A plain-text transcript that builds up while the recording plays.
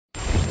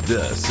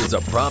This is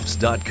a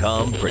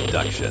Props.com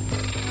production.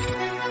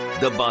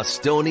 The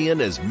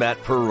Bostonian is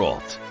Matt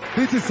Perrault.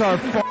 This is our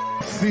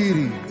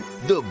city.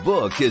 The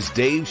Book is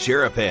Dave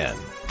Sharapan.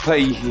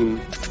 Pay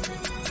him.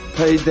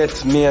 Pay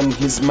that man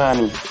his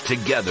money.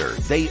 Together,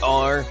 they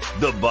are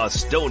the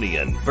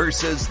Bostonian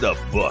versus the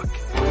Book.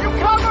 You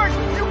covered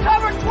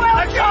 12.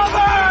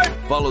 I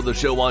covered. Follow the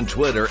show on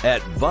Twitter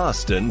at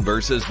Boston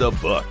versus the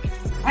Book.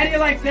 How do you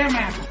like them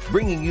apples?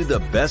 Bringing you the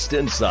best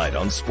insight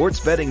on sports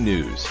betting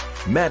news,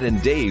 Matt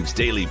and Dave's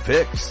daily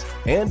picks,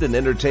 and an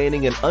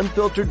entertaining and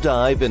unfiltered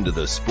dive into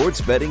the sports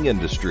betting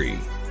industry.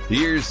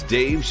 Here's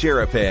Dave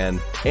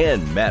Sharapan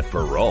and Matt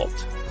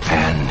Perrault.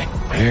 And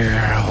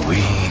here we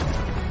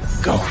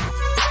go.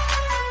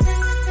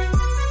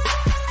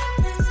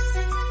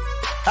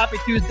 Happy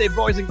Tuesday,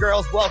 boys and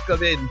girls.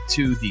 Welcome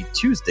into the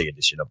Tuesday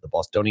edition of the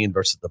Bostonian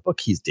versus the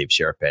Book. He's Dave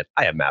Sharapan.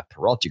 I am Matt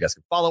Perrault. You guys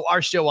can follow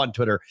our show on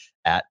Twitter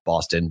at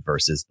Boston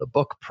versus the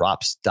Book,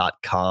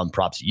 props.com,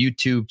 props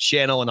YouTube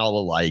channel, and all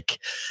the like.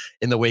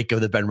 In the wake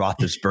of the Ben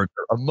Roethlisberger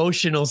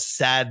emotional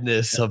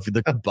sadness of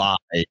the goodbye,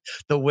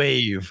 the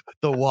wave,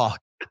 the walk,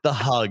 the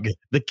hug,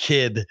 the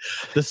kid,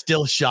 the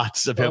still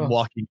shots of him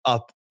walking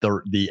up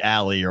the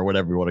alley or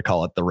whatever you want to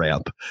call it, the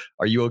ramp.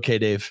 Are you okay,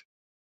 Dave?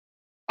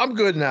 I'm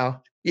good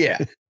now. Yeah,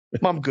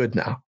 I'm good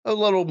now. A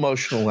little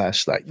emotional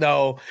last night.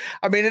 No,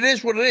 I mean, it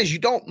is what it is. You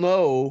don't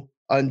know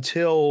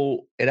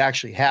until it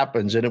actually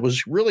happens. And it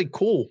was really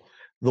cool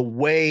the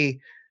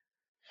way.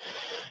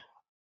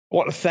 I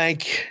want to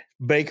thank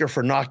Baker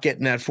for not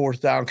getting that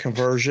fourth down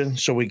conversion.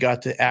 So we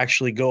got to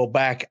actually go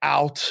back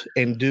out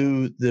and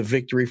do the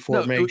victory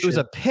formation. No, it was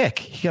a pick.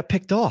 He got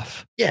picked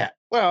off. Yeah.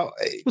 Well,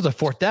 it was a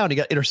fourth down. He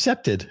got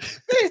intercepted.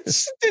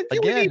 We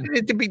needed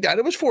it to be done.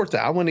 It was fourth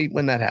down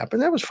when that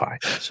happened. That was fine.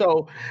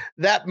 So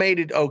that made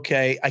it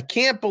okay. I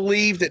can't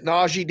believe that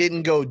Najee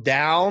didn't go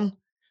down.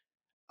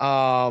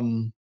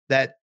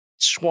 That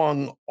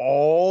swung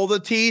all the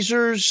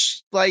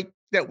teasers like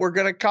that we're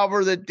going to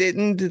cover that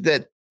didn't,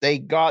 that they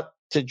got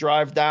to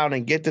drive down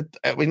and get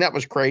I mean, that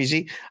was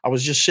crazy. I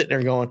was just sitting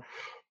there going,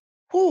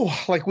 whew,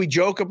 like we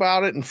joke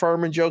about it and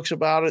Furman jokes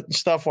about it and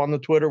stuff on the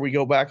Twitter. We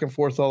go back and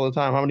forth all the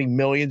time. How many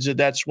millions did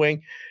that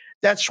swing?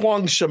 That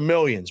swung some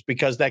millions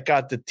because that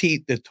got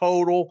the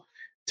total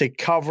to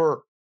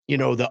cover,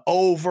 the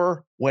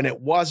over when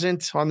it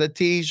wasn't on the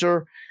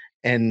teaser.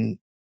 And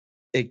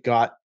it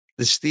got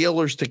the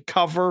Steelers to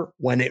cover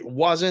when it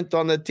wasn't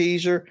on the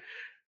teaser.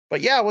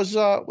 But yeah, it was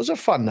a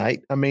fun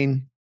night. I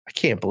mean, I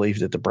can't believe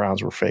that the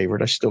Browns were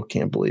favored. I still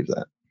can't believe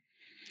that.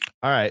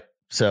 All right.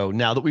 So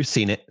now that we've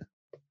seen it,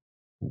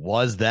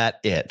 was that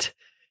it?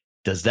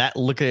 Does that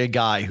look like a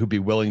guy who'd be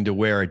willing to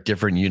wear a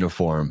different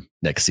uniform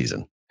next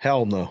season?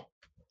 Hell no.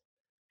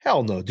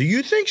 Hell no. Do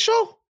you think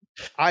so?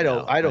 I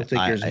don't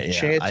think there's a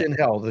chance in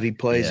hell that he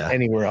plays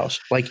anywhere else.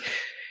 Like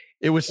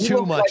it was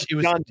too much. Like it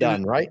was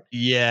done, right?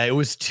 Yeah, it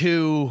was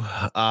too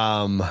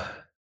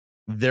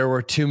there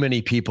were too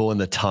many people in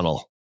the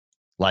tunnel.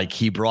 Like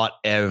he brought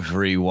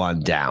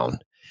everyone down.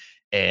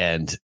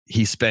 And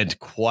he spent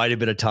quite a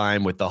bit of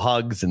time with the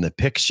hugs and the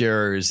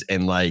pictures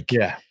and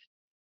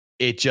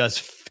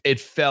it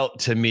felt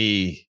to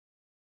me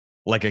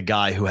like a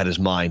guy who had his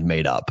mind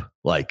made up.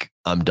 Like,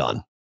 I'm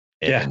done.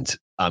 And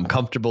I'm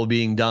comfortable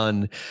being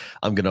done.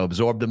 I'm going to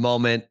absorb the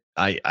moment.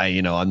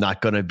 I'm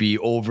not going to be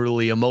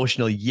overly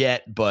emotional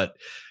yet, but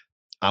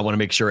I want to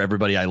make sure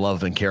everybody I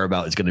love and care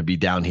about is going to be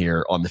down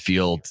here on the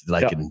field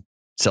that I can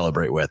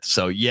celebrate with.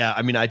 So, yeah,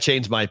 I mean, I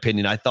changed my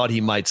opinion. I thought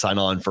he might sign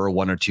on for a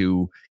 1 or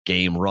 2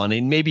 game run,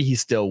 and maybe he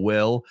still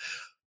will.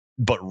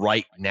 But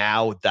right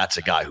now, that's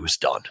a guy who's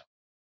done.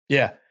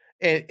 Yeah.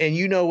 And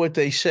you know what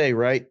they say,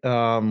 right?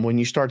 When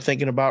you start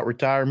thinking about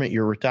retirement,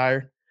 you're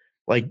retired.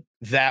 Like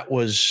that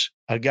was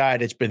a guy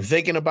that's been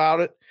thinking about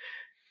it,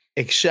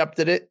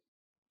 accepted it,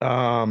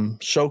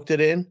 soaked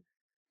it in,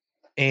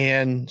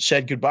 and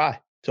said goodbye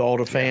to all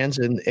the fans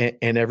and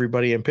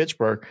everybody in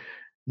Pittsburgh.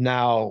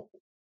 Now,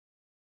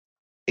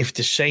 if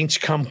the Saints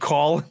come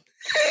calling,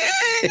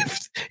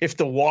 if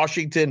the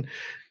Washington,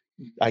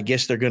 I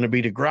guess they're going to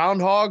be the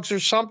Groundhogs or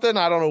something.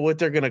 I don't know what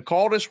they're going to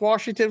call this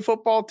Washington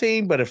football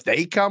team, but if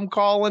they come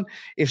calling,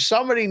 if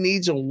somebody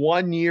needs a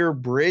 1-year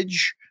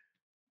bridge,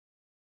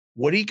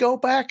 would he go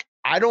back?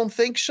 I don't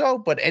think so,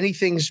 but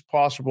anything's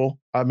possible.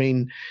 I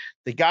mean,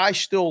 the guy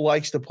still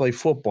likes to play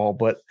football,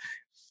 but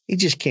he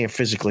just can't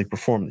physically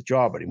perform the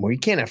job anymore. He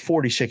can't have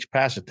 46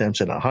 pass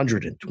attempts and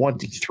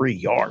 123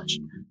 yards.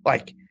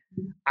 Like,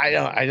 I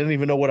don't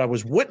even know what I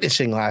was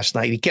witnessing last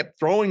night. He kept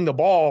throwing the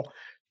ball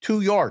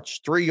 2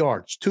 yards, 3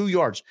 yards, 2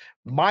 yards,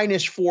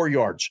 minus 4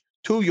 yards,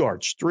 2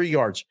 yards, 3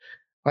 yards.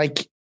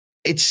 Like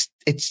it's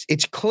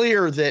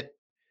clear that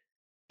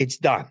it's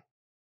done.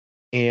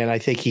 And I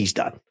think he's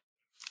done.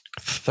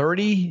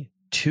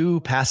 32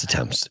 pass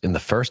attempts in the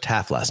first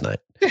half last night.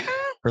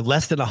 Or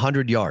less than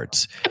 100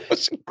 yards.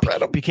 That's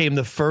incredible. Became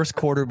the first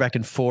quarterback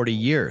in 40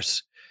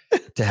 years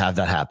to have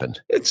that happen.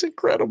 It's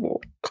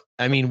incredible.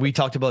 I mean, we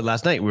talked about it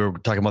last night. We were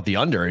talking about the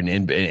under,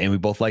 and we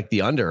both liked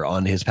the under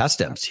on his pass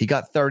attempts. He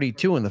got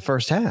 32 in the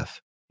first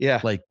half. Yeah.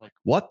 Like,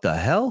 what the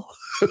hell?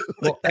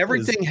 Well,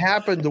 everything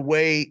happened the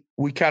way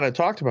we kind of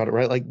talked about it,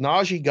 right? Like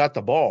Najee got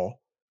the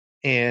ball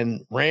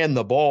and ran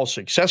the ball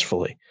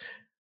successfully.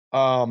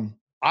 I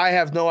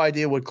have no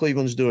idea what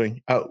Cleveland's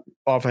doing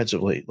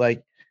offensively.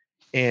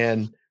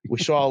 And we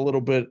saw a little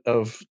bit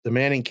of the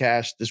Manning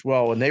cast as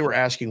well. And they were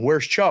asking,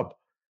 where's Chubb?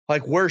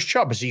 Like, where's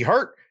Chubb? Is he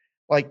hurt?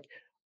 Like,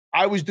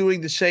 I was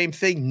doing the same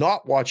thing,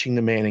 not watching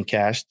the Manning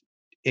cast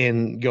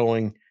and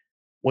going,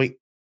 wait,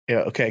 yeah,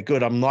 okay,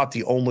 good. I'm not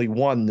the only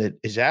one that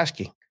is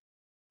asking.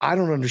 I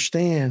don't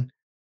understand.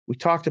 We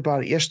talked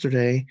about it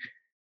yesterday.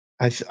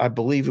 I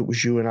believe it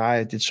was you and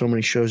I did so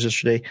many shows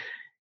yesterday.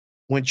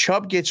 When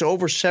Chubb gets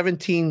over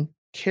 17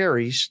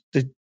 carries,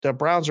 the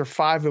Browns are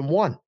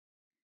 5-1.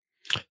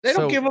 They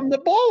don't give him the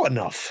ball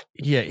enough.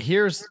 Yeah,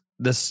 here's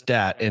the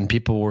stat, and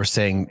people were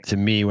saying to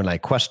me when I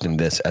questioned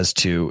this as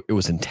to it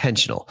was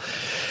intentional.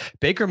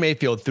 Baker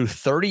Mayfield threw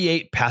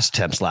 38 pass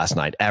attempts last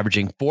night,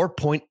 averaging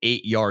 4.8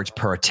 yards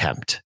per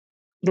attempt.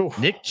 Oof.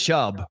 Nick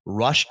Chubb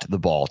rushed the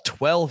ball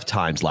 12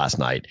 times last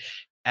night,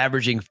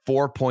 averaging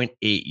 4.8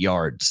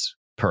 yards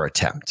per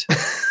attempt.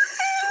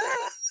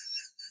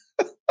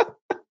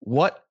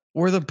 What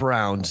were the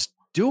Browns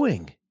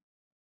doing?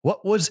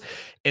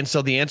 And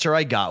so the answer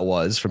I got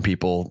was from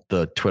people,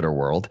 the Twitter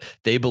world,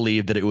 they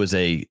believed that it was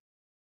a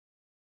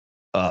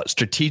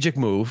strategic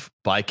move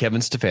by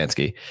Kevin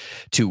Stefanski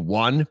to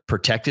 1,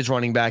 protect his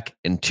running back,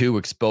 and 2,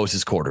 expose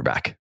his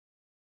quarterback.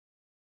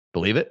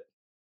 Believe it?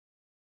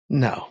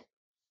 No.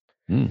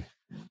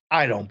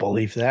 I don't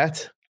believe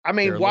that. I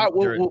mean, what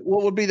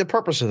would be the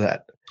purpose of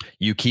that?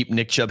 You keep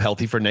Nick Chubb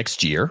healthy for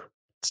next year.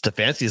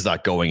 Stefanski's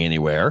not going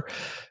anywhere,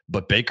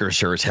 but Baker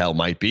sure as hell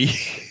might be.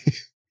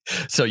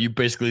 So you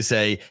basically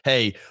say,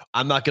 hey,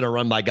 I'm not going to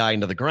run my guy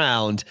into the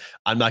ground.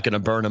 I'm not going to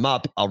burn him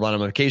up. I'll run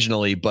him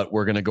occasionally, but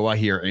we're going to go out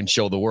here and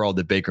show the world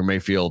that Baker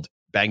Mayfield,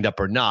 banged up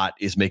or not,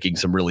 is making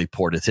some really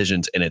poor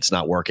decisions and it's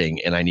not working.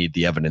 And I need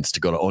the evidence to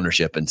go to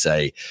ownership and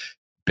say,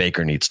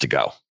 Baker needs to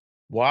go.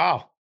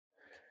 Wow.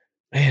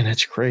 Man,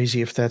 that's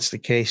crazy. If that's the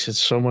case,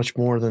 it's so much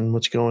more than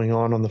what's going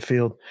on the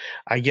field.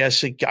 I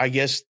guess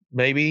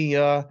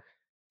maybe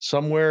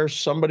somewhere,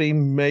 somebody,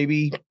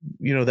 maybe,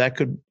 that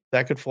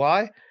could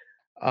fly.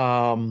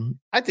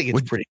 I think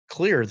it's pretty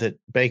clear that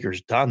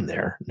Baker's done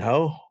there.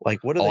 No,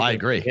 like what are they I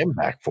agree. Get him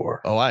back for?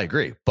 Oh, I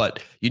agree.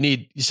 But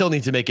you still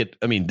need to make it.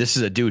 I mean, this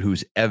is a dude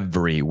who's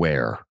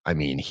everywhere. I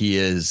mean, he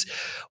is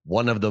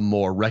one of the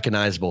more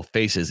recognizable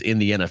faces in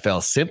the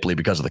NFL simply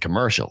because of the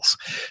commercials.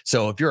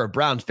 So if you're a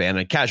Browns fan,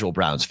 a casual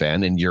Browns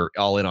fan, and you're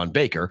all in on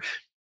Baker,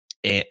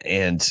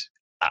 and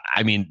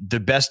I mean, the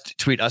best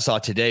tweet I saw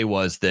today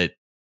was that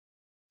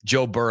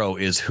Joe Burrow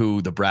is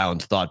who the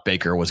Browns thought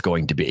Baker was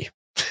going to be.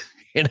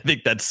 And I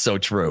think that's so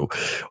true.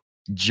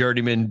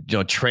 Journeyman,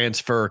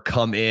 transfer,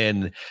 come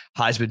in,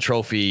 Heisman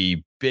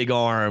Trophy, big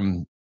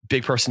arm,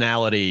 big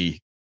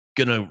personality,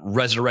 gonna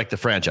resurrect the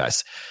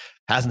franchise.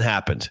 Hasn't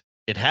happened.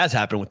 It has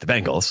happened with the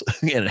Bengals,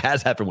 and it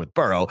has happened with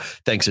Burrow,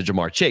 thanks to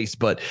Jamar Chase.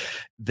 But I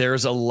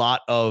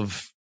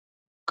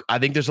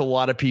think there's a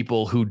lot of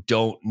people who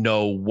don't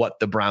know what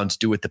the Browns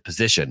do at the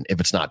position if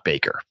it's not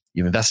Baker.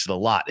 You've invested a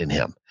lot in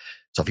him.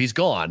 So if he's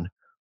gone,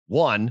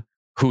 1,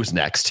 who's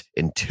next?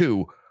 And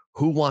 2,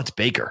 who wants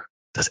Baker?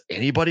 Does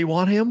anybody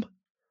want him?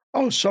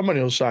 Oh,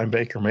 somebody will sign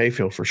Baker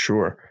Mayfield for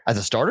sure. As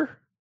a starter?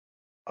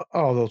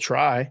 Oh, they'll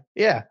try.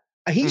 Yeah.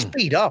 He's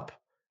beat up.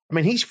 I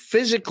mean, he's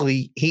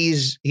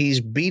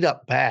beat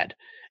up bad.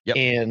 Yep.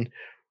 And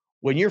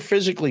when you're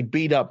physically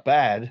beat up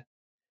bad,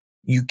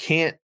 you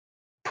can't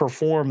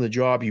perform the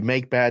job. You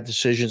make bad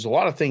decisions. A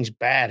lot of things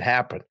bad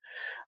happen.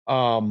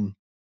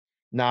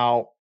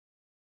 Now,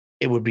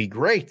 it would be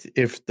great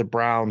if the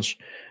Browns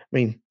 – I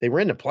mean, they were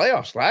in the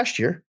playoffs last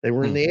year. They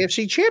were in the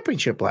AFC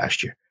Championship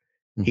last year.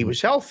 He was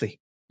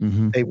healthy.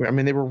 They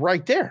were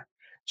right there.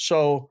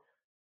 So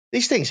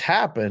these things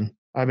happen.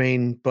 I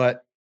mean,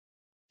 but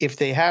if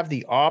they have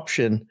the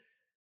option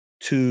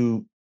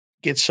to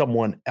get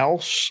someone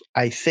else,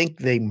 I think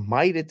they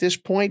might at this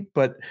point.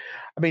 But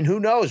I mean,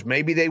 who knows?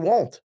 Maybe they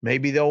won't.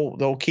 Maybe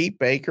they'll keep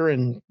Baker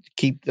and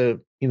keep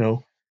the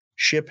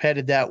ship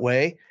headed that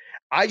way.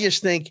 I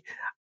just think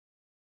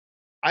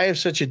I have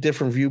such a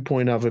different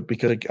viewpoint of it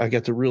because I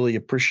got to really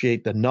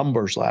appreciate the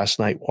numbers last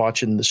night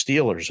watching the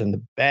Steelers and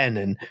the Ben,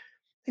 and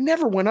they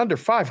never went under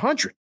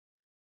 500.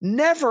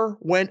 Never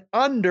went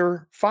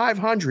under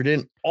 500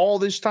 in all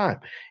this time.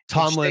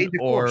 Tomlin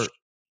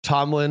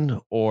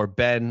or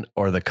Ben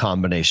or the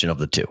combination of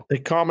the two? The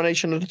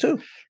combination of the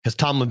two. Because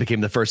Tomlin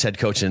became the first head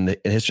coach in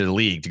history of the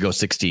league to go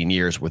 16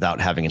 years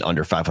without having an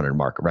under 500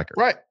 mark record.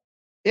 Right.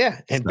 Yeah.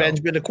 And Ben's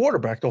been the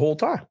quarterback the whole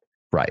time.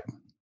 Right.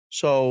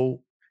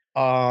 So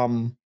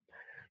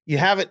you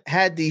haven't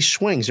had these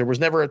swings. There was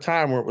never a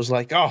time where it was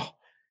like,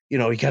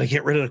 you got to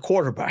get rid of the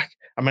quarterback.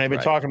 I mean, I've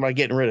been talking about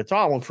getting rid of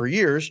Tomlin for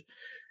years.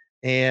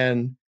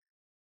 And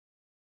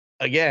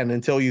again,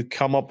 until you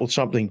come up with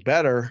something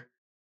better,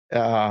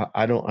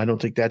 I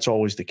don't think that's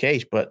always the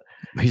case. But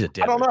he's a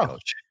damn I don't know.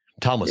 Coach.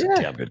 Tomlin's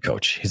a damn good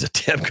coach. He's a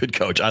damn good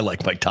coach. I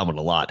like Mike Tomlin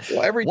a lot.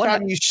 Well, every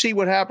time you see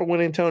what happened with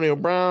Antonio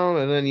Brown,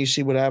 and then you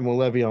see what happened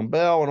with Le'Veon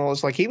Bell and all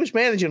this, like he was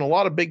managing a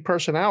lot of big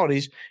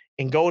personalities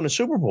and going to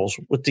Super Bowls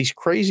with these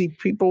crazy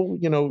people,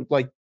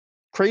 like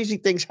crazy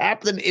things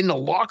happening in the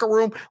locker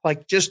room,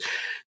 like just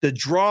the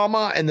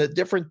drama and the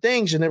different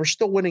things, and they were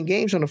still winning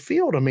games on the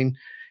field. I mean,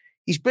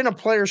 he's been a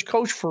player's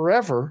coach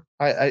forever.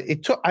 I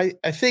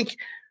think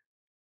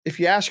if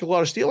you ask a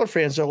lot of Steeler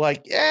fans, they're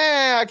like,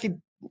 yeah, I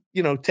could,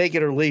 take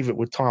it or leave it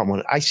with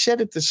Tomlin. I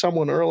said it to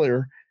someone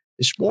earlier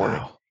this morning.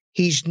 Wow.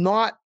 He's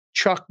not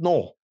Chuck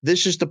Noll.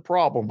 This is the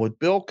problem with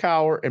Bill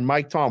Cowher and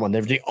Mike Tomlin.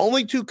 They're the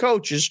only two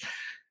coaches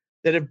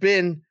that have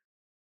been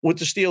with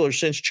the Steelers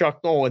since Chuck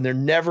Noll, and they're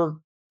never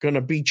going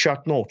to be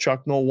Chuck Noll.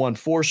 Chuck Noll won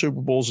 4 Super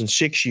Bowls in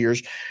 6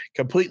 years,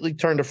 completely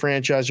turned the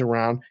franchise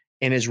around,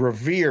 and is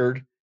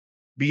revered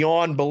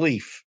beyond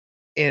belief.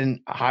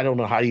 And I don't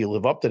know how you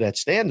live up to that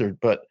standard,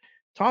 but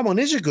Tomlin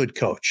is a good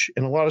coach,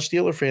 and a lot of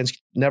Steeler fans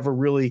never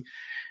really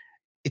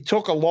 – it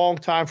took a long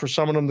time for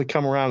some of them to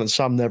come around, and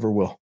some never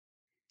will.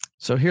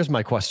 So here's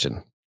my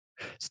question.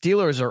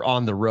 Steelers are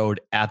on the road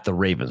at the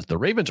Ravens. The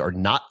Ravens are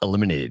not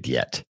eliminated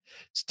yet.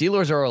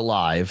 Steelers are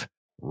alive.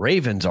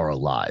 Ravens are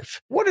alive.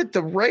 What at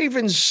the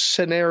Ravens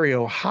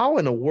scenario, how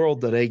in the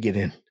world do they get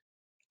in?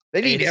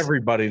 They need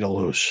everybody to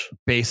lose.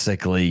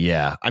 Basically,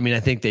 yeah. I mean,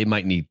 I think they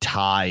might need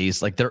ties.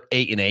 Like they're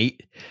 8-8,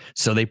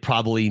 so they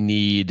probably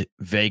need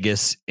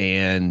Vegas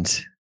and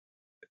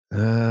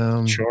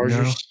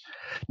Chargers.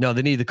 No,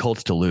 they need the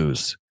Colts to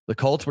lose. The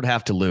Colts would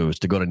have to lose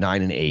to go to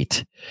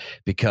 9-8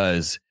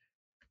 because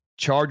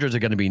Chargers are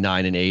going to be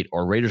 9-8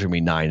 or Raiders are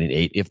going to be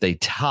 9-8. If they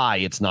tie,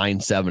 it's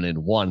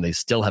 9-7-1. They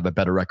still have a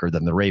better record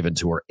than the Ravens,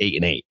 who are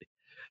 8-8.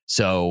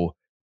 So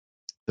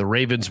the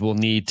Ravens will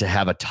need to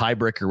have a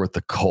tiebreaker with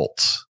the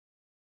Colts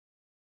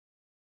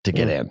to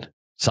get in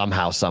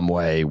somehow, some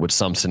way, with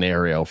some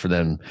scenario for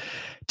them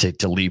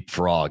to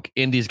leapfrog.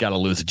 Indy's got to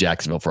lose to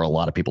Jacksonville for a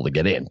lot of people to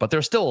get in, but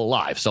they're still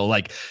alive. So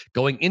like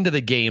going into the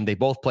game, they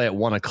both play at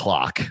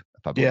 1:00.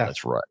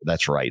 That's right.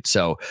 That's right.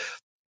 So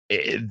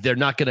they're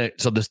not going to.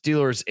 So the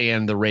Steelers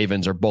and the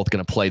Ravens are both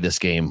going to play this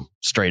game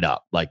straight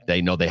up. Like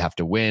they know they have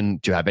to win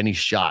to have any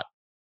shot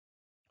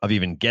of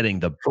even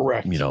getting the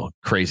correct,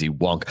 crazy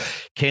wonk.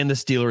 Can the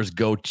Steelers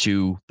go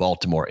to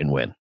Baltimore and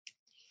win?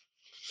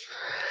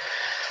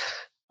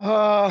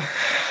 I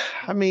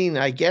mean,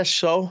 I guess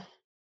so.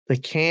 They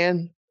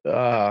can. Do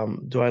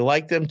I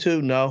like them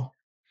to? No,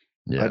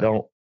 I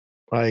don't.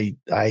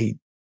 I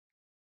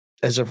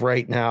as of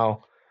right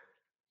now,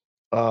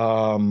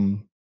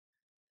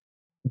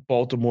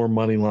 Baltimore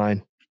money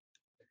line.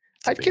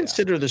 I'd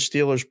consider the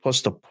Steelers plus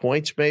the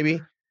points.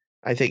 Maybe.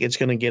 I think it's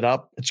going to get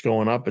up. It's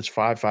going up. It's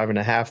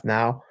 5.5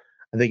 now.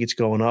 I think it's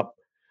going up,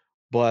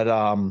 but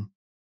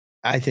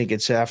I think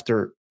it's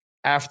after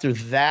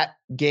that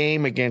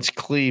game against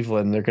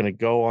Cleveland, they're going to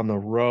go on the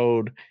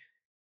road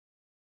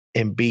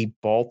and beat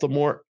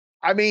Baltimore.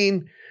 I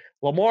mean,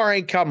 Lamar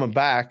ain't coming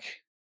back.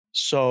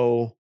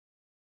 So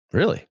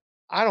really,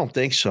 I don't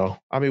think so.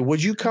 I mean,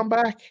 would you come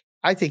back?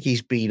 I think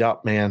he's beat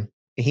up, man.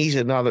 He's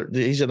another,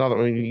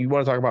 you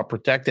want to talk about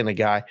protecting a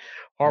guy.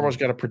 Harbaugh's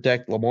got to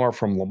protect Lamar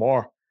from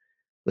Lamar.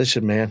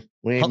 Listen, man,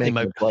 we ain't making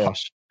the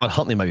playoffs. But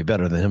Huntley might be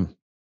better than him.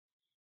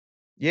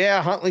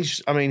 Yeah,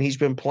 he's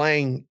been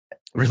playing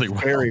really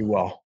well. Very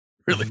well.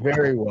 Really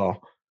very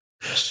well.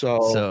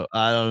 So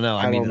I don't know.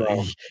 I mean,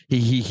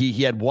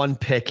 he had one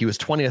pick. He was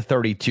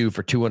 20-32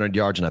 for 200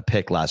 yards and a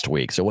pick last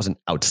week. So it wasn't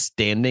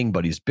outstanding,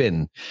 but he's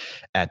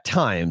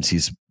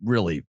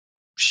really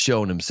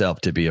shown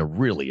himself to be a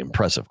really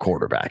impressive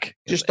quarterback.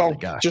 Just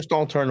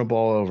don't turn the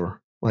ball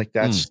over. Like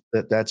that's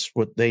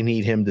what they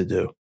need him to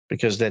do,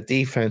 because that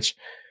defense,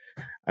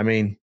 I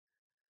mean,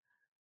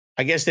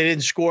 I guess they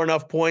didn't score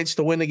enough points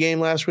to win the game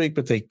last week,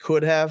 but they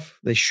could have.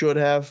 They should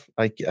have.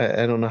 I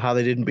don't know how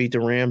they didn't beat the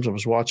Rams. I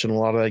was watching a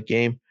lot of that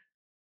game,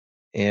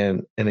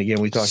 and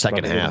again, we talked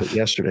about it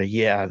yesterday.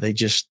 Yeah, they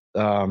just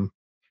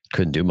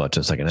couldn't do much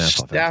in the second half.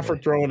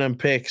 Stafford throwing them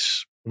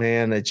picks,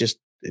 man. I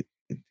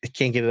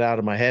can't get it out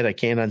of my head. I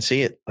can't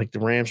unsee it. Like the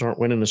Rams aren't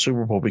winning the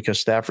Super Bowl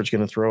because Stafford's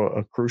going to throw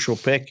a crucial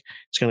pick.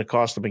 It's going to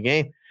cost them a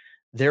game.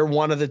 They're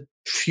one of the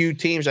few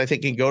teams I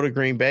think can go to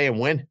Green Bay and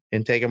win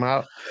and take them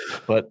out,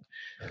 but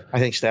I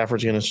think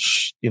Stafford's going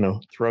to,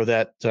 throw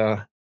that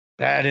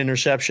bad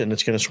interception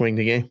that's going to swing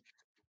the game.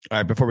 All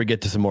right, before we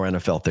get to some more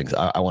NFL things,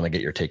 I want to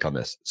get your take on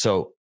this.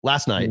 So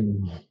last night,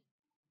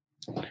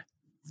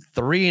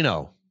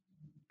 3-0.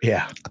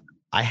 Yeah.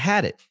 I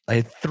had it. I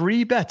had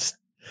 3 bets,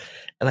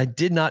 and I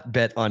did not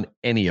bet on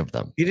any of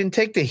them. You didn't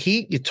take the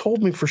Heat? You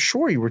told me for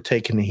sure you were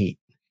taking the Heat.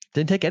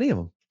 Didn't take any of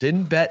them.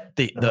 Didn't bet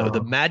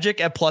the Magic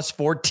at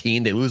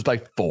 +14. They lose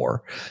by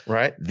 4.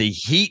 Right. The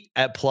Heat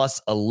at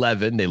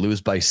 +11. They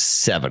lose by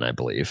 7, I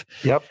believe.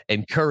 Yep.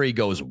 And Curry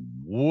goes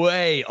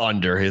way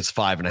under his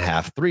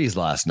 5.5 threes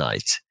last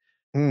night.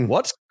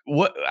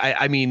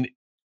 I mean,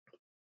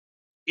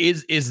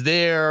 Is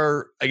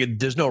there, again,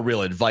 there's no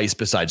real advice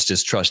besides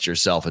just trust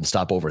yourself and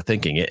stop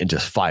overthinking it and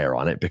just fire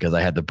on it, because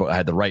I had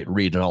the right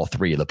read in all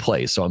three of the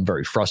plays. So I'm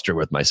very frustrated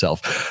with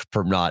myself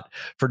for not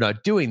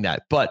doing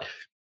that. But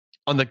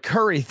on the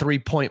Curry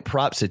 3-point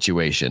prop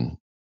situation,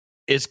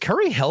 is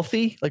Curry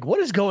healthy? Like, what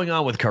is going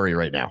on with Curry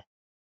right now?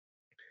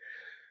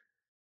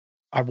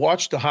 I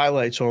watched the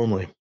highlights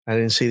only. I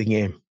didn't see the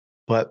game,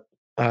 but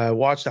I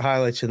watched the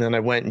highlights and then I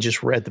went and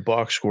just read the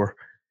box score.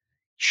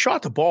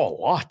 Shot the ball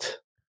a lot.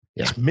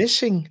 Yeah. He's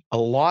missing a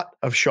lot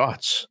of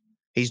shots.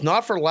 He's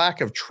not for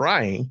lack of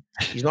trying.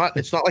 It's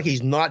not like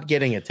he's not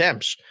getting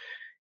attempts.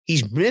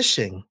 He's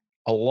missing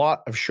a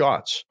lot of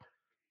shots.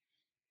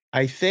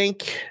 This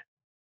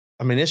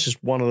is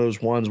one of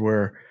those ones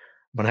where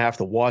I'm going to have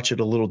to watch it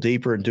a little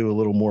deeper and do a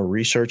little more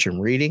research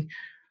and reading.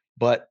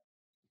 But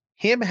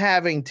him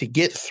having to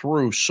get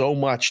through so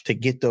much to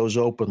get those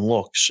open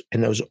looks,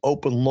 and those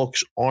open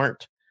looks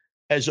aren't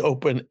as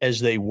open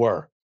as they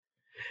were.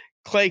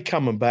 Clay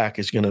coming back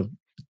is going to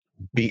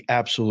be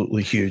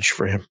absolutely huge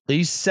for him.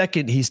 The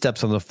second he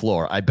steps on the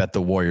floor, I bet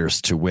the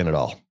Warriors to win it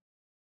all.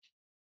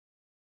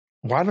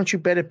 Why don't you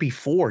bet it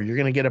before? You're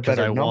going to get a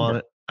better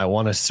number. I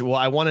want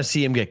to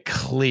see him get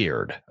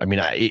cleared. I mean,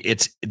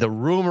 it's the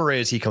rumor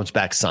is he comes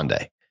back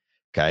Sunday.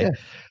 Okay. Yeah.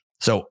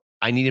 So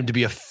I need him to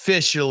be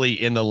officially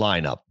in the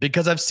lineup,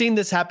 because I've seen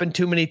this happen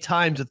too many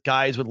times with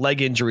guys with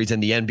leg injuries in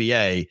the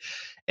NBA.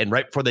 And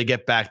right before they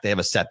get back, they have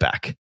a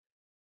setback.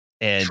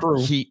 And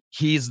True.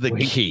 he's the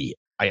key.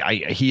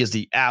 He is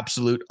the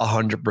absolute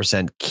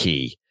 100%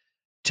 key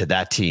to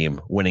that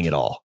team winning it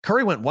all.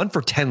 Curry went 1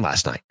 for 10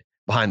 last night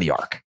behind the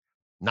arc.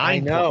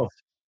 9 points,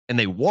 and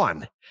they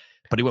won.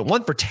 But he went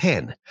 1 for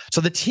 10.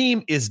 So the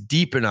team is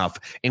deep enough.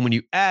 And when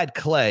you add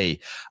Clay,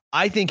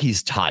 I think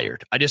he's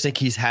tired. I just think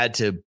he's had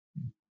to,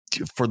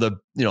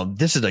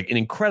 this is like an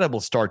incredible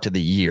start to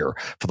the year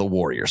for the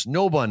Warriors.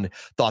 No one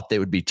thought they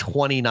would be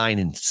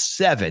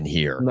 29-7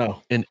 here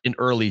in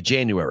early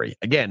January.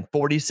 Again,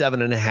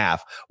 47.5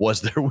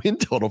 was their win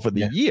total for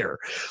the year.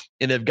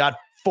 And they've got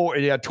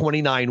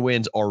 29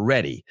 wins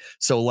already.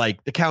 So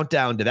like the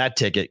countdown to that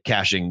ticket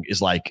cashing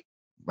is like,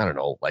 I don't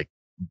know, like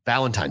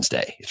Valentine's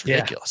Day. It's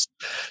ridiculous.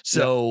 Yeah.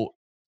 So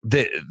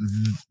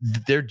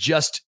they're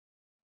just,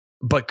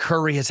 but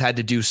Curry has had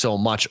to do so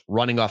much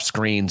running off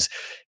screens,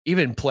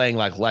 even playing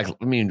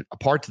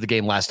parts of the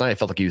game last night, I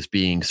felt like he was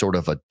being sort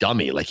of a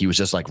dummy. Like he was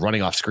just like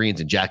running off screens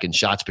and jacking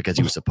shots because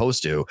he was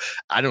supposed to.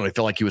 I don't really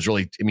feel like he was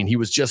he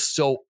was just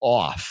so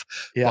off,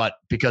 but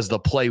because the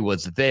play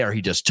was there,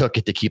 he just took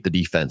it to keep the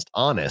defense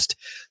honest.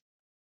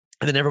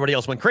 And then everybody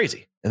else went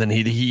crazy. And then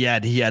he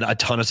had a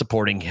ton of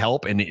supporting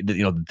help, and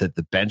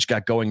the bench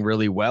got going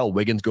really well.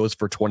 Wiggins goes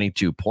for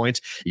 22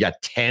 points. You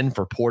got 10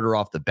 for Porter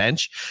off the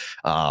bench.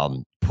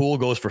 Poole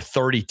goes for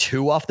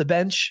 32 off the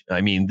bench.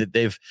 I mean,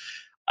 they're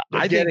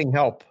getting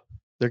help.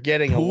 They're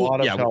getting Poole, a lot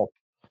of help.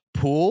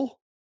 Poole,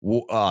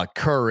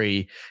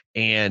 Curry,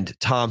 and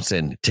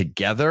Thompson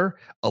together,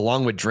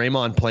 along with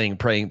Draymond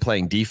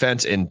playing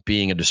defense and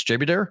being a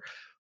distributor.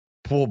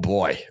 Oh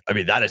boy. I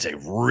mean, that is a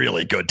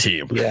really good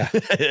team. Yeah.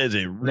 It is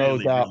a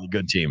really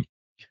good team.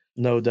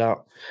 No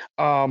doubt.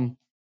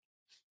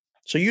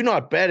 So you're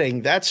not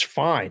betting, that's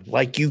fine.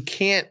 Like you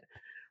can't,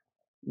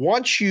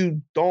 once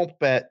you don't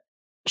bet,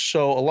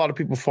 so a lot of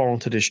people fall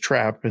into this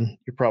trap, and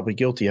you're probably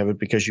guilty of it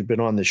because you've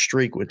been on this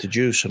streak with the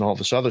juice and all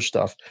this other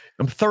stuff.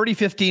 I'm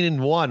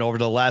 30-15-1 over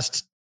the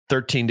last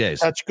 13 days.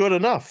 That's good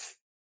enough.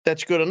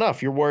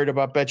 You're worried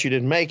about bets you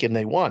didn't make and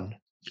they won.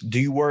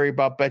 Do you worry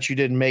about bets you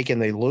didn't make and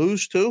they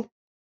lose too?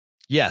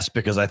 Yes,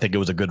 because I think it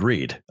was a good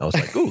read. I was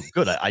like, "Ooh,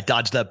 good! I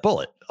dodged that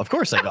bullet." Of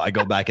course, I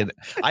go back and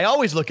I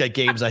always look at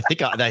games I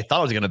thought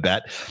I was going to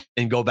bet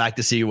and go back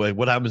to see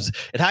what happens.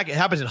 It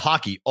happens in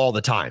hockey all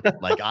the time.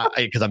 Like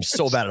because I'm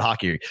so bad at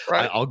hockey,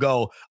 right.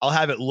 I'll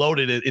have it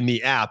loaded in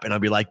the app, and I'll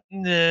be like,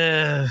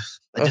 "Nah,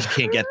 I just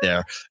can't get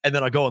there." And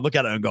then I'll go and look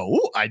at it and go,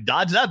 "Ooh, I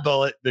dodged that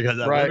bullet because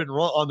I've been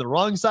on the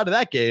wrong side of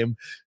that game."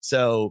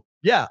 So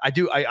yeah, I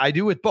do. I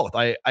do with both.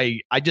 I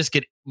just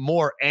get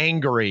more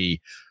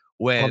angry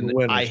when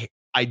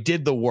I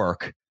did the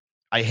work,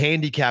 I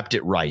handicapped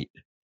it right,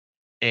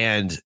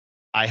 and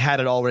I had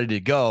it all ready to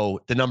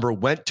go. The number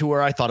went to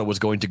where I thought it was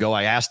going to go.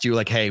 I asked you,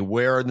 like, hey,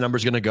 where are the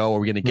numbers going to go? Are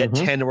we going to get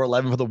 10 or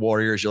 11 for the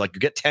Warriors? You're like,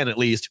 you get 10 at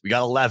least. We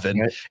got 11.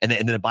 Right. And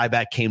then the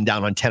buyback came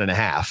down on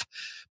 10.5.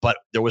 But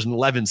there was an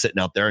 11 sitting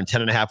out there, and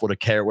 10.5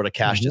 would have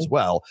cashed as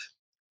well.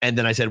 And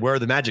then I said, where are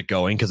the Magic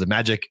going? Because the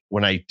Magic,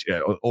 when I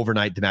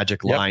overnight, the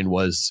Magic line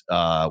was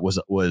I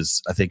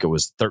think it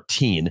was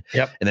 13.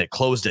 Yep. And then it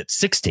closed at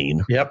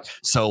 16. Yep.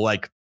 So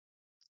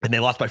and they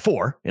lost by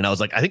 4. And I was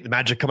like, I think the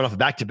Magic coming off a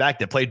back-to-back,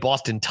 they played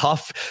Boston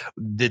tough.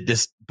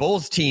 This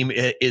Bulls team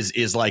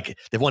is like,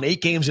 they've won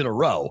 8 games in a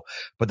row,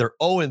 but they're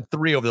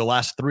 0-3 over the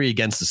last 3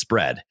 against the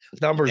spread.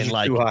 Numbers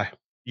are too high.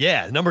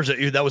 Yeah,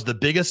 that was the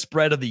biggest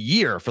spread of the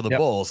year for the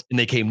Bulls, and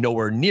they came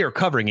nowhere near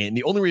covering it. And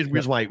the only reason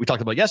why we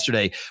talked about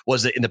yesterday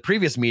was that in the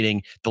previous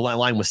meeting, the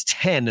line was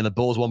 10 and the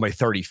Bulls won by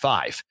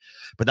 35.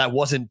 But that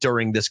wasn't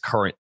during this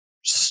current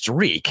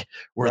streak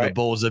where the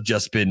Bulls have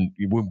just been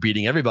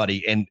beating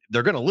everybody, and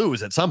they're going to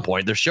lose at some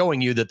point. They're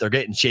showing you that they're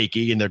getting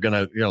shaky, and they're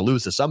going to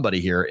lose to somebody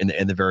here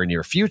in the very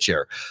near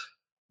future.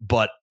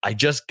 But I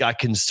just got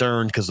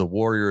concerned because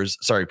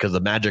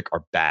the Magic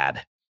are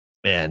bad.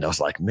 And I was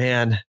like,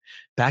 man,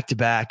 back to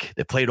back,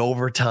 they played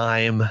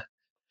overtime.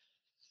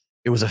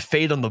 It was a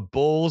fade on the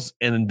Bulls,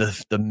 and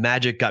the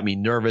Magic got me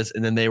nervous.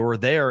 And then they were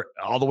there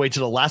all the way to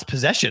the last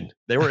possession.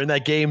 They were in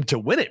that game to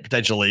win it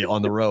potentially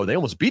on the road. They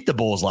almost beat the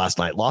Bulls last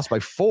night, lost by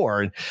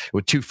 4, and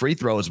with 2 free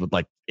throws with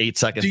like 8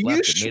 seconds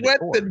left. Do you sweat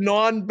the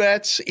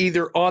non-bets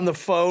either on the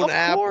phone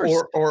app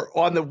or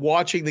on the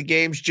watching the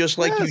games, just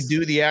like you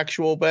do the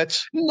actual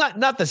bets?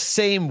 Not the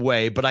same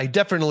way, but I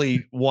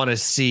definitely want to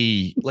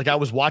see. Like, I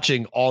was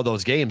watching all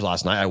those games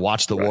last night. I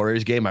watched the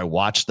Warriors game, I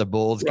watched the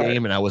Bulls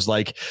game, and I was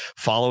like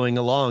following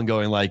along,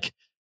 going like,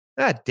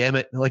 ah, damn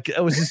it. Like,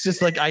 it was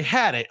just like, I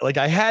had it. Like,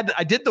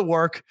 I did the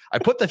work. I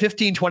put the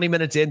 15-20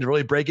 minutes in to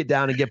really break it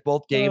down and get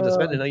both games. I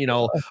spent,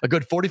 a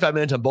good 45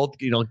 minutes on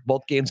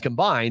both games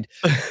combined,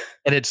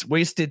 and it's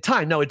wasted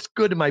time. No, it's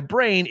good in my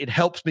brain. It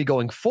helps me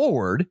going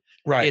forward.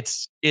 Right.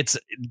 It's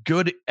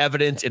good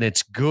evidence, and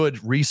it's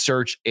good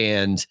research.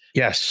 And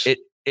yes,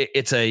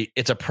 it's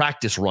a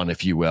practice run,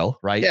 if you will,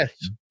 right? Yes.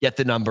 Get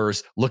the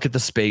numbers, look at the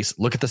space,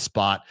 look at the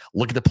spot,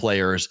 look at the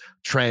players,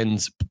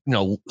 trends,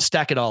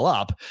 stack it all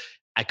up.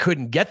 I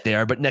couldn't get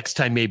there, but next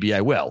time maybe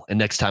I will. And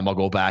next time I'll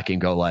go back and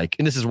go like,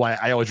 and this is why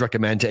I always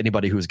recommend to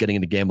anybody who's getting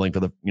into gambling for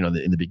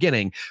in the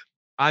beginning,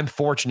 I'm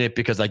fortunate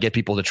because I get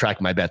people to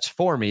track my bets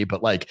for me.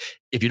 But like,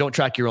 if you don't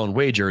track your own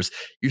wagers,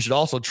 you should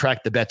also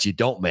track the bets you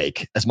don't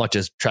make as much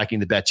as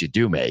tracking the bets you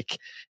do make,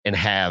 and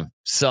have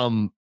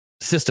some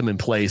system in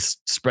place,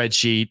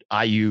 spreadsheet.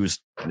 I use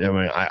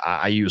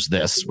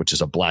this, which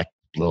is a black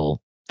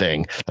little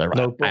thing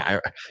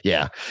that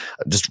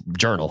just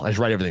journal. I just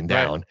write everything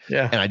down. Right.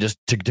 Yeah. And I just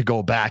to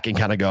go back and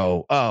kind of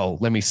go, oh,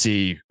 let me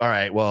see. All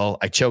right, well,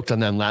 I choked on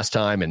them last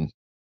time, and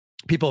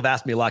people have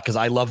asked me a lot because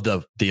I love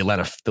the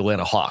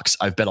Atlanta Hawks.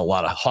 I've bet a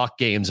lot of Hawk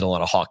games and a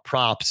lot of Hawk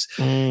props,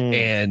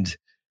 and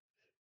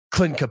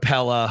Clint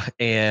Capella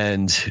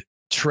and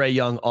Trae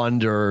Young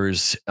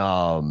unders,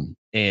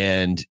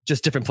 and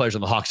just different players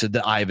on the Hawks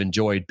that I've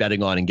enjoyed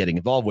betting on and getting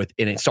involved with.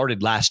 And it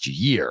started last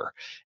year,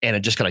 and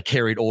it just kind of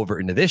carried over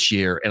into this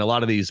year. And a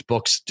lot of these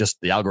books, just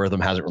the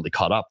algorithm hasn't really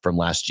caught up from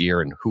last year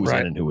and who's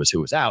in and who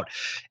was out.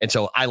 And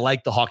so I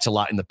like the Hawks a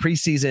lot in the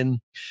preseason.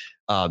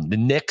 The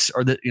Knicks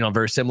are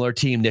very similar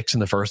team. Knicks in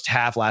the first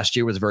half last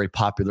year was a very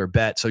popular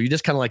bet. So you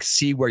just kind of like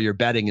see where you're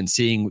betting and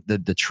seeing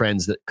the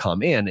trends that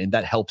come in. And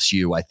that helps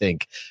you, I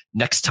think,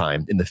 next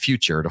time in the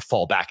future to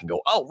fall back and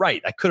go, oh,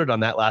 right, I could have done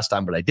that last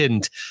time, but I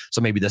didn't.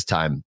 So maybe this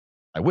time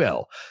I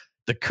will.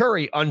 The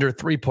Curry under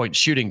 3-point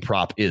shooting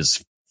prop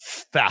is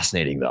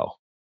fascinating, though.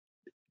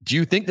 Do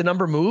you think the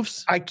number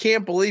moves? I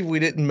can't believe we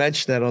didn't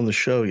mention that on the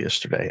show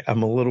yesterday.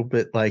 I'm a little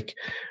bit like,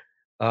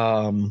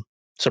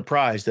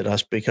 surprised at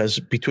us, because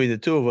between the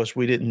two of us,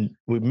 we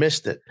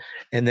missed it.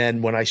 And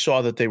then when I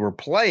saw that they were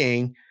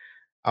playing,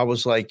 I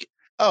was like,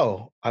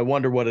 oh, I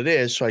wonder what it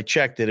is. So I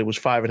checked it. It was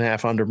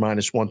 5.5 under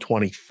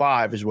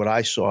 -125 is what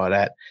I saw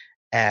it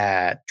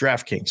at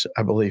DraftKings,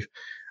 I believe,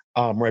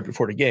 right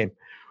before the game.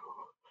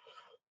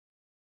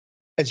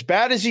 As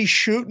bad as he's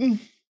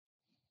shooting,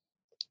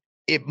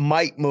 it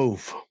might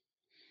move.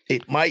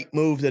 It might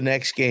move the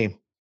next game,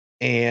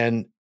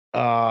 and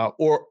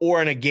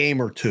or in a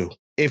game or two.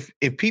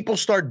 If people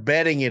start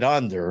betting it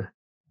under,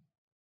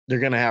 they're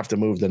going to have to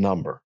move the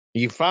number.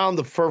 You found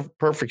the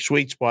perfect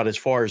sweet spot as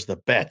far as the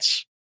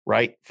bets,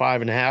 right?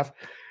 5.5.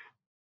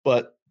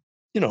 But,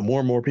 more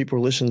and more people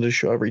are listening to the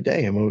show every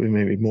day. And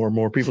maybe more and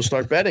more people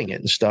start betting it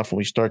and stuff. And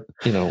we start,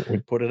 we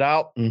put it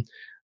out and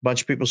a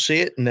bunch of people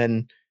see it. And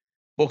then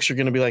books are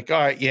going to be like,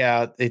 all right,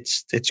 yeah,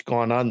 it's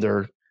gone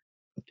under.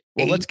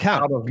 Well, let's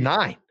count out of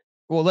 9.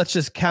 Well, let's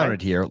just count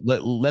it here.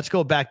 Let's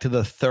go back to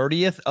the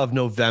 30th of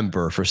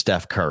November for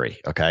Steph Curry.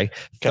 Okay.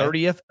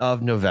 30th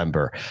of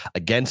November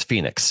against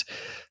Phoenix,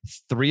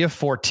 3 of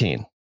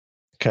 14.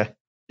 Okay.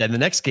 Then the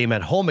next game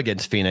at home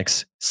against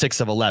Phoenix,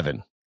 6 of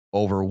 11,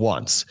 over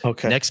once.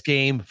 Okay. Next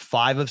game,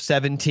 5 of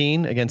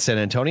 17 against San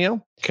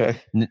Antonio. Okay.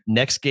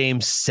 Next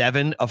game,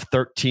 7 of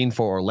 13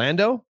 for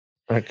Orlando.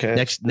 Okay.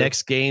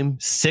 Next game,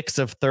 6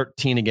 of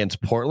 13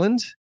 against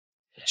Portland.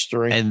 That's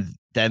 3. And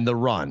then the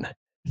run,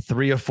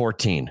 3 of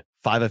 14.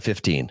 5 of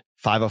 15,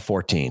 5 of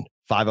 14,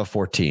 5 of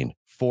 14,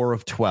 4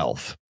 of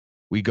 12.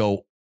 We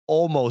go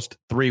almost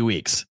 3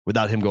 weeks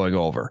without him going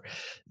over.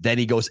 Then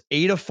he goes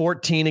 8 of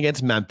 14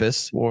 against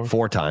Memphis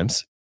 4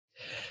 times.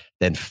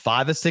 Then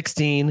 5 of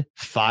 16,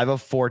 5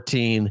 of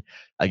 14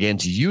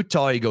 against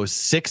Utah. He goes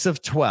 6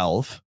 of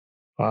 12.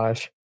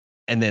 5.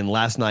 And then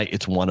last night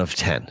it's 1 of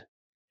 10.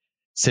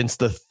 Since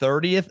the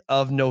 30th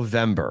of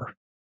November,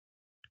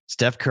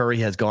 Steph Curry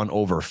has gone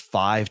over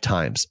 5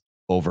 times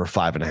over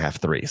 5.5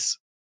 threes.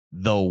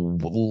 The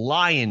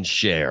lion's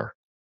share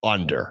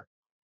under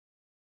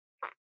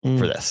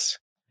for this.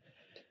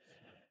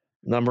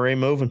 Number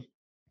ain't moving.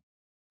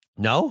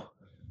 No?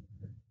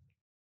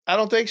 I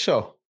don't think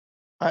so.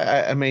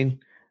 I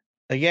mean,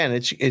 again,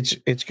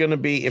 it's going to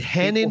be if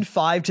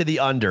 10-5 to the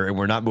under, and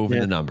we're not moving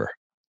the number.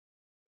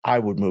 I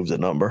would move the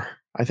number.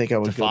 I think I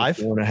would go 5?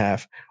 to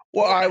 4.5.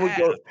 Well, I would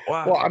go.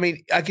 Wow. Well, I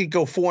mean, I could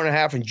go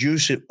 4.5 and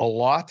juice it a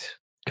lot.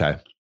 Okay.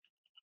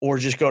 Or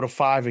just go to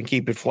 5 and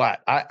keep it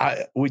flat.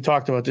 We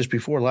talked about this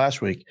before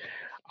last week.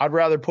 I'd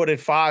rather put it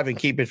 5 and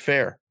keep it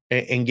fair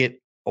and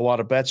get a lot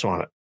of bets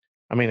on it.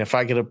 I mean, if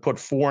I could have put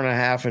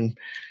 4.5 and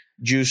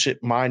juice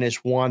it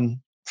minus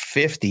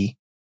 150,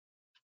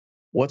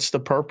 what's the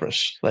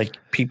purpose? Like,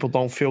 people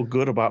don't feel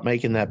good about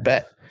making that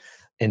bet.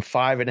 And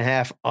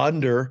 5.5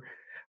 under.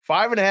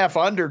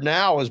 5.5 under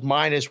now is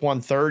minus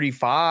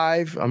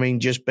 135. I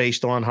mean, just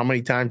based on how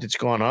many times it's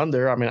gone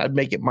under. I mean, I'd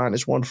make it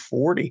minus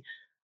 140.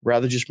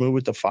 Rather just move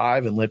it to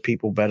 5 and let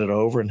people bet it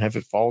over. And if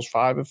it falls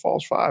 5, it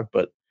falls 5.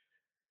 But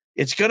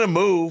it's going to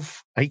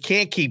move. He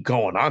can't keep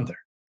going under.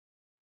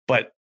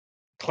 But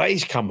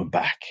Clay's coming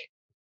back.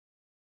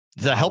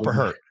 Does that help or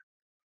hurt?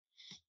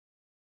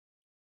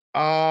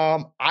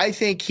 I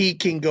think he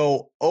can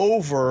go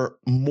over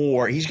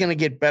more. He's going to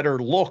get better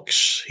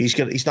looks. He's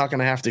not going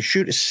to have to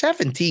shoot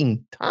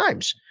 17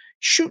 times.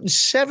 Shooting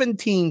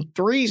 17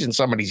 threes in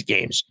some of these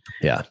games.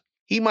 Yeah.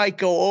 He might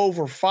go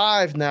over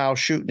 5 now,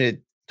 shooting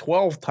it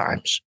 12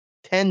 times,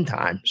 10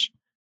 times.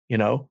 You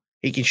know,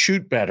 he can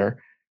shoot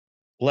better,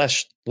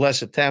 less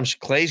attempts.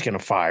 Clay's going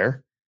to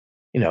fire.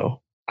 You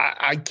know,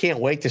 I can't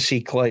wait to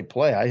see Clay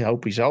play. I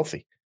hope he's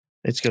healthy.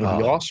 It's going to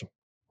be awesome.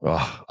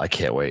 Oh, I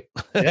can't wait.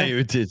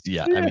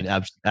 Yeah. I mean,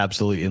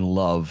 absolutely in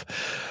love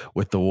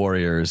with the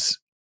Warriors.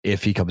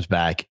 If he comes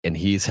back and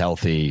he's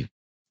healthy,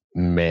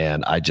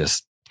 man, I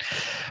just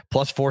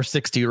plus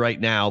 460 right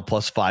now,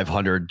 plus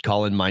 500,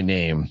 calling my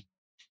name.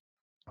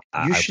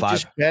 You should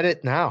just bet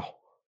it now.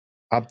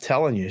 I'm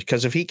telling you,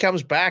 because if he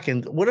comes back,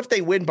 and what if they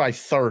win by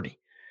 30?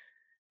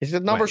 Is the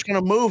number's going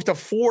to move to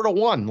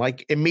 4-1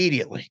 like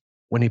immediately?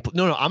 When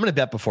no, I'm going to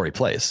bet before he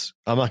plays.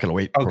 I'm not going to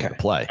wait for him to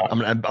play. I'm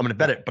going to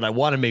bet it, but I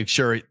want to make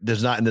sure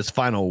there's not in this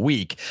final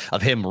week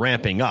of him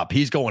ramping up.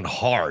 He's going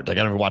hard. Like,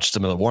 I never watched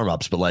some of the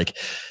warmups, but like,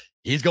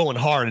 he's going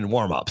hard in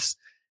warmups,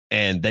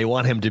 and they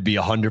want him to be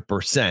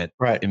 100%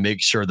 right and make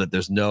sure that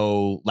there's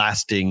no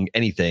lasting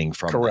anything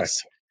from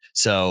this.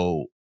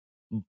 So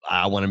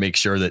I want to make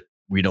sure that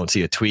we don't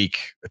see a tweak,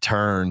 a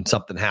turn,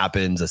 something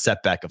happens, a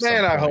setback of some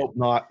point. I hope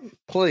not.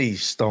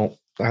 Please don't.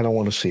 I don't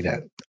want to see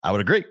that. I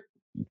would agree,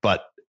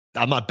 but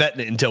I'm not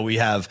betting it until we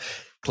have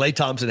Klay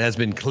Thompson has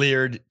been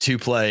cleared to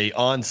play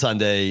on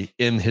Sunday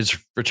in his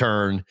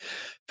return,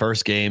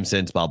 first game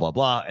since blah, blah,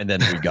 blah. And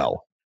then we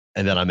go.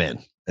 And then I'm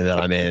in. And then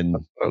I'm in.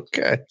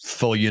 Okay.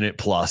 Full unit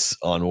plus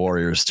on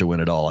Warriors to win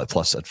it all at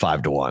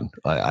 5-1.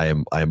 I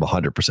am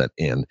 100%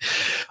 in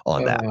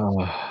on that.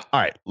 All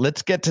right.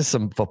 Let's get to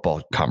some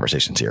football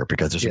conversations here,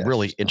 because there's some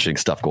really interesting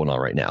stuff going on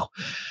right now.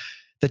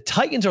 The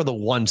Titans are the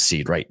 1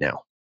 seed right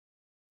now.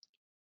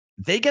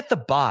 They get the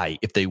bye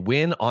if they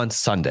win on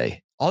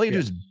Sunday. All they do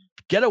is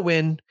get a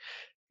win,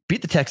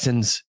 beat the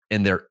Texans,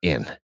 and they're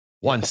in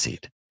 1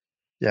 seed.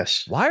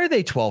 Yes. Why are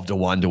they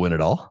 12-1 to win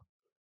it all?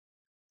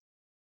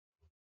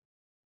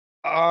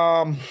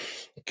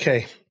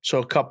 Okay. So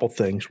a couple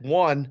things.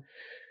 One,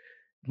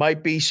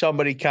 might be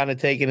somebody kind of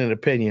taking an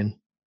opinion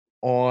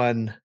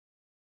on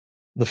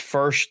the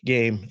first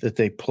game that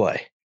they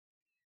play.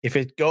 If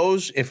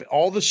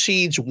all the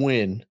seeds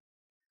win,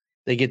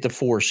 they get the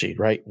 4 seed,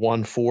 right?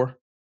 1-4.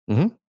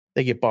 Mm-hmm.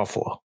 They get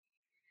Buffalo.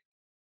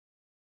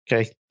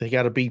 Okay. They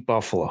got to beat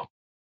Buffalo.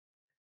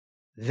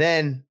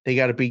 Then they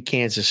got to beat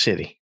Kansas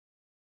City.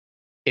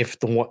 If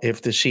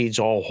the seeds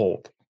all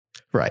hold.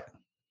 Right.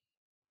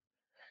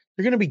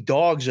 They're going to be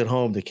dogs at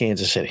home to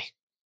Kansas City.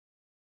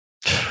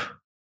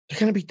 They're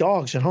going to be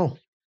dogs at home.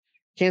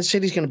 Kansas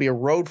City's going to be a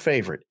road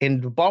favorite.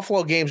 And the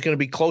Buffalo game is going to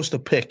be close to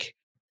pick.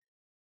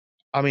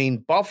 I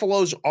mean,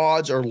 Buffalo's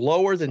odds are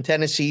lower than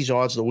Tennessee's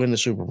odds to win the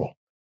Super Bowl.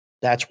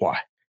 That's why.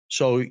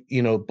 So,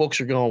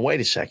 books are going,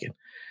 wait a second.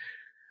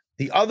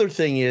 The other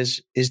thing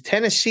is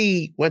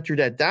Tennessee went through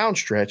that down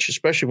stretch,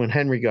 especially when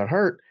Henry got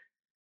hurt.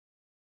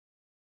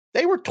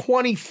 They were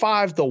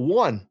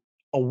 25-1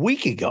 a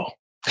week ago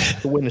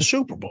to win the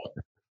Super Bowl.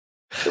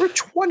 They were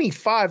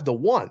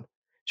 25-1.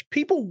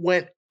 People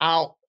went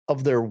out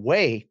of their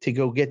way to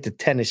go get the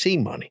Tennessee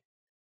money.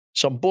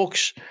 Some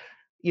books,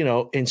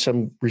 and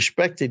some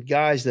respected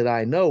guys that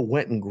I know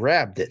went and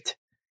grabbed it.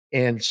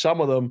 And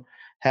some of them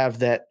have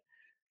that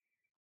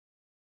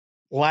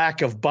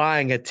lack of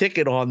buying a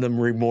ticket on them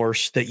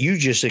remorse that you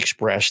just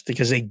expressed,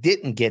 because they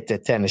didn't get the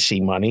Tennessee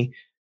money,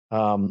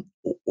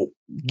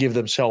 give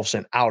themselves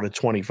an out of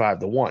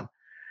 25-1.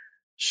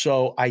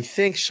 So I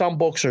think some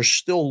books are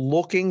still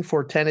looking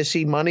for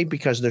Tennessee money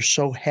because they're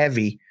so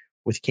heavy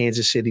with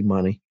Kansas City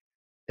money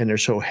and they're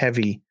so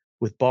heavy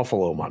with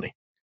Buffalo money.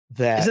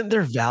 That isn't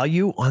there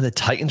value on the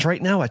Titans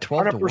right now at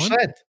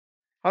 12-1?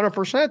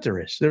 100% there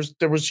is.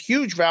 There was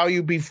huge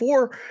value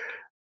before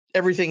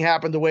everything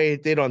happened the way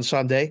it did on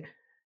Sunday,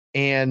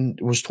 and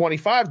it was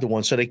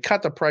 25-1. So they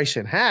cut the price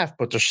in half,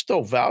 but there's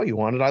still value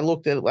on it. I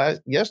looked at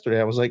it yesterday.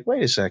 I was like,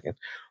 wait a second.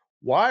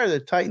 Why are the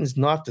Titans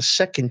not the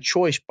second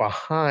choice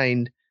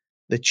behind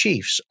the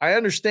Chiefs. I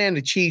understand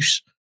the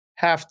Chiefs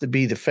have to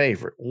be the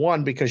favorite.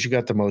 One, because you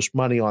got the most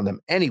money on them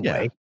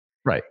anyway. Yeah,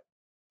 right.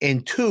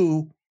 And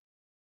two,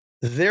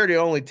 they're the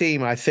only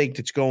team I think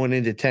that's going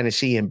into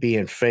Tennessee and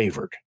being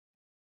favored.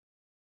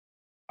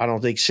 I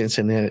don't think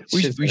Cincinnati.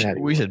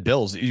 We said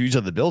Bills. You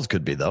said the Bills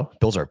could be, though.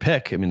 Bills are a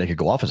pick. I mean, they could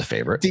go off as a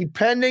favorite.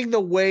 Depending the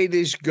way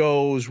this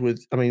goes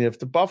if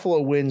the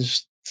Buffalo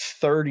wins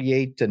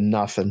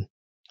 38-0.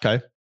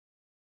 Okay.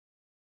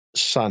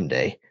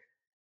 Sunday,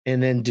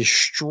 and then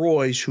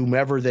destroys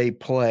whomever they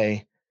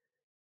play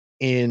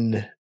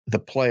in the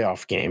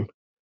playoff game,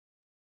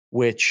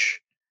 which,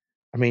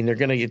 they're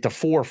going to get to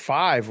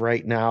 4-5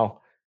 right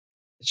now.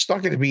 It's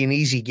not going to be an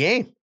easy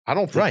game. I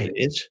don't think it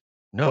is.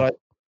 No. But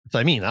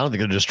I don't think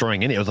they're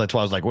destroying any. That's why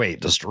I was like, wait,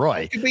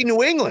 destroy. It could be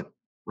New England.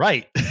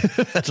 Right.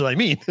 That's what I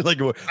mean. Like,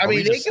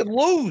 they could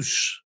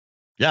lose.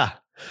 Yeah.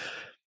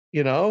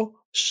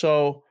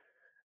 So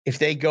if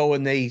they go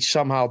and they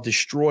somehow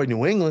destroy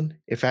New England,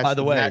 if that's by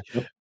the way,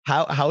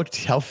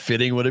 how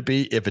fitting would it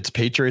be if it's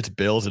Patriots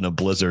Bills in a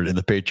blizzard and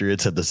the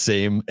Patriots had the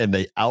same and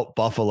they out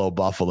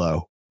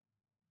Buffalo?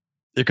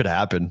 It could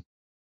happen.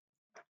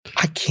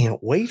 I can't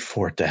wait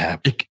for it to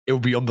happen. It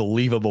would be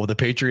unbelievable. The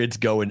Patriots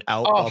go and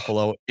out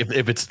Buffalo.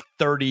 If it's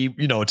 30,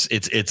 it's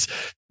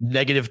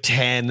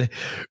 -10,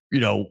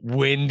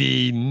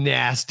 windy,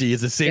 nasty.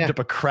 It's the same type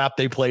of crap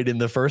they played in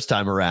the first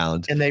time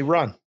around. And they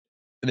run.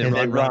 And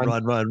they run.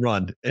 And they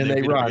run. And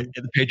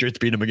the Patriots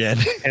beat them again.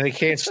 And they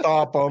can't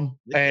stop them.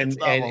 and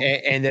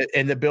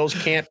the Bills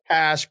can't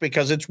pass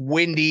because it's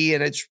windy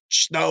and it's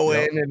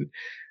snowing.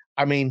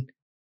 Yep. And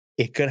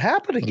it could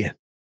happen again.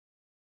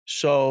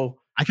 So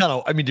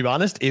to be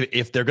honest,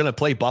 if they're going to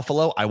play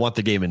Buffalo, I want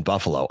the game in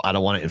Buffalo. I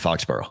don't want it in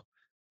Foxborough.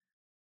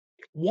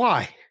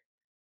 Why?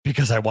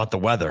 Because I want the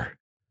weather.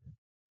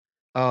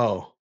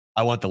 Oh.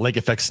 I want the lake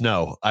effect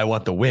snow. I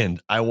want the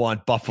wind. I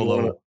want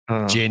Buffalo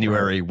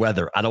January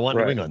weather. I don't want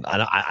New England.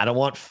 I don't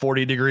want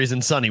 40 degrees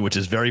and sunny, which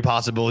is very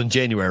possible in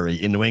January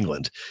in New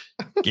England.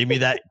 Give me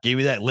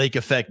that lake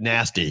effect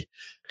nasty.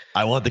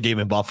 I want the game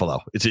in Buffalo.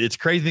 It's a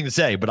crazy thing to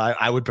say, but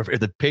I would prefer,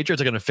 if the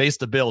Patriots are going to face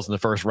the Bills in the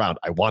first round,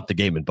 I want the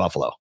game in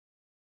Buffalo.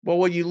 Well,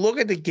 when you look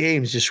at the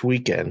games this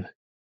weekend,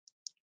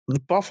 the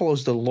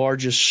Buffalo's the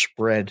largest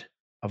spread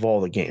of all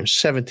the games,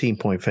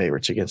 17-point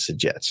favorites against the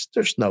Jets.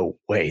 There's no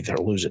way they're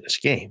losing this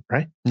game,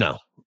 right? No,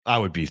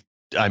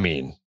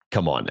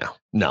 come on now.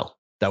 No,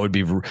 that would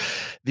be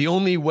the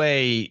only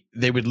way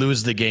they would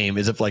lose the game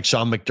is if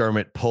Sean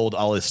McDermott pulled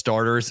all his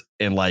starters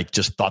and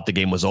just thought the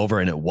game was over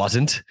and it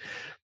wasn't.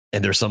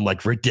 And there's some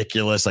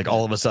ridiculous,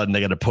 all of a sudden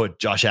they got to put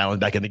Josh Allen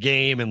back in the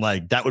game. And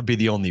that would be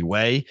the only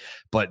way.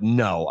 But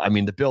no,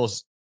 the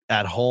Bills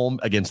at home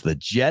against the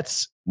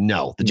Jets.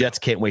 No, the Jets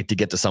can't wait to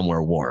get to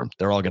somewhere warm.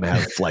 They're all going to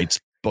have flights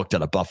booked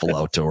out of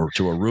Buffalo to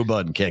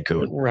Aruba and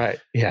Cancun. Right.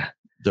 Yeah.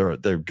 They're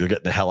getting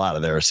the hell out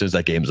of there as soon as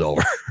that game's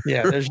over.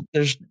 Yeah.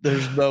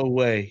 There's no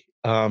way.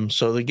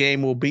 So the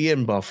game will be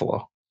in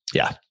Buffalo.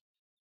 Yeah.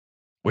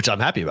 Which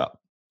I'm happy about.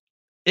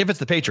 If it's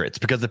the Patriots,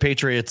 because the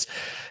Patriots,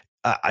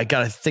 I got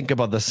to think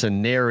about the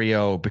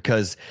scenario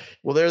because.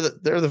 Well,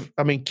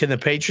 can the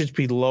Patriots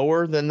be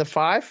lower than the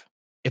 5?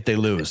 If they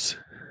lose.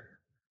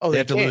 Oh, they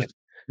have to lose.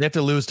 They have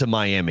to lose to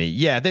Miami.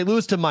 Yeah, they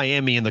lose to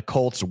Miami and the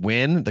Colts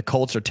win. The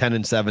Colts are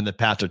 10-7. The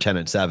Pats are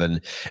 10-7,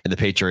 and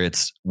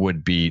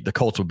the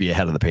Colts would be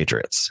ahead of the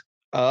Patriots.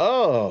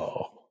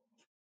 Oh,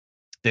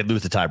 they'd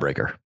lose the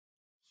tiebreaker,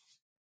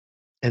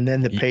 and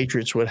then the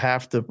Patriots would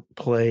have to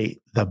play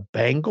the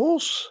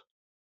Bengals.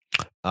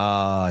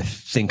 I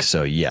think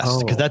so.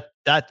 Yes, because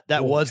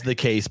that was the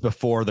case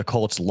before the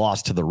Colts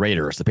lost to the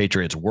Raiders. The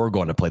Patriots were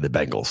going to play the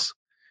Bengals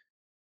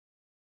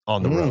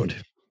on the road.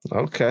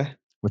 Okay.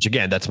 Which,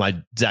 again, that's my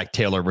Zach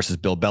Taylor versus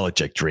Bill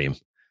Belichick dream.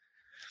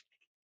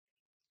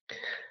 I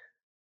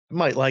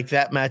might like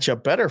that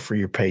matchup better for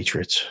your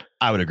Patriots.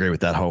 I would agree with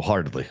that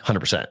wholeheartedly.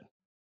 100%.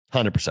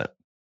 100%.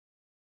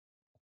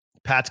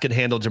 Pats can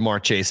handle Jamar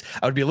Chase.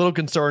 I would be a little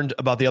concerned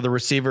about the other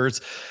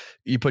receivers.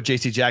 You put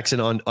J.C. Jackson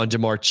on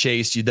Jamar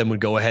Chase. You then would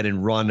go ahead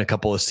and run a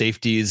couple of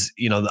safeties.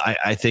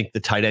 I think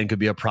the tight end could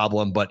be a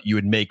problem, but you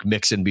would make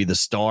Mixon be the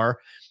star.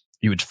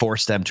 You would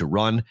force them to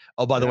run.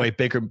 Oh, by the way,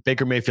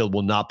 Baker Mayfield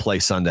will not play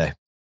Sunday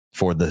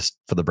for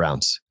the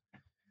Browns.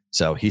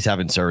 So he's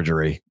having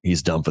surgery.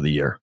 He's done for the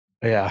year.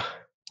 Yeah.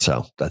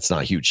 So that's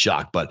not a huge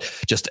shock, but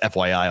just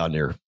FYI on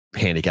your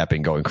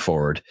handicapping going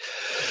forward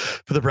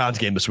for the Browns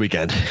game this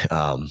weekend.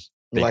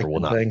 Baker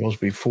will not. Bengals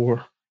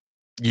before.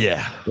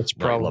 Yeah. It's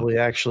probably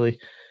actually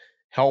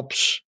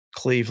helps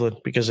Cleveland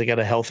because they got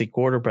a healthy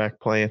quarterback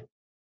playing.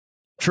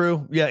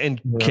 True. Yeah. In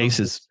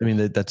cases,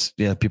 that's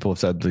people have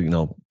said,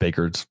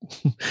 Baker's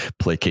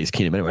play Case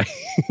Keenum anyway,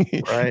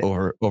 right?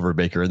 over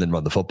Baker and then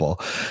run the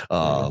football.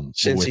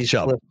 Since he's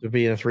flipped to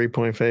being a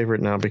 3-point favorite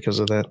now because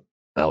of that.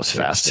 That was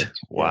fast.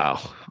 Wow.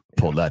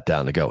 Pulled that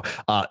down to go.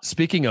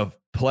 Speaking of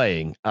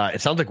playing, it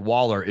sounds like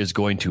Waller is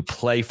going to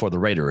play for the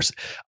Raiders.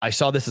 I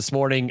saw this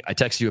morning. I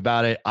texted you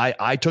about it.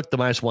 I took the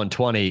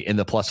 -120 in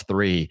the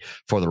 +3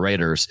 for the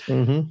Raiders.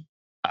 Mm-hmm.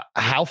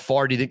 How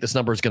far do you think this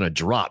number is going to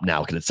drop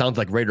now? Because it sounds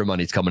like Raider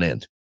money's coming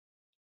in.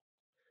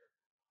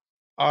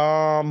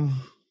 Now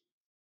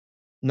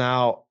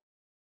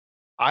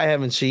I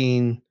haven't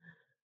seen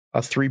a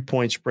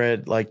 3-point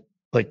spread like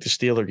the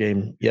Steeler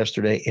game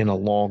yesterday in a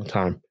long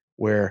time,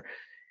 where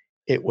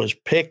it was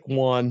pick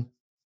one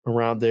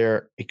around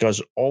there. It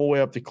goes all the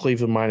way up to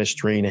Cleveland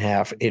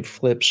 -3.5. It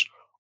flips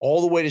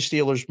all the way to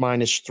Steelers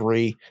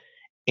 -3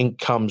 and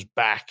comes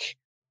back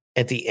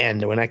at the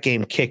end. When that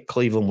game kicked,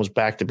 Cleveland was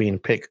back to being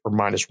pick or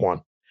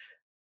 -1.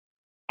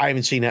 I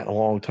haven't seen that in a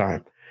long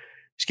time.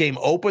 This game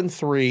opened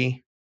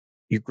 3.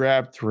 You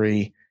grab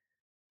 3.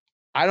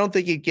 I don't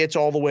think it gets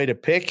all the way to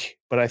pick,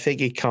 but I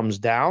think it comes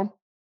down.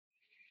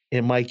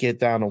 It might get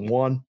down to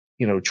 1,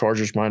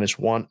 Chargers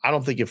 -1. I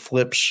don't think it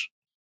flips.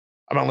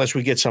 Unless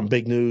we get some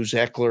big news,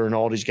 Eckler and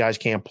all these guys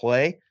can't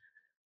play.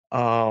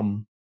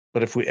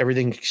 But if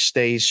everything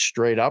stays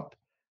straight up,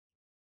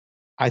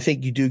 I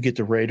think you do get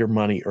the Raider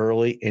money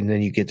early, and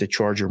then you get the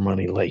Charger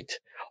money late.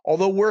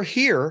 Although we're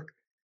here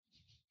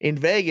in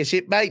Vegas,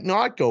 it might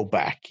not go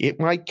back. It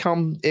might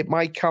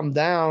come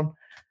down.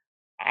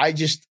 I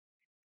just,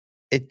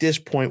 at this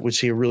point, would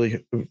see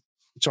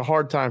it's a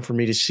hard time for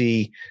me to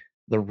see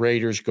the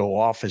Raiders go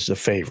off as the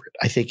favorite.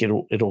 I think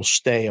it'll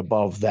stay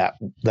above that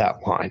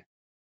line.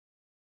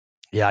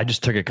 Yeah, I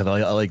just took it because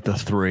I like the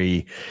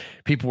 3.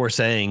 People were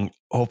saying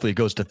hopefully it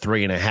goes to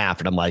 3.5,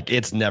 and I'm like,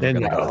 it's never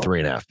going to go to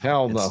 3.5.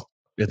 Hell no,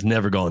 it's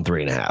never going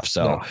 3.5.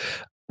 So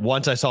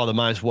once I saw the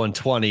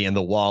 -120 and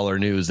the Waller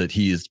news that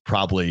he is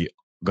probably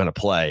going to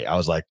play, I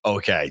was like,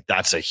 okay,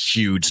 that's a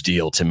huge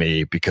deal to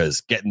me, because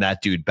getting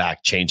that dude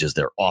back changes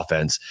their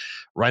offense.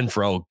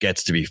 Renfro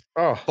gets to be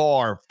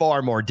far,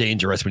 far more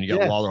dangerous when you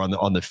got Waller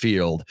on the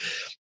field,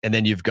 and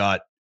then you've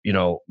got.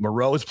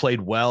 Moreau's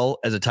played well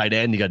as a tight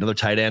end. You got another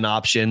tight end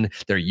option.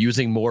 They're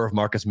using more of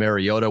Marcus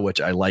Mariota, which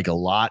I like a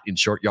lot in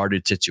short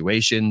yardage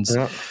situations.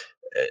 Yeah.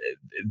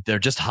 They're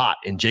just hot,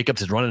 and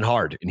Jacobs is running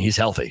hard, and he's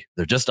healthy.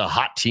 They're just a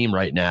hot team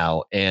right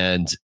now.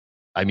 And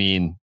I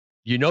mean,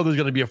 there's going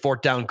to be a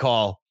 4th down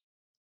call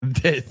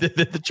that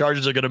the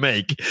Chargers are going to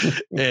make,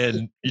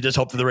 and you just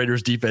hope that the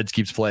Raiders defense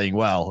keeps playing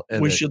well.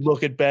 And we should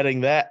look at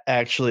betting that.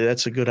 Actually,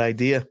 that's a good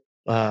idea.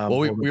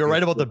 We were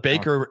right about the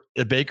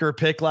Baker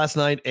pick last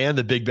night and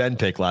the Big Ben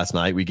pick last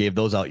night. We gave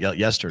those out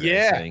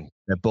yesterday, saying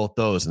that both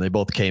those, and they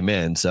both came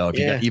in. So if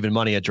you got even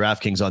money at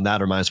DraftKings on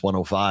that, or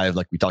 -105,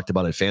 like we talked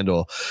about at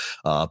FanDuel,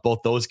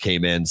 both those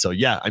came in. So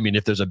yeah, I mean,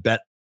 if there's a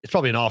bet, it's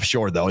probably an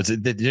offshore though. Do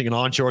you think an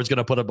onshore is going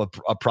to put up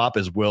a prop?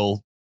 As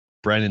will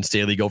Brandon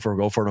Staley go for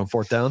it on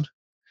 4th down?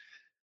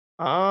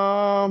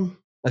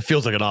 It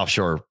feels like an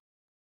offshore.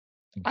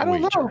 I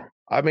don't know.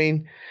 I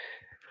mean,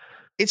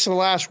 it's the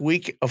last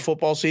week of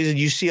football season.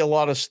 You see a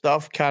lot of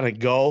stuff kind of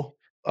go.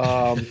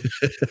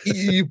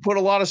 You put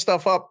a lot of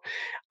stuff up.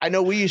 I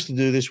know we used to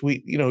do this.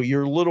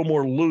 You're a little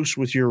more loose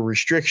with your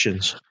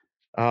restrictions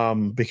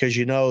because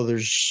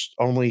there's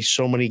only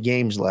so many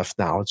games left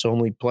now. It's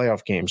only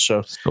playoff games.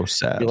 So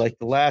sad. You're like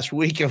the last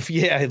week, you're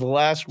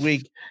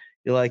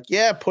like,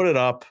 put it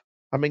up.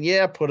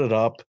 Put it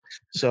up.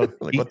 So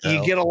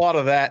you get a lot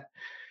of that.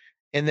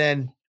 And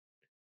then,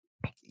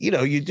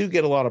 you do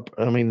get a lot of,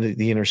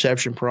 the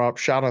interception prop.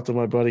 Shout out to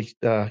my buddy,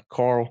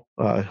 Carl,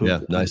 who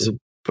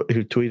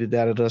tweeted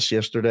that at us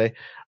yesterday.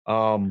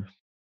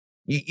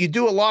 You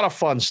do a lot of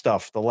fun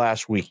stuff the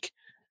last week.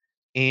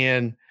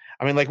 And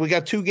we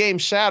got 2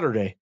 games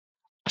Saturday.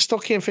 I still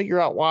can't figure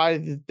out why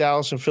the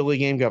Dallas and Philly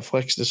game got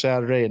flexed to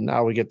Saturday. And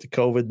now we get the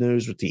COVID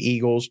news with the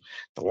Eagles.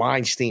 The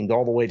line steamed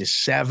all the way to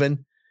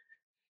 7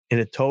 and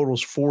it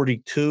totals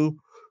 42.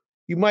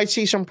 You might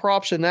see some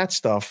props in that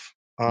stuff.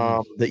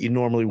 That you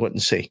normally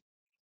wouldn't see.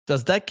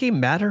 Does that game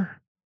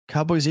matter?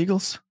 Cowboys,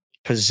 Eagles?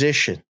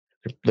 Position.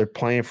 They're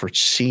playing for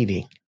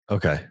seeding.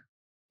 Okay.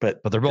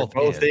 But they're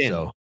both in.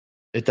 So.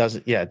 It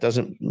doesn't.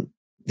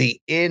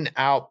 The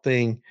in-out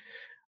thing,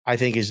 I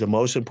think, is the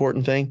most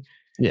important thing.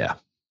 Yeah.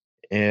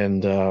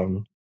 And,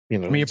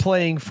 you're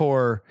playing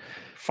for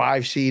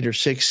 5 seed or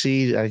 6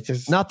 seed.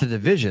 Not the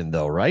division,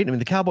 though, right?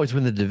 The Cowboys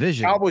win the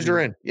division. Cowboys are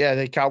in. Yeah,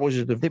 the Cowboys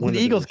are the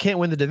Eagles can't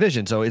win the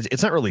division, so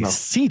it's not really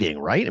seeding,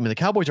 right? The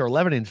Cowboys are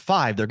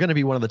 11-5. They're going to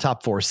be one of the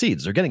top 4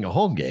 seeds. They're getting a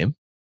home game.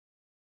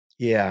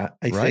 Yeah,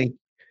 I think.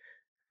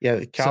 Yeah,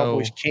 the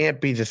Cowboys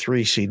can't be the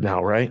 3 seed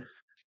now, right?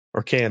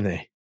 Or can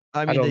they?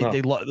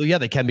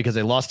 They can, because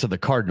they lost to the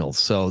Cardinals.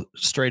 So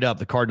straight up,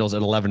 the Cardinals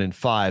at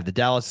 11-5. The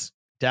Dallas,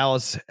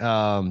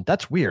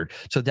 that's weird.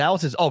 So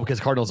Dallas is because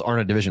Cardinals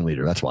aren't a division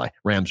leader. That's why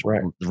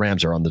the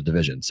Rams are on the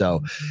division.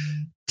 So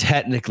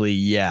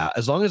technically,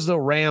 as long as the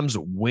Rams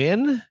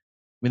win,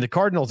 the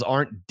Cardinals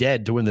aren't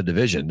dead to win the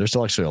division. They're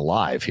still actually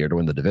alive here to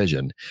win the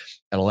division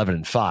at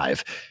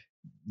 11-5.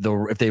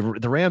 If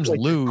the Rams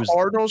lose, the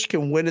Cardinals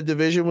can win a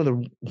division with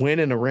a win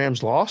and a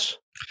Rams loss.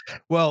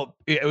 Well,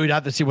 we'd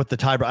have to see what the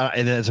tiebreaker.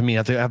 And I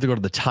have to go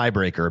to the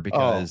tiebreaker,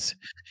 because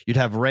you'd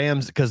have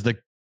Rams, because the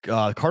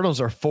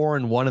Cardinals are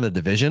 4-1 in the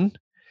division.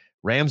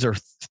 Rams are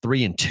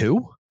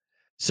 3-2.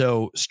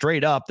 So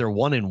straight up, they're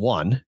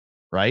 1-1,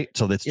 right?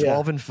 So that's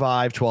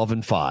 12-5,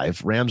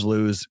 12-5. Rams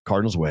lose,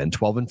 Cardinals win.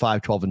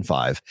 12-5,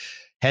 12-5.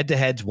 Head to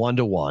heads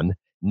 1-1.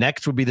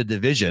 Next would be the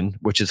division,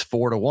 which is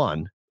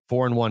 4-1.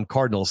 4-1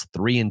 Cardinals,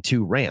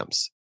 3-2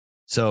 Rams.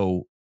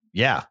 So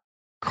yeah,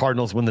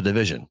 Cardinals win the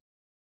division.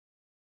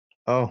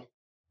 Oh,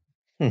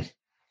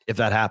 if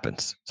that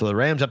happens. So the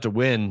Rams have to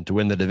win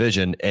the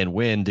division and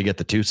win to get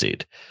the 2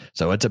 seed.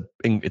 So it's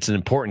an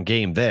important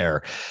game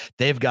there.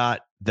 They've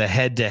got the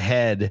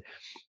head-to-head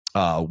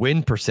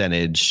win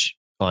percentage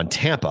on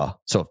Tampa.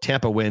 So if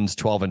Tampa wins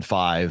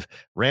 12-5,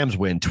 Rams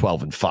win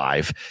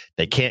 12-5,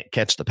 they can't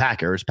catch the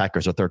Packers.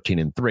 Packers are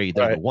 13-3.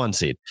 They're the 1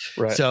 seed.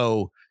 Right.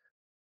 So,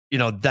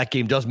 that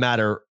game does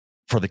matter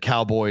for the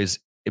Cowboys.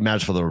 It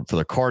matters for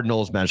the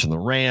Cardinals, matters for the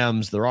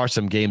Rams. There are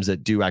some games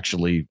that do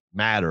actually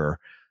matter,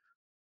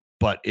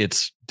 but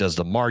does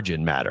the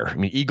margin matter? I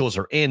mean, Eagles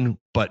are in,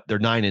 but they're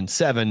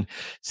 9-7.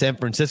 San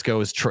Francisco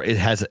has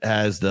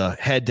the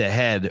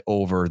head-to-head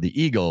over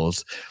the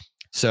Eagles.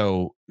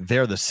 So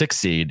they're the 6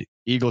 seed.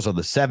 Eagles are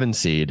the 7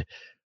 seed,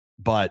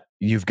 but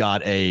you've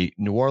got a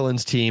New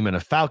Orleans team and a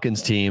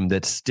Falcons team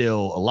that's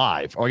still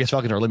alive. Or I guess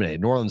Falcons are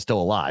eliminated. New Orleans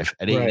still alive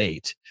at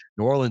 8-8.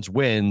 New Orleans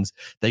wins.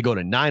 They go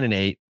to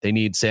 9-8. They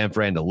need San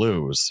Fran to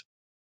lose.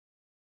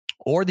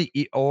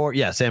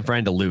 San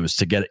Fran to lose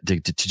to get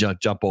to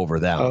jump over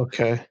them.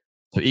 Okay.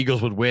 So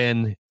Eagles would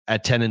win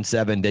at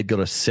 10-7. They'd go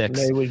to 6.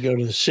 They would go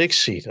to the 6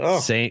 seed. Oh,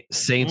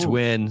 Saints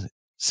win.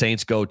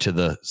 Saints go to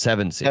the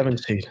 7 seed. 7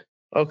 seed.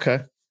 Okay.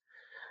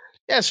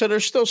 Yeah. So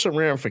there's still some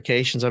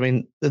ramifications. I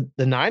mean,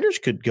 the Niners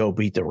could go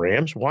beat the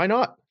Rams. Why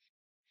not?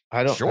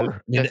 I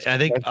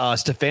think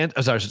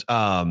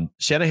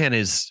Shanahan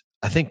is,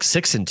 I think,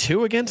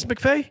 6-2 against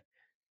McVay.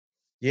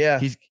 Yeah.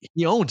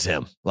 He owns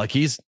him. Like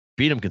he's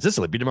beat him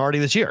consistently, beat him already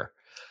this year.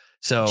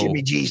 So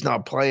Jimmy G's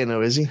not playing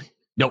though, is he?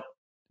 Nope.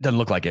 Doesn't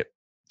look like it.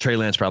 Trey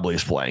Lance probably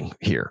is playing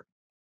here.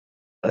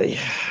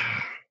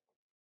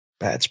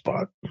 Bad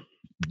spot.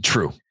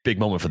 True. Big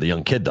moment for the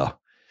young kid though.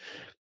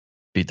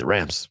 Beat the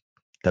Rams.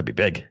 That'd be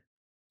big.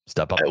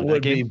 Step up. It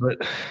would be,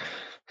 but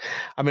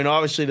I mean,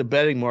 obviously the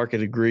betting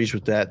market agrees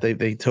with that.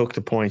 They took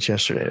the points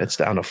yesterday. That's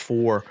down to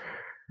 4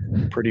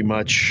 pretty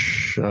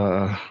much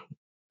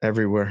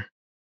everywhere.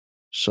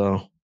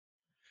 So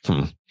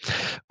All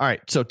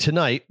right. So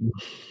tonight,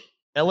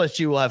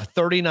 LSU will have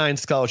 39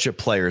 scholarship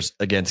players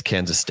against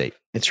Kansas State.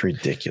 It's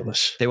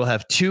ridiculous. They will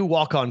have 2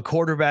 walk-on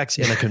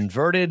quarterbacks and a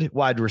converted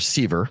wide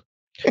receiver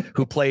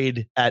who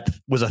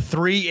was a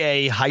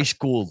 3A high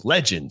school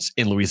legend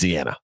in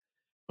Louisiana.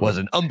 Was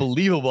an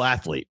unbelievable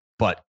athlete,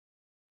 but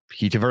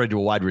he converted to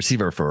a wide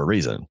receiver for a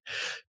reason,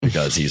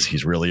 because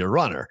he's really a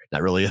runner,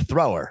 not really a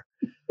thrower.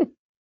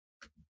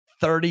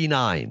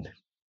 39.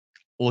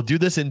 We'll do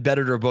this in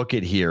Better to Book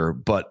It here,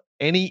 but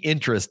any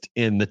interest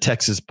in the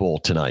Texas Bowl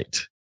tonight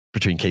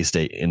between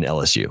K-State and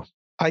LSU?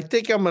 I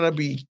think I'm going to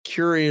be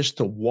curious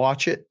to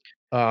watch it,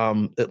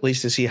 at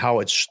least to see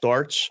how it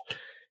starts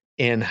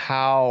and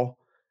how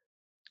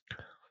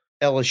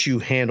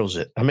LSU handles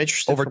it. I'm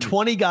interested. Over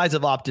 20 guys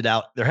have opted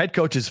out. Their head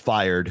coach is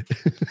fired,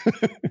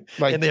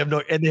 and they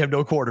have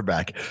no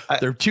quarterback.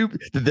 Their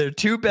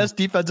two best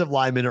defensive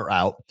linemen are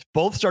out.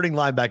 Both starting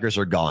linebackers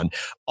are gone.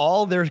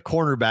 All their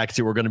cornerbacks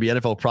who are going to be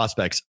NFL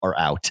prospects are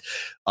out.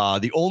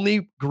 The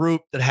only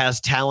group that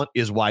has talent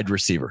is wide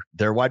receiver.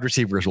 Their wide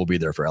receivers will be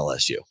there for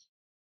LSU.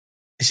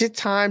 Is it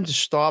time to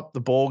stop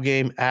the bowl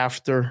game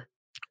after?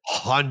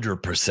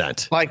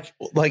 100%.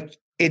 Like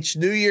it's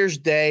New Year's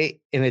Day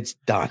and it's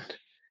done.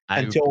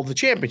 Until the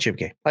championship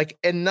game. Like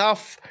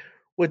enough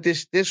with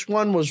this. This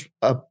one was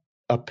a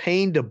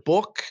pain to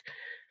book.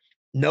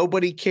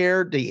 Nobody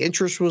cared. The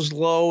interest was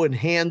low and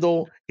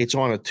handle. It's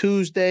on a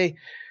Tuesday.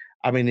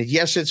 I mean,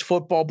 yes, it's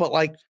football, but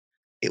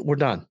we're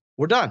done.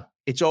 We're done.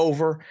 It's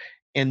over.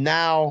 And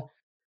now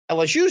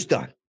LSU's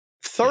done.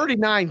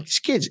 39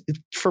 kids.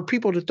 For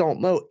people that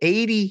don't know,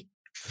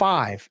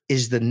 85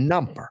 is the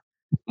number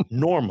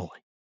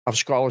normally of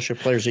scholarship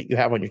players that you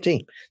have on your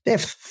team. They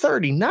have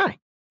 39.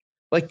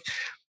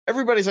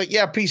 Everybody's like,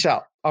 yeah, peace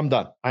out. I'm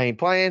done. I ain't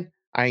playing.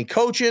 I ain't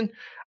coaching.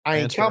 I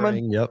ain't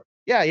coming. Yep.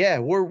 Yeah.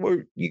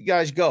 We're you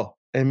guys go.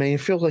 I mean, it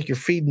feels like you're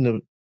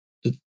feeding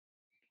the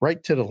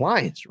right to the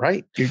Lions,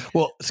 right?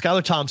 Well,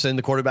 Skylar Thompson,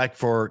 the quarterback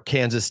for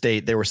Kansas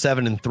State, they were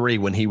 7-3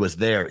 when he was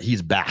there.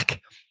 He's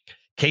back.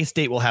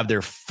 K-State will have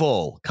their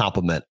full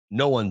complement.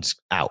 No one's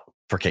out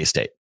for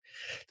K-State.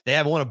 They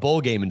haven't won a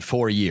bowl game in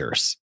 4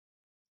 years.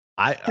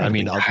 I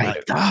mean,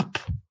 hyped up.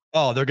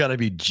 Oh, they're going to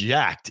be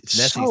jacked. It's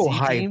an so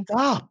SEC team.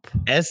 Up.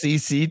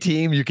 SEC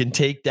team you can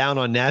take down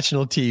on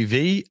national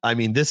TV. I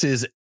mean, this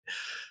is,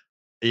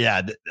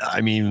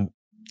 I mean.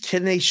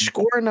 Can they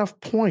score enough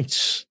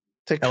points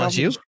to cover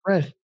the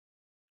spread?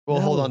 We'll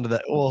hold on to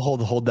that. We'll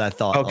hold that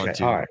thought. Okay.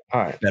 All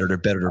right. Better to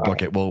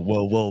book it.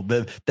 We'll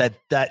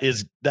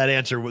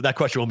that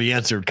question will be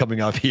answered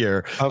coming up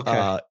here.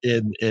 Okay.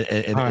 In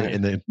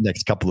the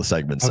next couple of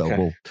segments. Okay.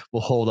 So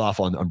we'll hold off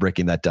on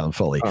breaking that down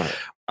fully. All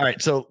right.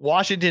 So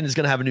Washington is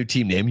going to have a new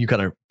team name. You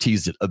kind of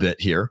teased it a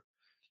bit here.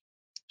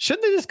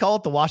 Shouldn't they just call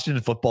it the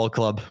Washington Football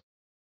Club?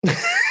 Are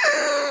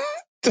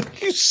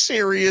you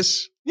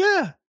serious?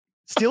 Yeah.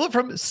 Steal it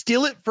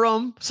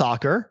from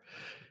soccer,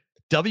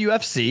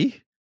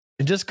 WFC,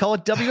 and just call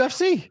it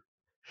WFC.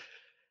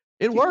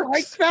 It works.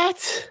 Like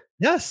that?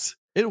 Yes.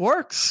 It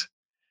works.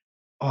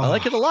 I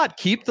like it a lot.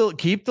 Keep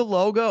the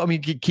logo. I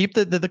mean, keep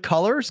the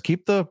colors,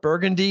 keep the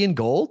burgundy and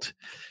gold,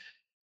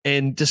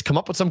 and just come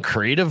up with some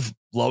creative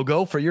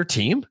logo for your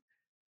team.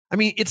 I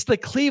mean, it's the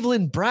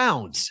Cleveland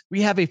Browns.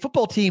 We have a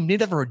football team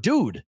named after a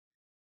dude.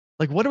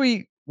 Like, what are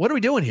we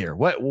doing here?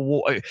 What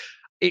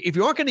if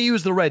you aren't going to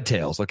use the Red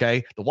Tails?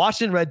 Okay, the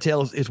Washington Red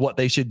Tails is what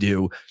they should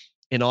do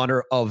in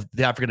honor of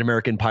the African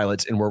American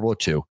pilots in World War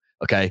II.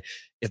 Okay,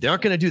 if they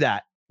aren't going to do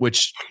that,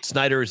 which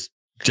Snyder's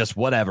just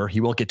whatever,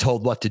 he won't get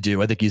told what to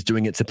do. I think he's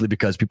doing it simply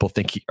because people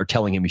are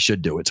telling him he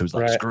should do it. So he's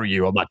like, screw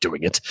you, I'm not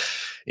doing it.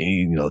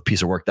 And, the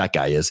piece of work that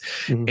guy is.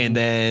 Mm-hmm. And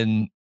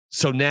then,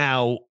 so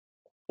now,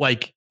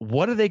 like,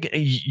 what are they?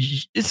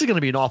 This is going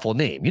to be an awful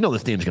name.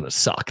 This name's going to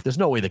suck. There's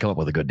no way they come up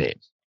with a good name.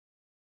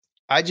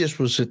 I just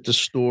was at the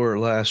store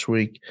last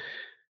week.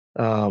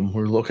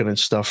 We're looking at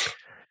stuff,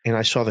 and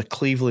I saw the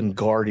Cleveland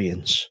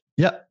Guardians.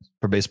 Yeah,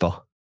 for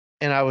baseball.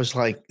 And I was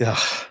like,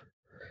 ugh.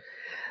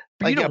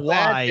 But you know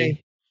why?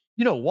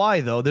 You know why,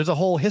 though? There's a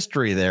whole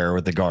history there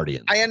with the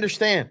Guardians. I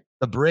understand.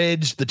 The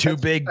bridge, the two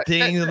big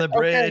things on the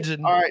bridge.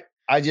 Okay. All right.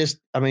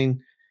 I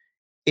mean,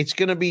 it's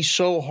going to be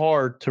so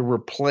hard to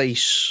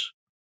replace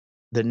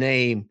the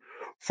name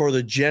for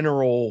the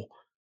general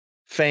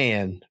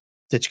fan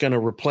that's going to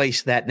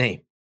replace that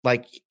name.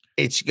 Like,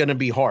 it's going to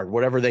be hard,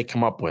 whatever they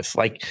come up with.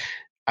 Like,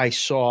 I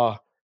saw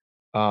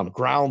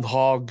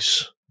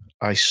groundhogs.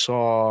 I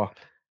saw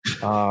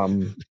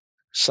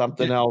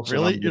something else.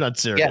 Really? You're not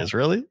serious,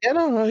 really? Yeah,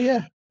 no,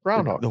 yeah.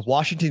 Groundhogs. The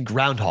Washington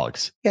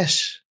Groundhogs.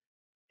 Yes.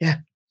 Yeah.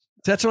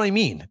 That's what I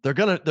mean. They're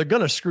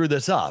gonna screw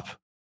this up.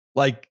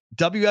 Like,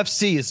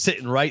 WFC is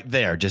sitting right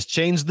there. Just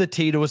change the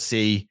T to a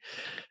C,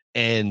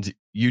 and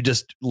you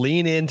just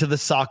lean into the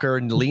soccer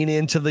and lean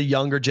into the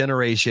younger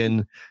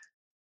generation.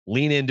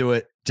 Lean into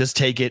it. Just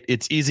take it.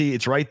 It's easy.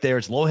 It's right there.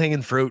 It's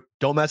low-hanging fruit.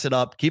 Don't mess it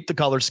up. Keep the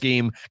color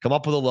scheme. Come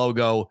up with a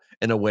logo,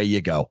 and away you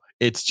go.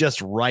 It's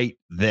just right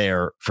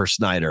there for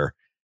Snyder,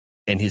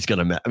 and he's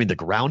gonna. I mean, the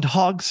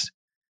Groundhogs.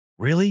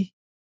 Really?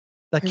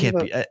 That can't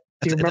be.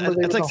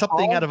 It's like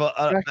something out of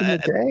back in the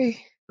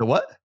day. The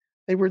what?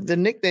 The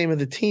nickname of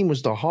the team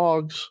was the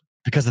Hogs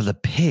because of the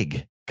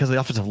pig, because of the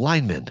offensive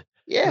lineman.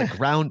 Yeah,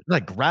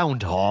 like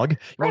groundhog. You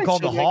want to call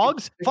them the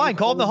Hogs? Fine,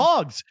 call them the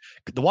Hogs.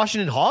 The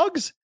Washington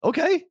Hogs.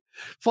 Okay,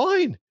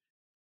 fine.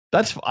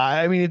 That's.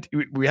 I mean,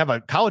 we have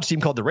a college team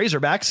called the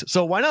Razorbacks,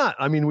 so why not?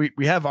 I mean, we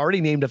have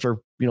already named after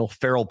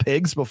feral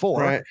pigs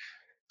before. Right.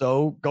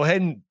 So go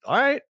ahead and all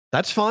right,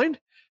 that's fine.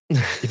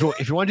 If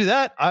you want to do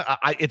that,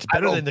 it's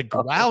better than the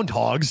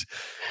Groundhogs.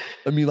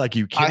 I mean, like,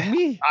 you kidding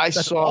me? I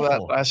saw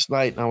that last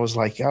night, and I was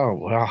like, oh,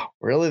 wow,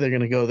 really? They're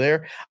going to go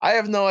there? I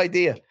have no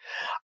idea.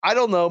 I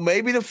don't know.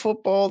 Maybe the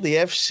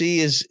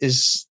FC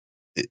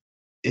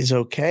is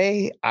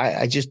okay.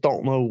 I just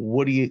don't know.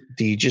 What do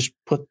you just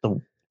put the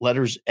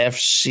letters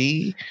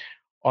FC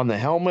on the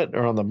helmet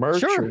or on the merch?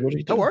 Sure, or what do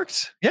you do? That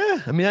works.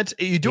 Yeah, I mean,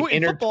 you do it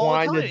in football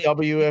all the time.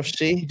 The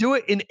WFC. You do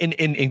it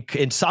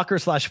in soccer /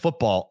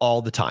 football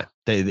all the time.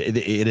 It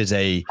is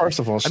a. First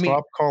of all,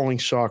 stop calling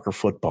soccer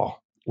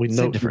football. We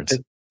know the difference.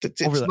 It's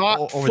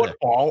not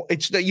football.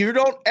 It's that you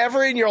don't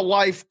ever in your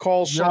life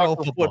call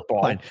soccer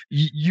football. Fine.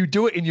 You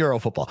do it in Euro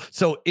football.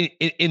 So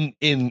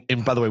in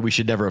by the way, we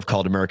should never have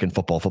called American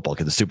football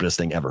because the stupidest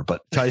thing ever.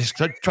 But try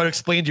to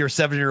explain to your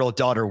 7-year-old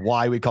daughter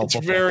why we call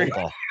football very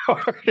football.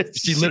 Hard.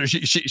 She literally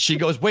she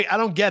goes, wait, I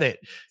don't get it.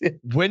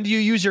 When do you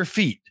use your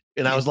feet?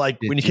 And I was like,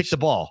 when you kick the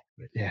ball.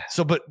 Yeah.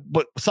 So, but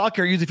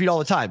soccer, use your feet all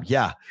the time.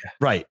 Yeah.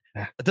 Right.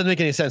 That doesn't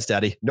make any sense,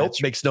 Daddy. Nope.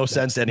 Makes no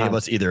sense to any of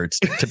us either. It's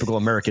typical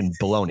American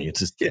baloney. It's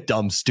just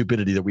dumb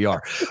stupidity that we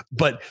are.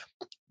 But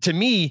to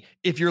me,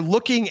 if you're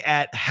looking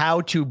at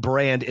how to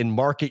brand and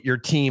market your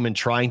team and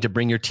trying to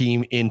bring your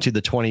team into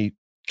the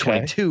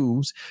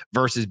 2022s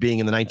versus being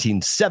in the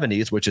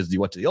 1970s, which is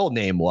what the old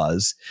name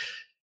was,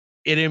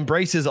 it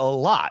embraces a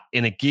lot,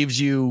 and it gives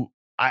you.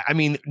 I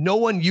mean, no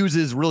one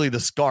uses really the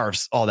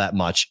scarves all that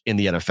much in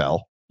the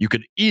NFL. You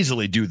could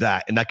easily do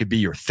that, and that could be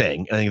your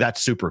thing. I think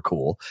that's super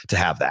cool to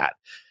have that.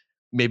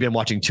 Maybe I'm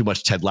watching too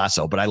much Ted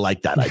Lasso, but I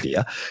like that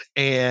idea.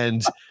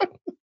 And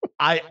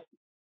I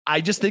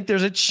just think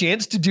there's a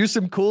chance to do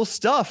some cool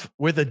stuff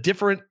with a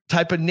different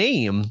type of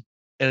name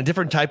and a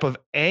different type of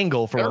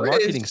angle from a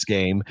marketing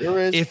scheme. There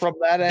is from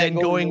that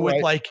angle. Then going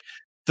with like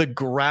the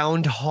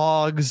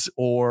Groundhogs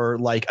or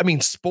like, I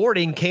mean,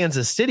 Sporting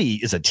Kansas City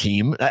is a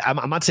team.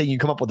 I'm not saying you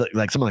come up with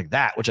like something like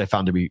that, which I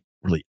found to be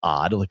really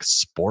odd. Like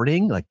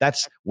Sporting, like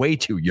that's way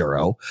too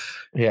Euro.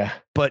 Yeah.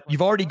 But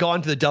you've already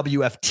gone to the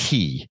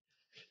WFT.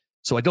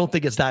 So I don't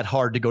think it's that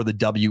hard to go to the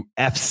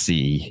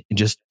WFC and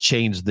just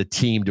change the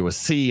team to a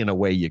C and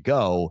away you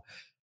go.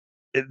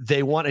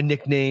 They want a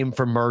nickname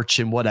for merch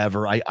and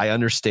whatever. I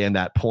understand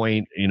that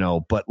point,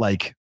 but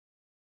like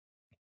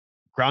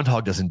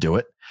Groundhog doesn't do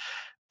it.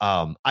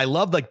 I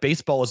love like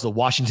baseball is the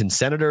Washington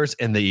Senators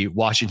and the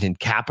Washington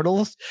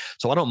Capitals.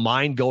 So I don't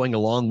mind going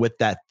along with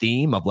that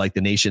theme of like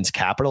the nation's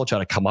capital, try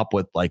to come up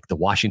with like the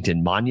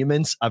Washington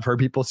monuments. I've heard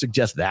people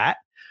suggest that.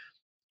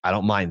 I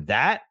don't mind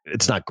that.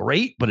 It's not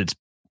great, but it's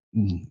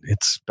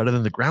better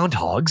than the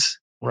Groundhogs.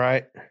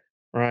 Right.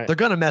 Right. They're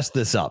going to mess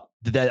this up.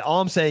 That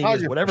all I'm saying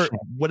is 100%.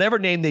 whatever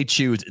name they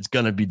choose, it's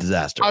going to be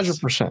disastrous.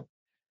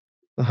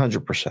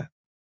 100%.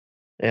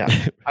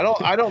 Yeah.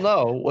 I don't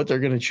know what they're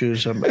going to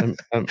choose.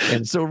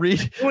 And so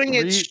doing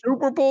it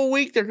Super Bowl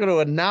week, they're going to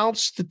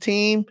announce the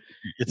team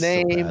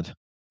name. So bad.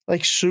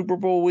 Like Super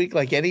Bowl week,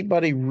 like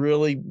anybody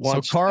really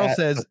wants.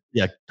 So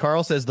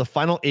Carl says the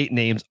final 8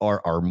 names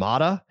are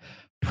Armada,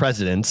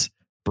 Presidents,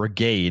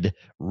 Brigade,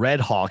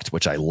 Red Hawks,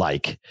 which I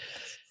like,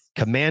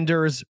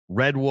 Commanders,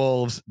 Red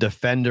Wolves,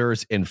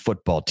 Defenders, and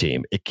football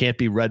team. It can't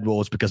be Red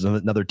Wolves because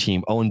another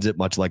team owns it,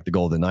 much like the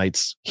Golden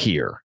Knights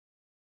here.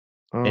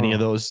 Any of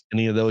those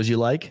you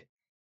like?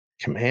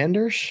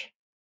 Commanders?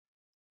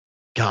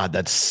 God,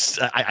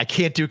 I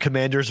can't do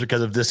Commanders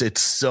because of this.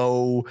 It's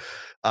so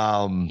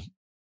I'm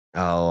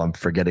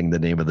forgetting the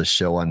name of the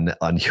show on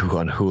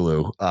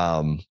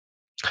Hulu.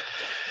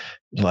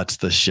 What's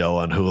the show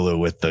on Hulu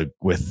with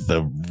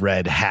the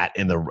red hat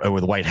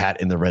with the white hat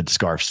and the red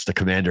scarves? The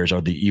Commanders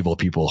are the evil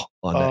people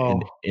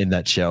on in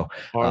that show.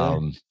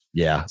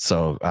 Yeah.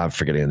 So I'm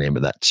forgetting the name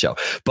of that show,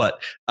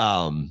 but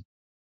I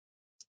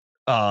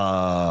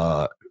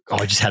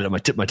just had it on my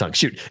tip of my tongue.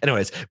 Shoot.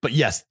 Anyways, but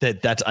yes,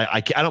 that's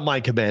I don't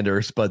mind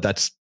Commanders, but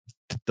those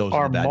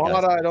are the bad guys.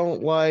 Armada I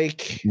don't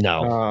like.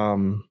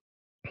 No.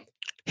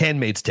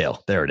 Handmaid's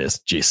Tale. There it is.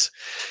 Jeez.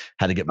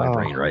 Had to get my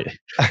brain right.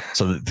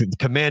 So the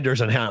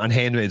Commanders on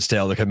Handmaid's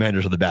Tale, the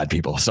Commanders are the bad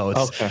people. So it's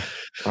okay.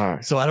 All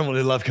right. So I don't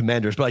really love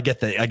Commanders, but I get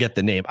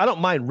the name. I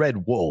don't mind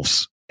Red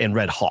Wolves and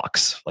Red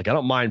Hawks. Like I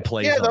don't mind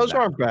playing. Yeah, those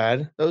aren't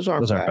bad. Those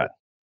aren't bad.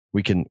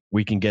 We can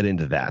get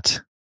into that.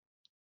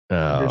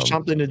 There's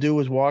something to do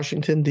with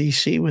Washington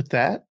D.C. with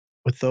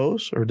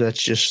those, or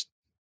that's just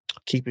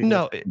keeping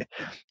the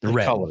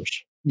red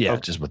colors. Yeah,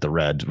 just with the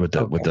red, with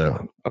the.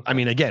 Okay. I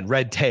mean, again,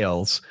 red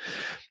tails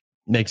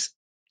makes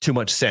too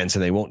much sense,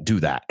 and they won't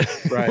do that,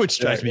 right, which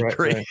drives me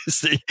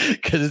crazy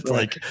because it's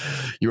like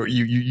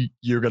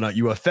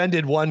you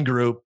offended one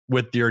group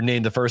with your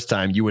name the first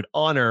time. You would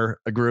honor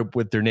a group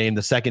with their name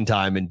the second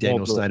time, and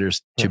Daniel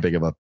Snyder's too big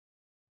of a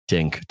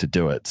dink to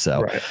do it.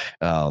 So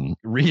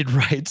Reed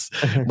writes,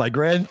 my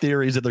grand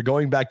theory is that they're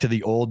going back to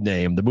the old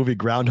name. The movie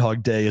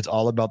Groundhog Day is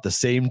all about the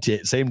same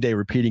day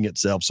repeating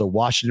itself. So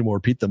Washington will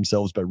repeat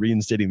themselves by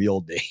reinstating the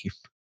old name.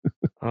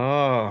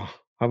 Oh,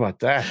 how about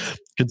that?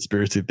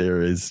 Conspiracy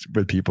theories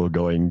with people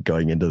going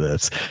into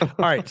this. All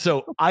right.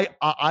 So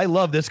I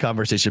love this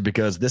conversation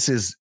because this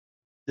is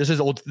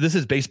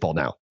baseball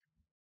now.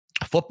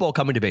 Football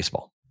coming to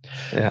baseball.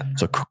 Yeah.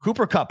 So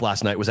Cooper Kupp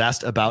last night was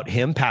asked about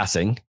him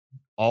passing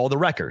all the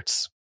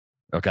records.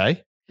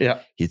 Okay.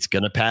 Yeah. He's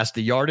going to pass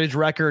the yardage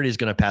record. He's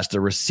going to pass the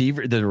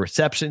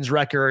receptions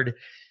record.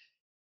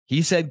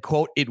 He said,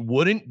 quote, it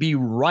wouldn't be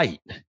right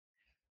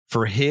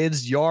for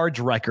his yards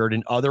record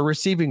and other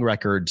receiving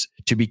records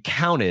to be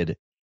counted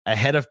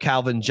ahead of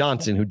Calvin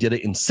Johnson, who did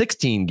it in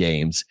 16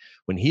 games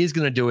when he's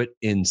going to do it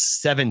in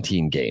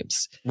 17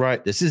 games.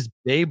 Right. This is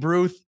Babe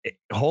Ruth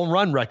home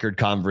run record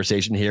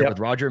conversation here with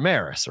Roger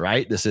Maris,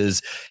 right? This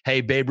is,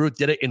 hey, Babe Ruth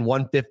did it in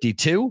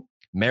 152.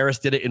 Maris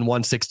did it in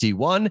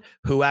 161.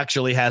 Who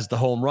actually has the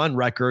home run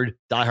record?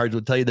 Diehards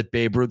would tell you that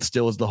Babe Ruth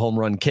still is the home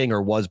run king,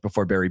 or was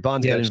before Barry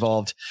Bonds got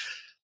involved.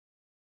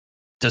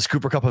 Does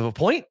Cooper Kupp have a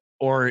point,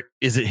 or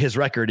is it his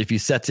record? If he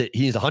sets it,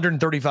 he needs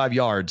 135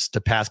 yards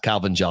to pass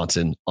Calvin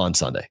Johnson on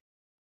Sunday.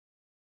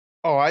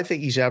 Oh, I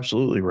think he's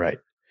absolutely right.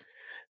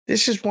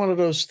 This is one of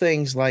those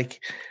things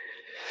like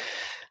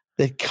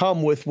that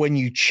come with when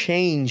you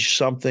change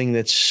something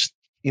that's,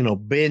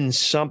 been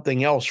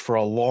something else for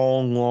a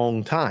long,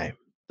 long time.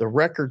 The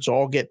records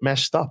all get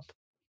messed up.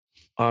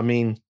 I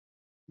mean,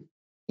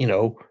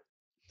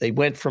 they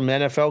went from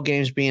NFL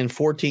games being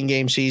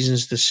 14-game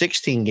seasons to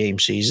 16-game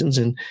seasons.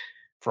 And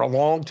for a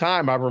long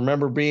time, I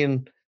remember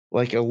being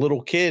like a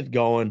little kid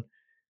going,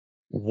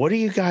 what are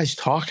you guys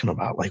talking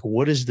about? Like,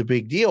 what is the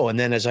big deal? And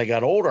then as I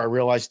got older, I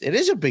realized it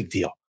is a big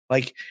deal.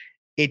 Like,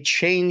 it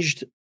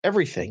changed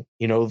everything.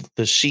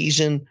 The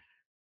season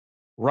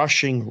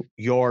rushing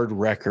yard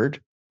record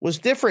was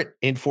different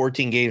in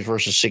 14 games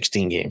versus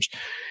 16 games.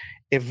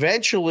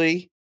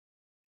 Eventually,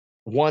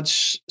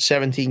 once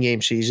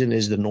 17-game season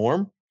is the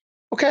norm,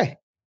 okay,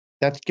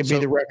 that can be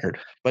the record.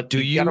 But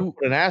you got to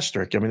put an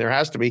asterisk. I mean, there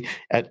has to be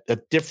a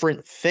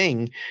different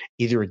thing,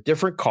 either a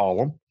different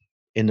column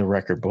in the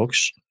record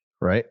books,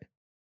 right,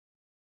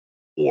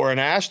 or an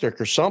asterisk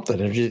or something.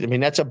 I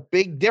mean, that's a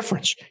big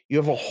difference. You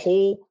have a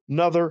whole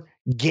nother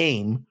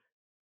game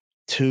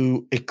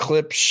to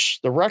eclipse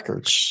the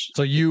records.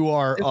 So you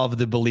are of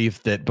the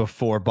belief that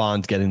before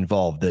Bonds get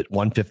involved, that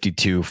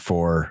 152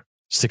 for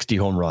 60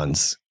 home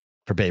runs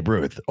for Babe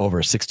Ruth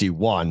over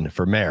 61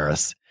 for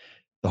Maris,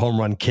 the home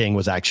run king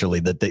was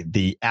actually that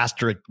the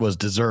asterisk was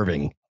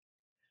deserving.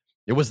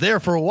 It was there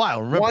for a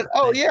while. Remember?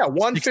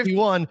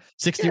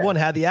 161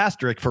 had the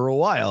asterisk for a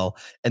while,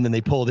 and then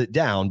they pulled it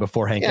down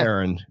before Hank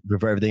Aaron,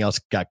 before everything else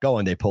got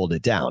going, they pulled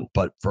it down.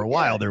 But for a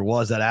while, there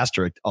was that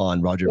asterisk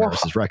on Roger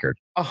Maris's record.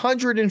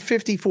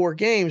 154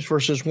 games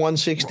versus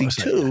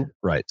 162.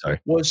 Right. Sorry.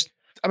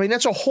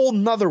 That's a whole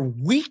nother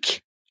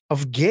week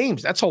of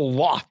games. That's a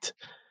lot.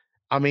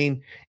 I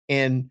mean,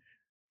 And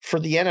for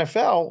the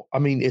NFL, I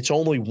mean, it's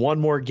only one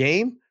more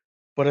game,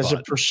 but as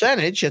a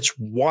percentage, it's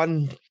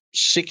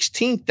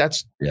 1/16.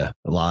 That's a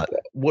lot.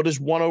 What is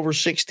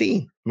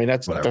 1/16? I mean,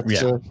 that's a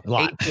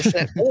lot.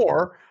 8%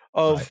 more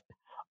of,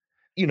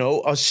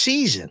 a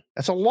season.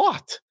 That's a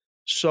lot.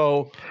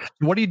 So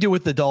what do you do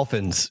with the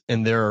Dolphins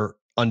and their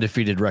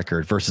undefeated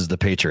record versus the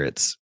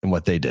Patriots and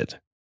what they did?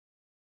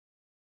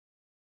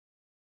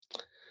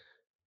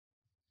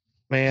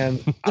 Man,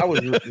 I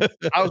was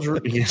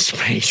rooting against the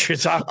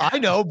Patriots. I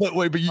know, but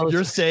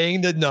you're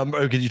saying the number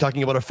because you're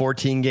talking about a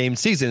 14-game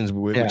season,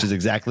 which is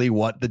exactly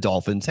what the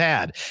Dolphins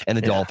had, and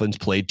the Dolphins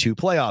played 2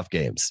 playoff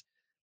games.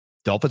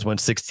 Dolphins went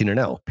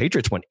 16-0.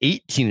 Patriots went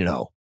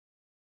 18-0.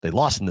 They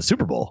lost in the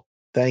Super Bowl.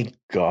 Thank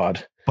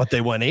God, but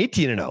they won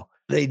 18-0.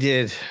 They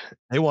did.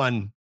 They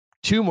won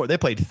 2 more. They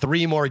played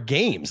 3 more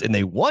games, and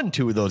they won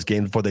 2 of those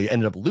games before they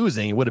ended up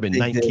losing. It would have been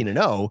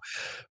 19-0.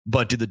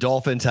 But do the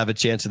Dolphins have a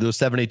chance to those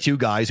 72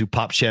 guys who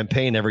pop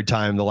champagne every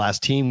time the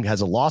last team has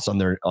a loss on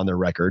their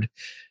record?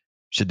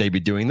 Should they be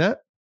doing that?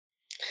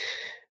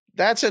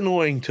 That's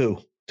annoying too,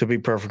 to be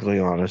perfectly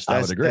honest.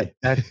 I would agree.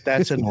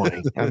 That's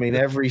annoying. I mean,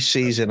 every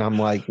season I'm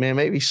like, man,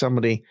 maybe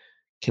somebody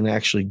can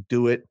actually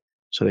do it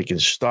so they can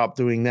stop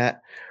doing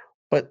that.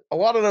 But a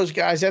lot of those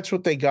guys, that's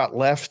what they got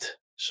left.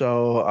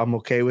 So I'm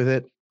okay with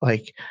it.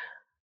 Like,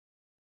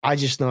 I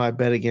just know I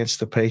bet against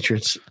the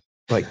Patriots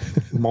like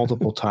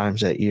multiple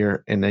times that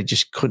year, and they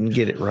just couldn't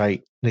get it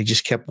right. They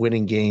just kept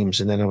winning games.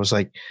 And then I was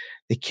like,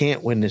 they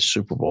can't win this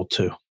Super Bowl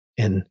too.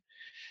 And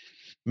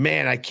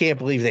man, I can't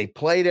believe they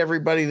played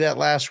everybody that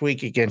last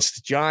week against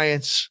the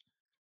Giants.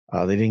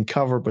 They didn't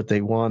cover, but they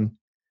won.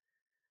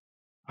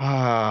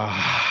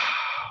 I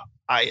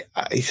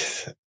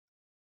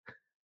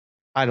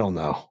don't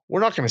know. We're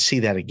not going to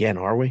see that again,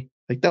 are we?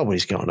 Like,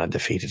 nobody's going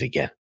undefeated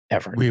again.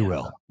 Ever. We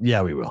will.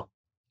 Yeah, we will.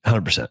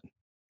 100%.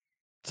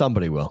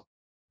 Somebody will.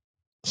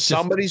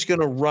 Somebody's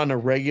going to run a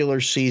regular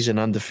season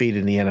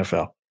undefeated in the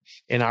NFL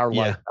in our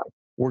lifetime.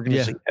 We're going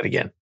to see that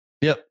again.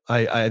 Yep.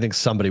 I think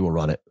somebody will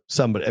run it.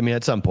 Somebody. I mean,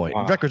 at some point,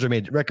 records are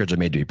made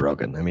to be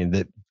broken. I mean,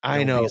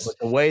 I know, but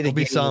the way they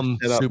be some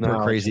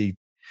super crazy.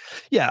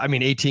 Yeah, I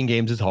mean, 18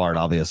 games is hard,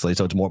 obviously.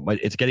 So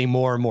it's getting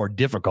more and more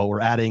difficult. We're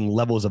adding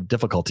levels of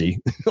difficulty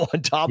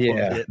on top of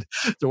it.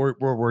 So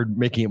we're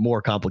making it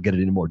more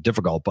complicated and more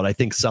difficult. But I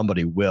think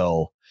somebody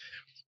will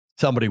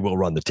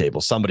run the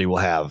table. Somebody will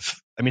have.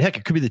 I mean, heck,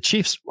 it could be the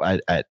Chiefs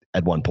at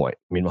one point.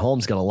 I mean,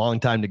 Mahomes got a long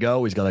time to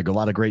go. He's got a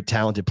lot of great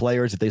talented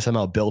players. If they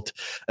somehow built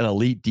an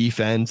elite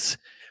defense,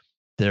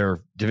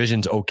 their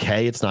division's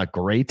okay. It's not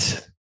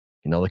great.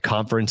 The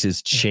conference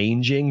is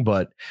changing,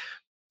 but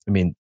I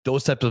mean,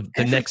 those types of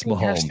the next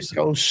Mahomes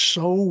goes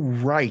so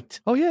right.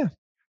 Oh yeah.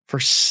 For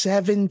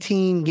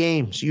 17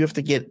 games, you have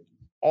to get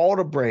all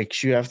the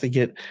breaks. You have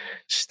to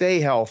stay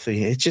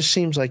healthy. It just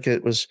seems like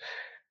it was.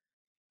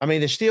 I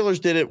mean, the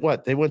Steelers did it.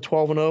 What, they wwent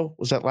 12-0?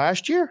 Was that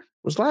last year?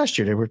 It was last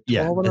year. They were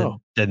 12-0.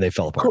 Then they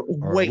fell apart.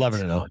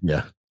 11-0.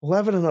 Yeah.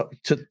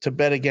 11-0 to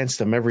bet against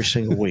them every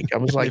single week. I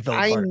was like,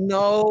 I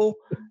know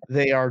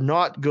they are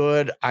not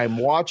good. I'm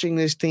watching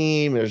this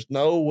team. There's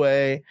no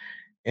way.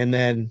 And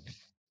then,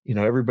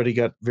 everybody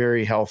got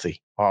very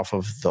healthy off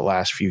of the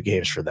last few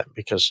games for them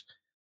because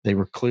they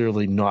were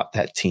clearly not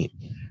that team.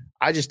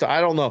 I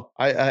don't know.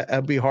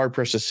 I'd be hard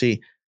pressed to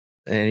see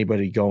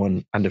anybody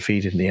going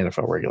undefeated in the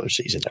NFL regular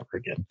season ever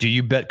again. Do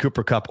you bet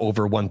Cooper Kupp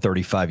over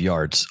 135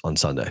 yards on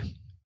Sunday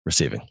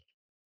receiving?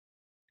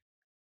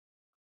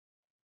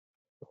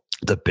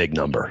 The big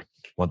number.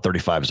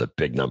 135 is a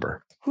big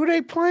number. Who are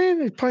they playing?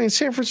 They're playing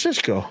San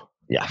Francisco.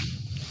 Yeah.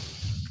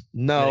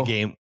 No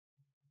game.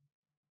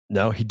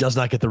 No, he does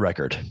not get the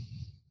record.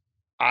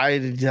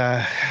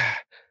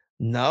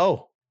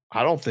 No,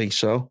 I don't think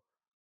so.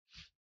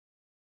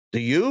 Do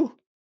you?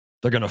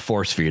 They're going to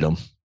force feed him.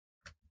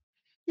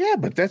 Yeah,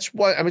 but that's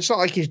what, I mean, it's not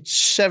like it's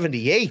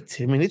 78.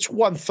 I mean, it's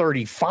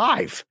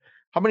 135.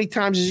 How many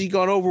times has he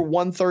gone over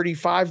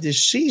 135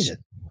 this season?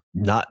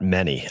 Not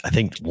many. I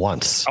think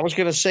once. I was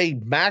going to say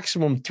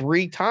maximum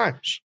 3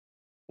 times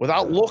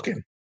without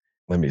looking.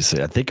 Let me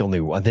see. I think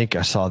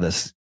I saw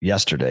this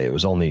yesterday.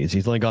 He's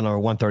only gone over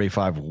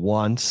 135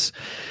 once.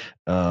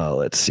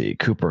 Let's see.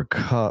 Cooper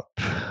Kupp.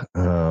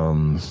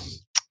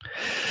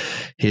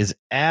 His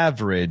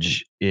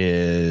average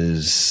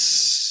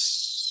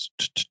is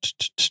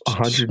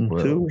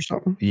 102 or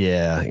something.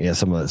 Yeah.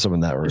 Some of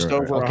that. Just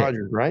over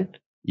 100, right?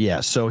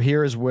 Yeah. So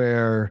here's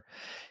where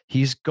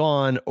he's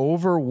gone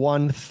over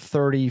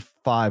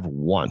 135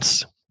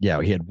 once.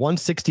 Yeah, he had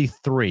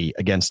 163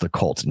 against the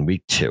Colts in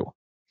week 2.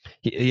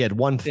 He had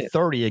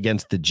 130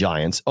 against the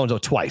Giants. Oh, no,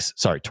 twice.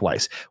 Sorry,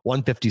 twice.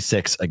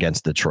 156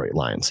 against the Detroit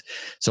Lions.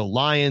 So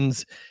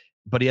Lions,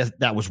 but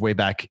that was way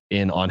back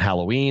on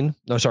Halloween.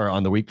 No, sorry,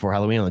 on the week before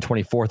Halloween, on the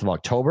 24th of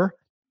October.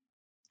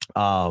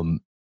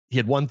 He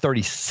had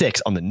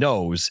 136 on the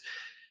nose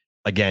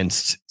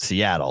against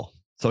Seattle.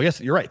 So yes,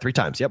 you're right. 3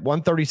 times. Yep.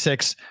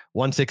 136,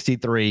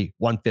 163,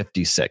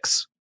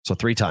 156. So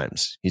 3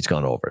 times he's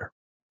gone over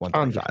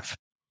 135.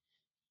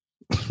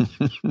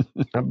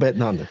 I'm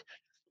betting under.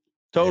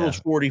 Total's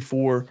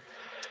 44.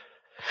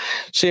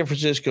 San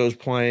Francisco's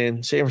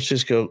playing. San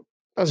Francisco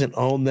doesn't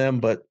own them,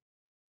 but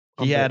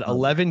he had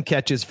 11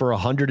 catches for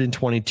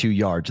 122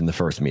 yards in the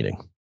first meeting.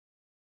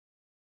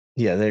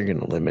 Yeah, they're going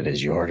to limit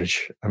his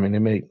yardage. I mean, they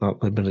may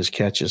not limit his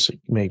catches,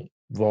 make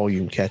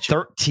volume catches.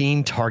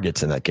 13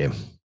 targets in that game.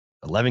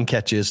 11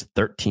 catches,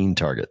 13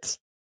 targets.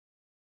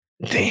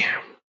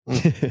 Damn.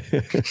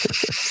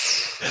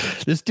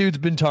 This dude's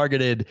been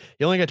targeted.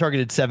 He only got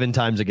targeted 7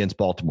 times against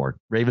Baltimore.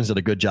 Ravens did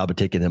a good job of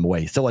taking him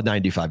away. Still had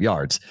 95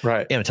 yards,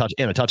 right, and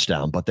a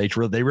touchdown. But they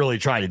really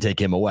tried to take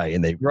him away,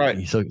 and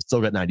he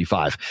still got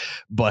 95.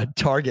 But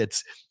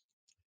targets,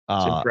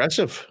 it's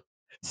impressive.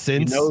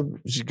 Since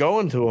he's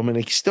going to him, and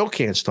he still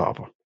can't stop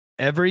him.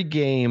 Every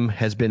game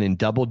has been in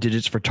double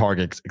digits for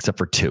targets, except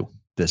for 2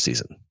 this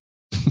season.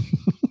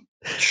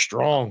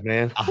 Strong,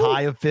 man. A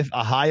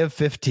high of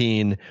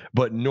 15,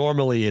 but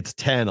normally it's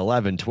 10,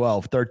 11,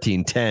 12,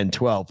 13, 10,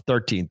 12,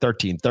 13,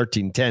 13,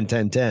 13, 10,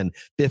 10, 10,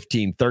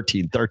 15,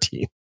 13,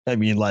 13. I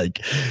mean,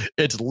 like,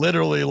 it's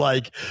literally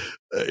like,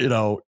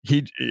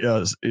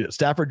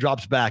 Stafford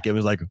drops back. It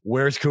was like,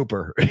 where's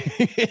Cooper?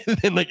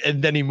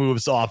 and then he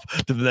moves off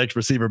to the next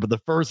receiver. But the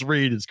first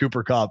read is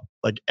Cooper Kupp,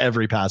 like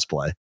every pass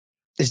play.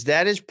 Is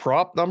that his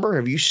prop number?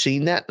 Have you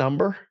seen that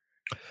number?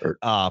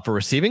 For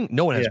receiving,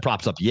 no one has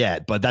props up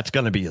yet, but that's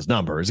going to be his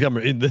number.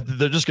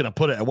 They're just going to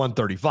put it at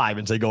 135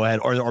 and say, go ahead,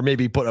 or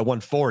maybe put at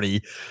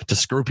 140 to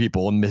screw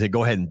people and say,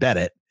 go ahead and bet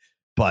it.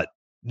 But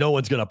no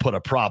one's going to put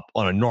a prop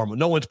on a normal.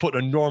 No one's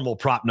putting a normal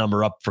prop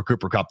number up for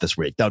Cooper Kupp this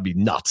week. That would be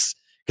nuts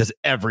because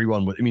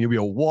everyone would. I mean, it'd be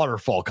a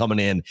waterfall coming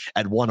in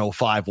at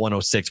 105,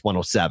 106,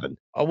 107.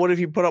 What if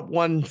you put up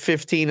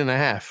 115 and a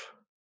half?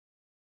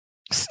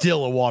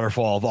 Still a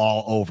waterfall of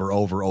all over.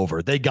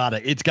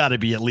 It's got to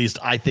be at least,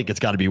 I think it's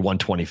got to be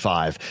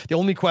 125. The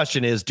only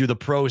question is, do the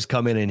pros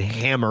come in and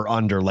hammer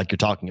under like you're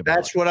talking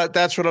about?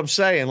 That's what I'm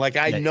saying. Like,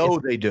 I know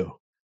they do.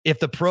 If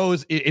the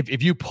pros,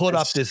 if you put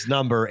up this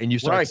number and you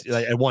start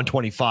at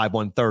 125,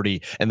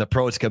 130, and the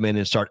pros come in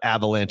and start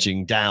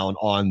avalanching down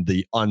on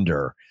the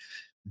under,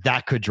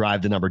 that could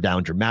drive the number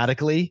down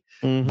dramatically.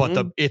 Mm-hmm.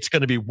 But it's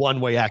going to be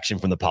one-way action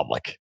from the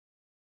public.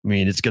 I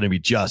mean, it's going to be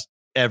just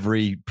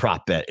every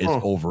prop bet is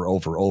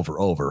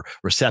over.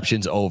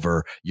 Receptions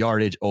over,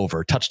 yardage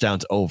over,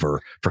 touchdowns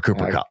over for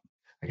Cooper Kupp.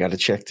 I got to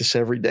check this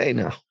every day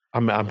now.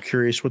 I'm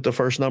curious what the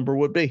first number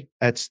would be.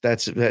 That's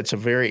a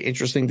very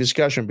interesting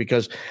discussion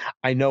because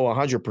I know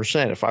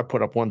 100% if I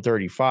put up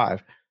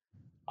 135,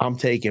 I'm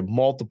taking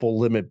multiple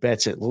limit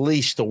bets at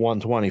least to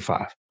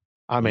 125.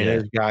 I mean,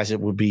 there's guys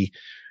that would be.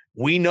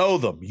 We know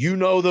them. You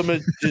know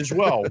them as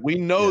well. We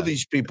know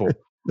these people.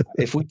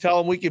 If we tell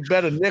them we can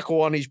bet a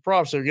nickel on these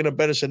props, they're going to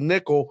bet us a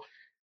nickel,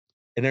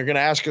 and they're going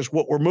to ask us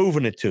what we're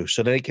moving it to,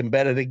 so they can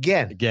bet it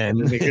again.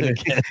 And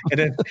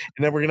then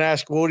we're going to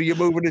ask, what are you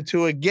moving it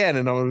to again?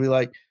 And I'm going to be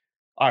like,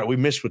 all right, we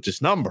missed with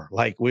this number.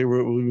 Like we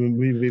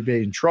made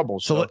in trouble.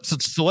 So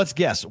let's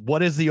guess.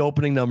 What is the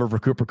opening number for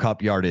Cooper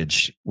Kupp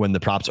yardage when the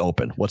props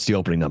open? What's the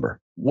opening number?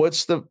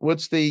 What's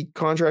the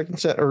contract and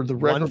set or the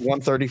record?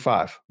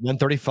 135.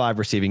 135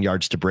 receiving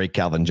yards to break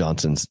Calvin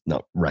Johnson's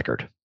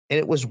record. And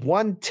it was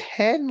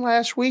 110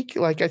 last week.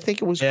 Like I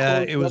think it was. Yeah,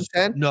 it was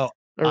 110. No,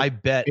 I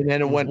bet. And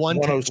then it went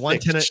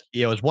 110.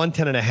 Yeah, it was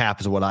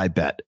 110.5 is what I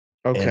bet.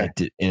 Okay,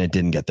 and it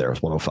didn't get there.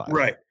 It was 105.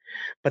 Right,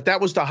 but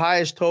that was the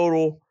highest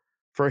total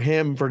for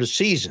him for the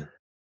season.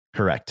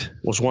 Correct.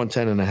 Was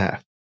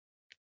 110.5.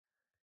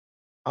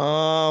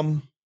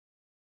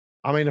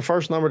 I mean, the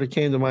first number that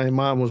came to my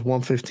mind was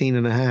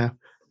 115.5.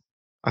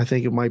 I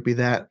think it might be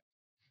that.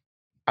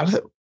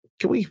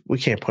 We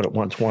can't put it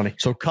 120.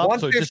 So Kupp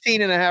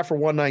 115.5 or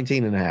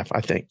 119.5,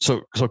 I think.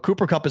 So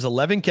Cooper Kupp is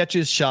 11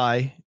 catches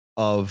shy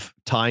of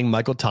tying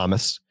Michael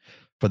Thomas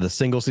for the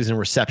single season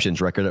receptions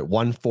record at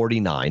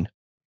 149.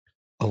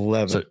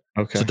 11. So,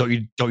 okay. So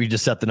don't you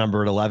just set the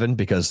number at 11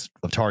 because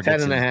of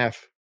targets? 10.5.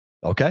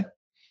 Okay.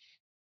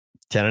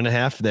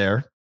 10.5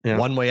 there. Yeah.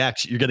 One-way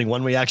action. You're getting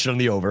one-way action on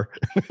the over.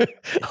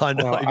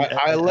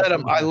 I let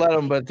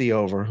them bet the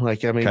over.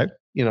 Like, I mean,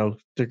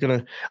 they're going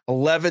to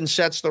 11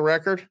 sets the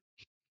record.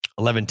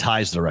 11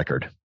 ties the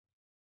record.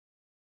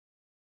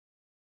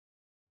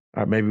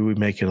 All right, maybe we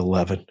make it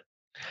 11.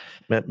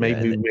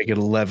 Maybe we make it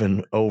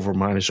 11 over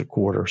minus a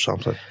quarter or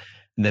something.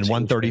 And then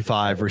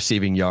 135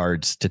 receiving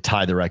yards to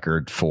tie the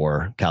record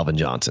for Calvin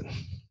Johnson.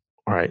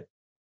 All right.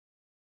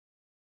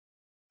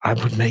 I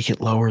would make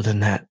it lower than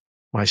that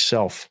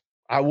myself.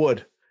 I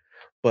would,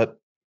 but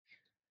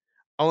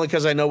only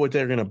because I know what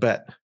they're going to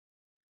bet.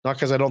 Not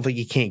because I don't think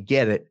he can't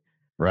get it.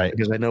 Right.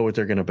 Because I know what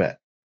they're going to bet.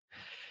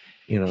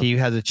 He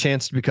has a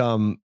chance to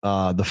become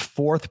the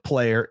fourth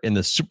player in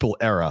the Super Bowl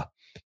era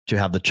to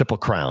have the triple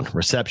crown: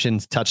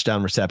 receptions,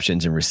 touchdown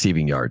receptions, and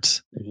receiving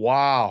yards.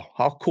 Wow.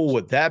 How cool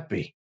would that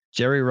be?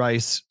 Jerry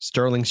Rice,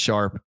 Sterling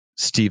Sharp,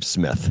 Steve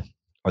Smith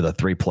are the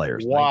three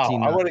players. Wow.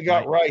 I would have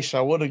got Rice.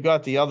 I would have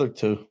got the other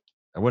two.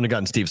 I wouldn't have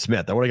gotten Steve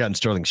Smith. I would have gotten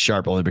Sterling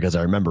Sharp only because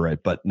I remember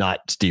it, but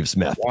not Steve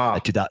Smith. Wow.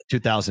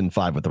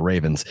 2005 with the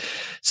Ravens.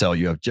 So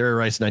you have Jerry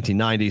Rice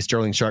 1990,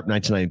 Sterling Sharp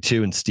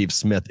 1992, and Steve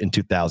Smith in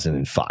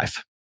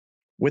 2005.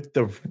 With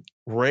the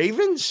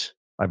Ravens?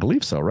 I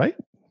believe so, right?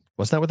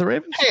 Wasn't that with the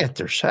Ravens?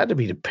 Panthers. Had to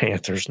be the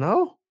Panthers,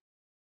 no?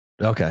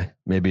 Okay.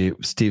 Maybe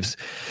Steve's.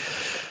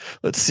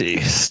 Let's see.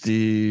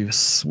 Steve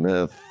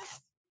Smith.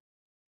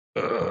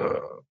 I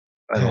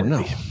don't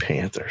know.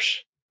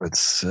 Panthers.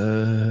 It's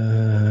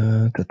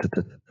and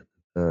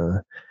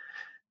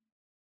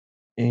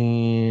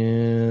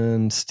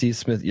Steve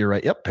Smith. You're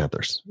right. Yep.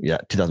 Panthers. Yeah.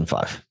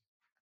 2005.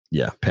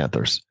 Yeah.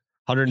 Panthers.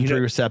 103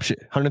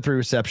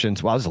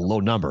 receptions. Wow, that's a low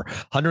number.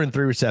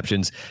 103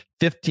 receptions,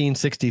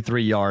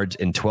 1563 yards,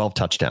 and 12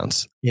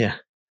 touchdowns. Yeah.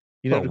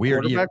 You know,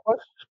 weird year. Was?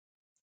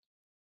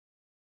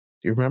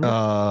 Do you remember?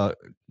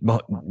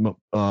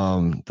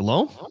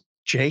 Delhomme?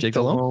 Jake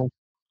Delhomme.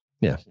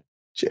 Yeah.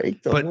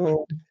 Jake Delhomme. But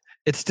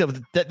it's still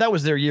that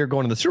was their year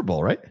going to the Super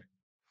Bowl, right?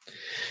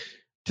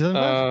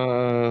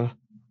 2005?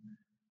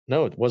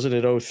 No, wasn't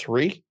it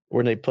 03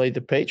 when they played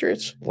the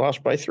Patriots?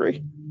 Lost by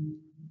 3.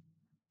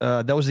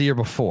 That was the year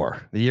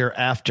before. The year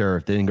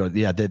after, they didn't go.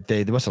 Yeah,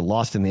 they must have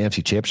lost in the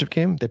AFC Championship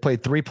game. They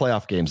played 3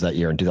 playoff games that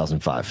year in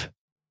 2005.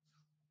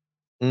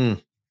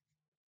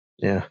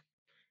 Yeah.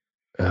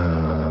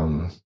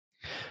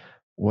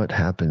 What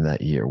happened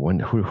that year?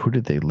 Who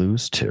did they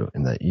lose to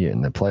in that year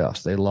in the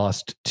playoffs? They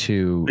lost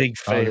to big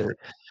favorite.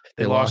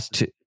 They lost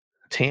to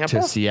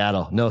Tampa, to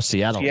Seattle. No,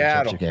 Seattle.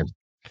 Championship game,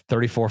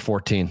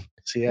 34-14.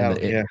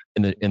 Seattle.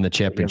 In the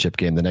championship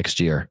game the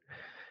next year.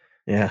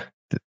 Yeah.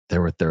 They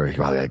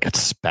got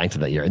spanked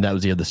in that year, and that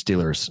was the year the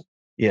Steelers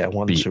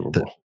won the Super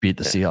Bowl. Beat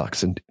the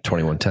Seahawks in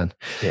 21-10.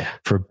 Yeah,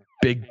 for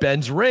Big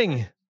Ben's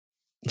ring.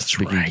 That's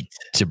right.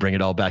 To bring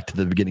it all back to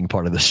the beginning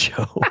part of the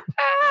show.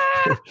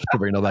 To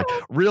bring it all back,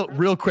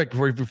 real quick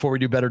before we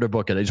do better to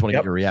book it. I just want to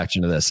get your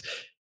reaction to this.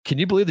 Can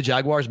you believe the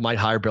Jaguars might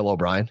hire Bill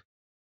O'Brien?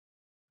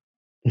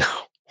 No,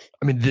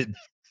 I mean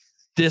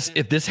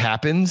if this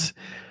happens,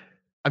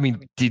 I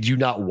mean, did you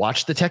not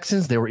watch the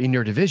Texans? They were in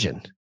your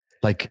division.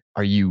 Like,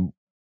 are you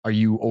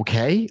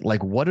okay?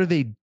 Like, what are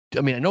they?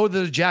 I mean, I know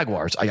they're the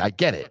Jaguars. I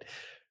get it.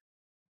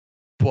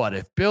 But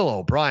if Bill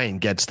O'Brien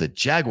gets the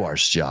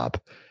Jaguars job,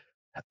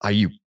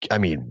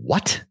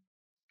 what?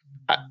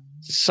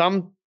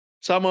 Some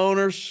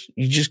owners,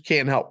 you just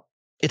can't help.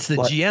 It's the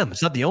GM.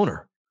 It's not the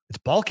owner. It's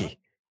Balky.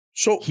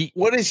 So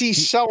what is he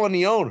selling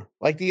the owner?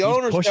 Like the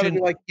owner's got to be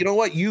like, you know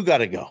what? You got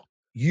to go.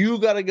 You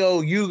got to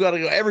go. You got to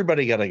go.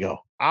 Everybody got to go.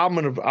 I'm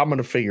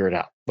gonna figure it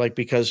out. Like,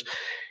 because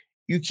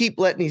you keep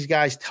letting these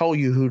guys tell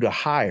you who to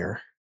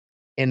hire,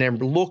 and they're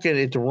looking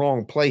at the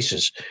wrong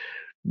places.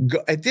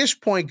 At this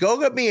point, go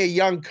get me a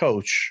young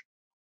coach,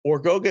 or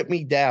go get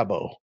me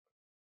Dabo,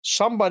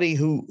 somebody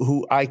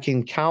who I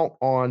can count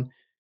on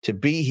to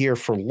be here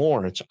for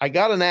Lawrence. I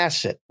got an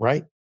asset,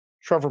 right?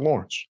 Trevor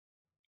Lawrence.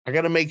 I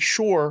got to make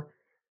sure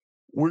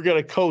we're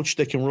going to coach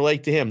that can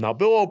relate to him. Now,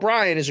 Bill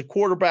O'Brien is a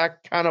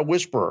quarterback kind of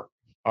whisperer.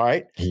 All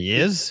right. He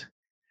is.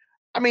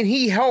 I mean,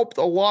 he helped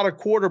a lot of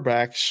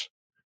quarterbacks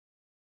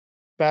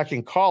back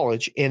in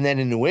college, and then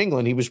in New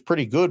England, he was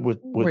pretty good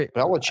with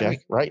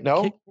Belichick, right?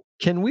 No?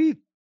 Can we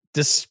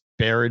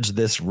disparage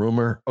this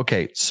rumor?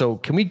 Okay,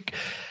 so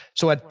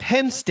at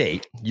Penn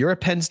State, you're a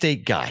Penn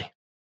State guy.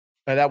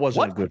 And that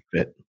wasn't a good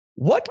fit.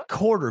 What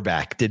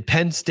quarterback did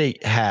Penn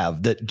State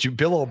have that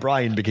Bill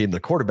O'Brien became the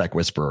quarterback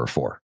whisperer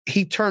for?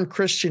 He turned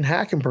Christian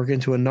Hackenberg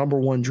into a number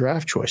 1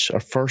 draft choice,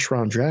 a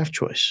first-round draft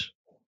choice.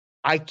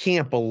 I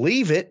can't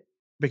believe it,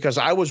 because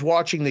I was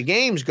watching the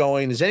games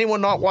going, is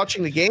anyone not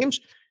watching the games?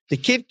 The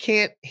kid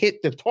can't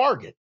hit the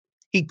target.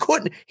 He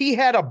couldn't. He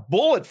had a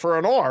bullet for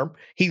an arm.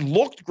 He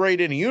looked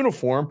great in a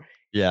uniform.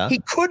 Yeah. He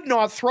could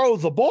not throw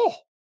the ball.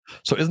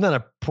 So isn't that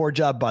a poor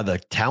job by the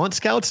talent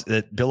scouts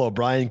that Bill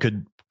O'Brien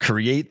could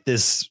create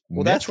this?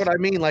 Well, that's what I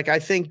mean. Like, I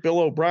think Bill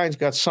O'Brien's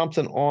got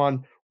something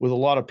on with a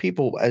lot of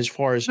people as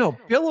far as. No,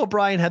 Bill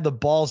O'Brien had the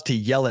balls to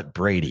yell at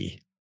Brady.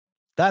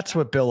 That's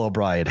what Bill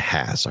O'Brien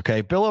has.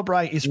 Okay. Bill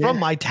O'Brien is from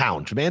my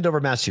town, from Andover,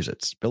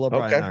 Massachusetts. Bill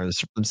O'Brien and I are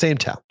from the same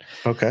town.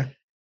 Okay.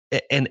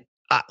 And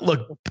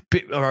look,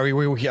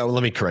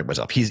 let me correct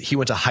myself. He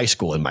went to high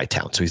school in my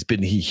town. So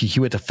he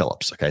went to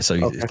Phillips. Okay. So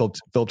he's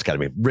Phillips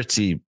Academy,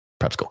 ritzy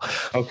prep school.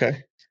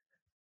 Okay.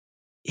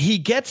 He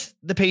gets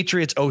the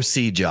Patriots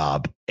OC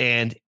job,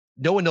 and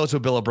no one knows who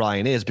Bill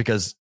O'Brien is,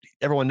 because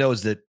everyone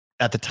knows that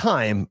at the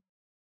time,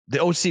 the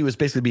OC was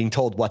basically being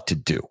told what to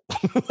do.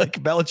 Like,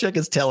 Belichick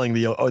is telling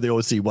the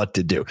OC what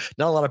to do.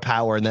 Not a lot of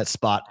power in that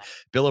spot.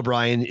 Bill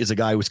O'Brien is a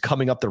guy who's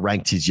coming up the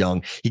ranks. He's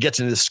young. He gets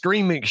into this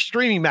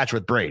screaming match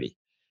with Brady.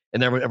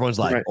 And everyone's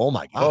like, oh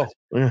my God.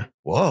 Oh, yeah.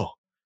 Whoa.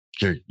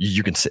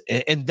 You can sit.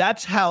 And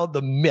that's how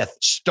the myth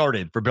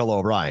started for Bill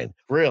O'Brien.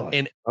 Really?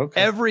 And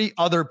every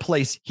other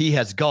place he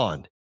has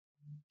gone,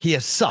 he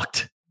has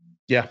sucked.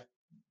 Yeah.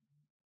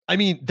 I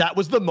mean, that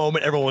was the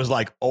moment everyone was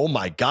like, oh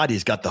my God,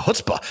 he's got the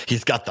chutzpah.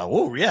 He's got the,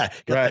 right.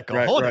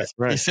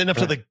 He's sitting up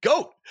to the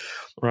GOAT.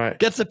 Right.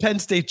 Gets the Penn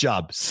State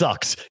job,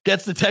 sucks.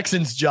 Gets the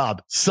Texans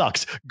job,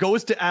 sucks.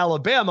 Goes to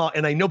Alabama,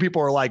 and I know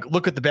people are like,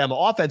 look at the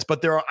Bama offense,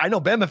 but I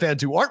know Bama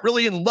fans who aren't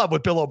really in love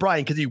with Bill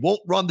O'Brien because he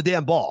won't run the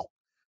damn ball.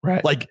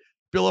 Right. Like,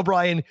 Bill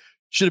O'Brien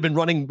should have been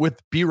running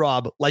with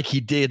B-Rob like he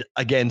did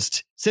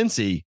against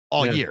Cincy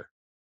all year,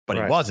 but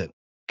he wasn't,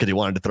 because he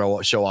wanted to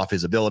show off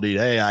his ability.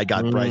 Hey, I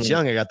got Bryce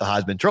Young. I got the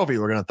Heisman Trophy.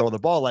 We're going to throw the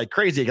ball like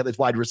crazy. I got these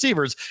wide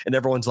receivers. And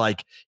everyone's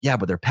like, yeah,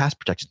 but their pass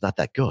protection's not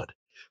that good.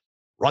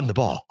 Run the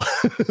ball.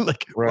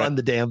 Run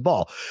the damn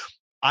ball.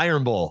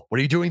 Iron Bowl. What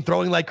are you doing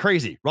throwing like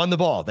crazy? Run the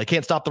ball. They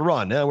can't stop the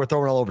run. We're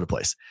throwing all over the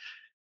place.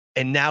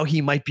 And now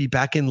he might be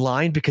back in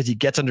line because he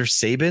gets under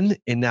Saban.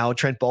 And now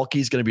Trent Baalke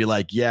is going to be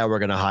like, yeah,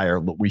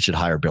 we should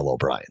hire Bill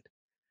O'Brien.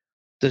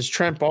 Does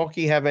Trent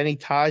Baalke have any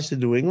ties to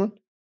New England?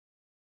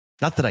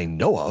 Not that I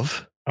know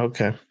of.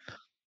 Okay.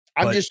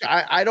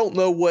 I don't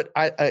know what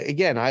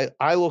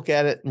I look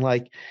at it and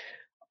like,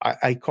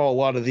 I call a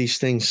lot of these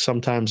things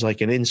sometimes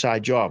like an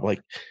inside job.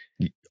 Like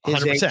his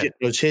 100%. agent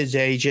was his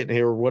agent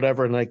or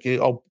whatever. And like,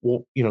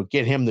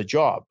 get him the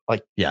job.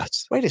 Like,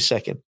 yes. Wait a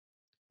second.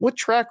 What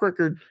track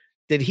record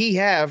did he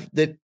have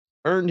that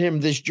earned him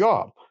this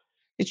job?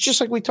 It's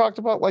just like we talked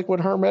about, like when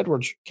Herm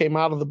Edwards came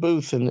out of the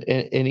booth in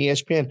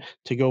ESPN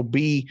to go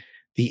be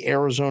the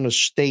Arizona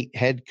State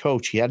head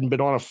coach. He hadn't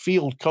been on a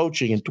field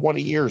coaching in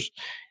 20 years.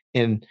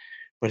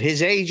 But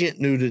his agent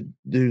knew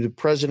the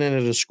president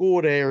of the school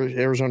at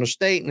Arizona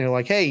State. And they're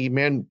like, hey,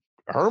 man,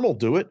 Herm will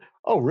do it.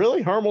 Oh,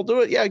 really? Herm will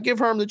do it? Yeah, give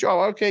Herm the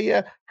job. Okay,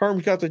 yeah, Herm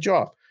got the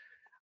job.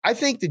 I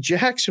think the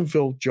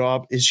Jacksonville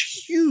job is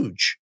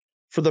huge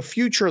for the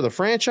future of the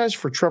franchise,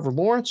 for Trevor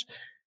Lawrence.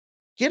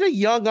 Get a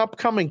young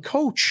upcoming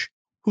coach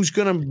who's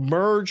going to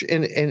merge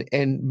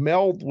and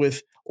meld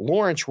with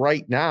Lawrence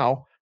right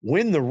now,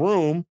 win the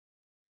room,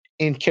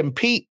 and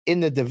compete in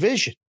the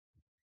division.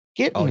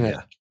 Getting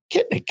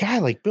a guy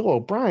like Bill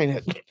O'Brien,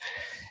 it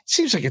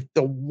seems like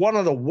one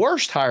of the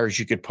worst hires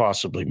you could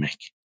possibly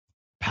make.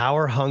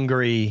 Power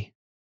hungry,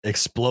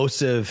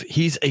 explosive.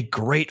 He's a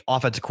great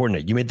offensive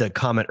coordinator. You made the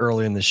comment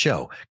earlier in the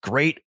show.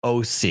 Great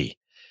OC.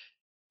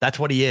 That's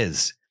what he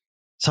is.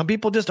 Some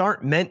people just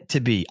aren't meant to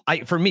be.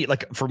 For me,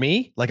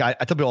 I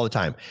tell people all the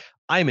time,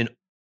 I am an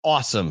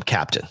awesome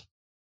captain.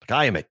 Like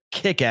I am a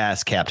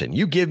kick-ass captain.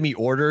 You give me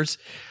orders,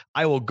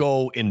 I will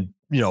go and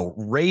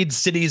raid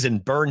cities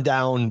and burn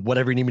down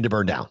whatever you need me to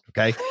burn down.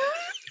 Okay.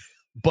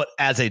 But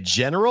as a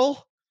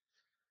general,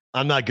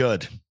 I'm not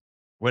good.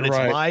 When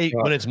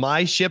it's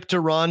my ship to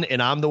run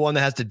and I'm the one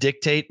that has to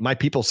dictate, my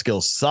people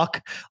skills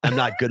suck. I'm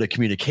not good at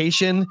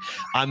communication.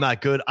 I'm not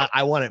good.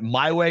 I want it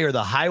my way or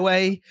the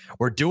highway.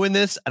 We're doing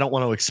this. I don't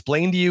want to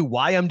explain to you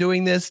why I'm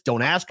doing this.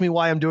 Don't ask me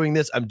why I'm doing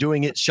this. I'm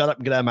doing it. Shut up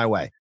and get out of my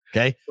way.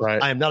 Okay.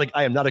 Right. I am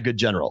not a good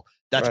general.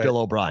 That's Bill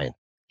O'Brien.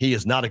 He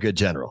is not a good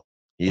general.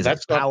 He is a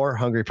power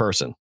hungry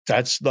person.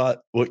 That's not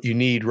what you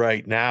need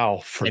right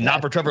now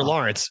not for Trevor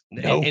Lawrence.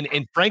 Nope.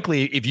 And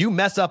frankly, if you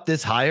mess up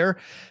this hire,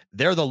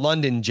 they're the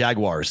London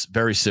Jaguars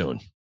very soon.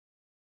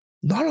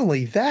 Not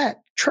only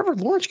that, Trevor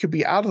Lawrence could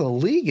be out of the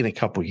league in a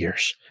couple of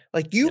years.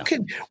 Like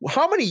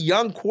how many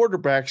young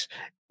quarterbacks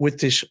with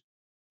this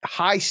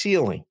high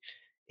ceiling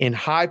and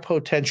high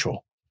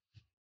potential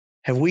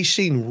have we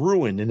seen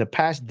ruined in the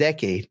past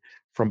decade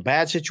from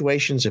bad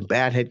situations and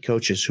bad head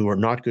coaches who are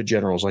not good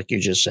generals, like you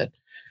just said?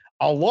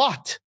 A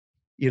lot.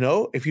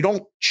 If you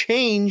don't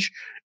change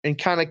and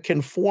kind of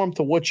conform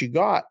to what you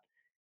got,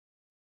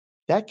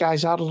 that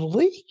guy's out of the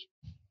league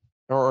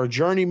or a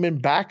journeyman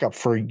backup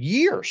for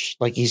years.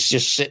 Like he's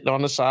just sitting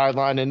on the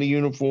sideline in the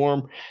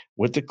uniform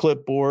with the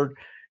clipboard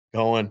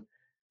going,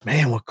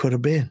 man, what could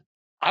have been?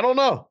 I don't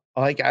know.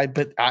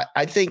 But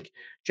I think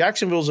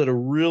Jacksonville's at a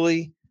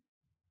really,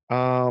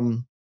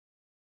 crossing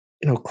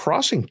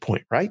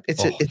point, right?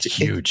 It's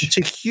huge. It's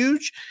a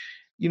huge,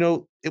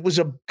 it was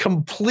a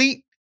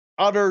complete,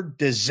 utter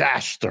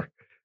disaster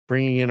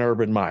bringing in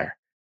Urban Meyer.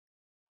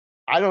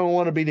 I don't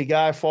want to be the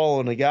guy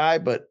following the guy,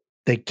 but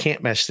they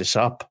can't mess this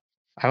up.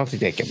 I don't think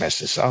they can mess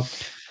this up.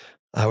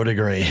 I would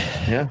agree.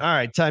 Yeah. All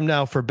right. Time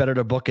now for Better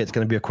to Book It. It's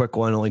going to be a quick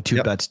one. Only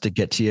two bets to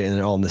get to you, and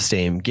they're all in the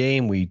same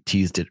game. We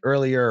teased it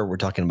earlier. We're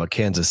talking about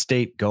Kansas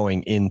State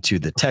going into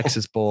the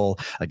Texas Bowl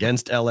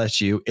against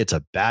LSU. It's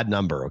a bad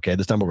number. Okay.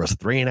 This number was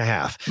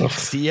 3.5.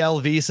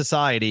 CLV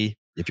Society.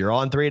 If you're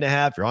on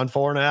 3.5, you're on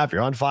 4.5,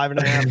 you're on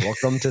 5.5,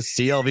 welcome to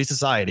CLV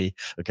Society.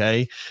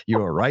 Okay. You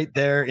are right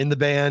there in the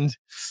band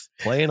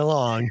playing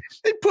along.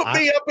 They put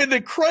me up in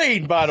the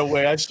crane, by the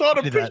way. I saw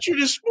the picture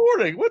this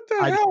morning. What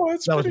the hell?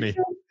 That was me.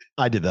 Good.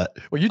 I did that.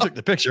 Well, you took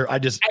the picture. me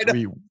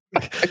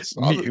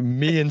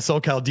and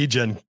SoCal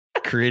DGen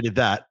created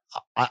that.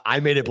 I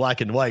made it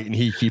black and white, and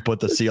he put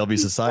the CLV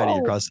Society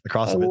across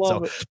of it.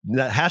 So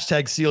that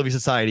hashtag CLV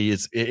Society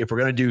is, if we're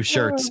going to do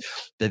shirts,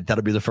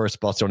 that'll be the first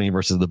Bostonian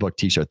versus the book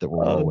T-shirt that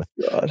we're rolling with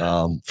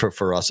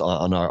for us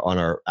on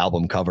our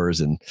album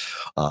covers. And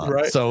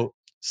so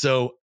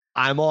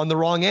I'm on the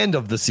wrong end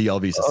of the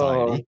CLV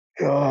Society.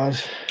 Oh God!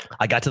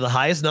 I got to the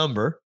highest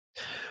number,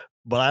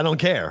 but I don't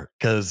care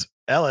because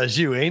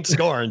LSU ain't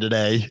scoring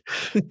today,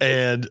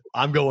 and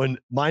I'm going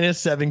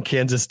 -7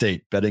 Kansas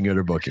State, betting it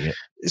or booking it.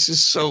 This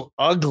is so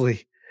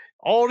ugly.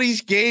 All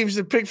these games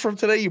to pick from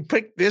today, you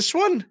picked this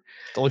one?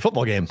 It's the only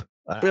football game.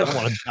 I don't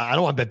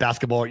want to bet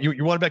basketball.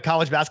 You want to bet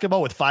college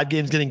basketball with 5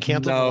 games getting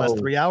canceled in the last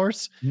 3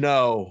 hours?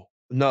 No.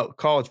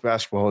 College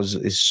basketball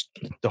is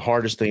the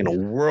hardest thing in the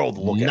world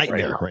to look at.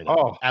 Nightmare right now.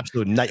 Oh,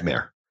 absolute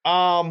nightmare.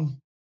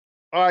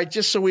 All right,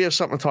 just so we have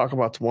something to talk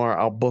about tomorrow,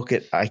 I'll book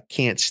it. I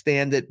can't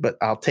stand it, but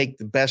I'll take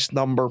the best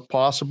number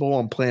possible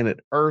on planet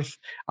Earth.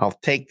 I'll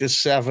take the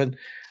 7.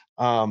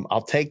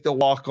 I'll take the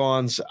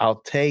walk-ons. I'll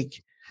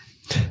take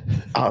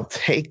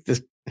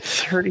the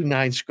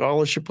 39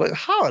 scholarship players.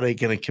 How are they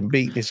going to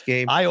compete in this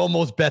game? I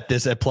almost bet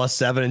this at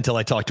 +7 until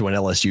I talked to an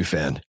LSU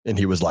fan, and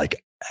he was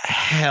like,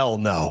 hell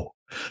no.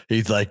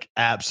 He's like,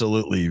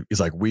 absolutely.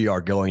 He's like, we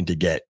are going to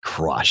get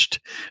crushed.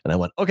 And I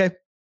went, okay.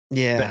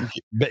 Yeah.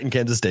 Bet in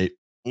Kansas State.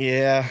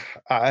 Yeah.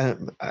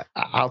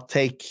 I'll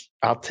take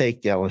the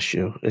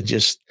LSU and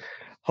just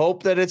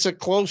hope that it's a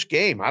close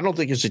game. I don't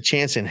think there's a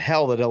chance in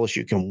hell that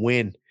LSU can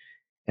win.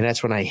 And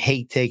that's when I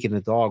hate taking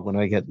the dog, when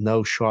I get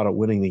no shot at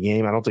winning the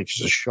game. I don't think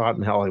there's a shot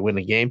in hell I win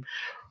the game.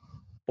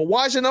 But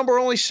why is the number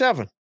only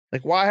 7?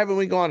 Like, why haven't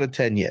we gone to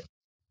 10 yet?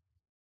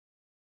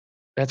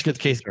 That's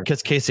because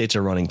K-State's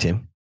a running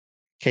team.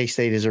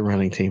 K-State is a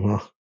running team. Huh?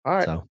 All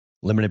right. So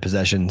limited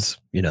possessions,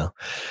 All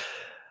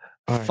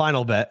right.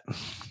 Final bet,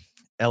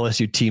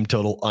 LSU team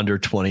total under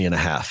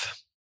 20.5.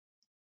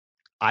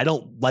 I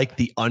don't like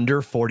the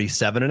under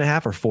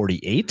 47.5 or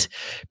 48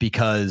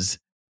 because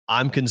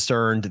I'm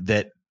concerned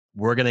that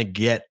we're going to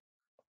get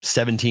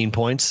 17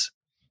 points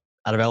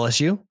out of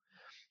LSU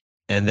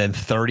and then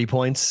 30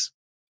 points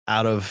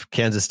out of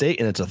Kansas State.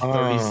 And it's a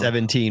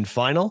 30-17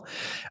 final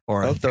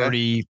or a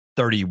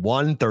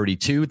 30-31,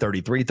 32,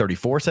 33,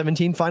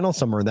 34-17 final,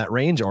 somewhere in that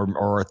range,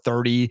 or a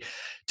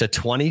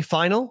 30-20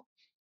 final.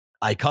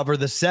 I cover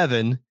the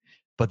 7,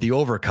 but the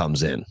over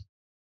comes in.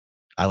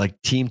 I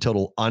like team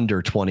total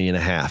under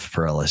 20.5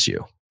 for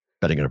LSU.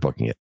 Betting or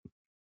booking it.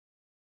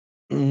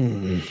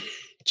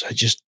 So I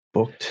just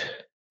booked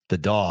the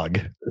dog.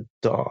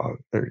 Or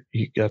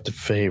you got the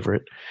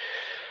favorite.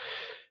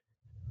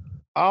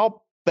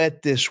 I'll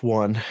bet this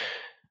one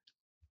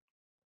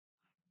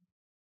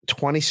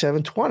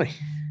 27-20.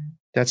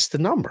 That's the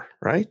number,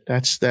 right?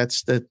 That's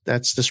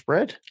the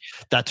spread.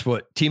 That's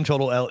what team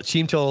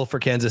total for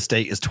Kansas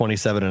State is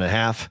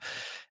 27.5,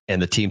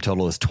 and the team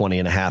total is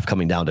 20.5,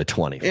 coming down to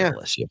 20 for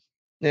LSU.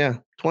 Yeah,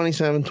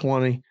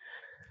 27-20.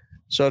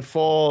 So it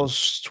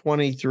falls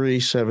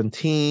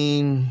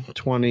 23-17,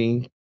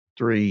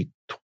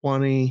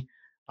 23-20.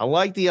 I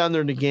like the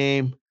under in the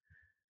game.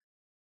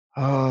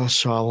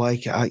 So I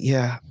like,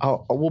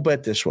 we'll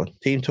bet this one.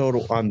 Team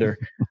total under.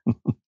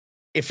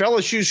 If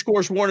LSU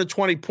scores more than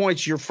 20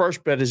 points, your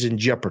first bet is in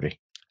jeopardy.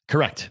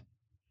 Correct.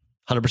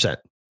 100%.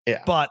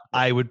 Yeah. But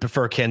I would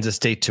prefer Kansas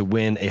State to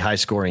win a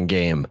high-scoring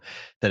game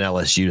than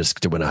LSU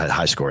to win a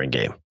high-scoring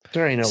game.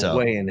 There ain't no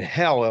way in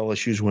hell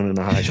LSU's winning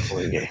a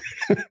high-scoring game.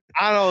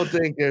 I don't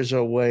think there's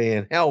a way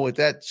in hell with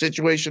that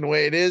situation the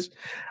way it is.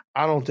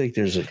 I don't think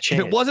there's a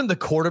chance. If it wasn't the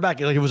quarterback,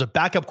 like it was a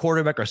backup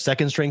quarterback or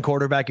second-string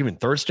quarterback, even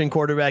third-string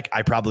quarterback,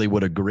 I probably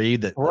would agree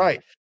that.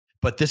 Right.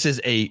 But this is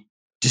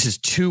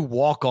 2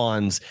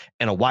 walk-ons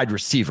and a wide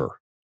receiver.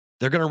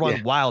 They're going to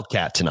run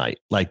Wildcat tonight,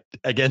 like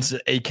against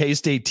a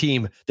K-State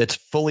team that's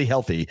fully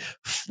healthy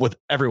with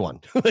everyone.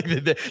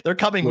 They're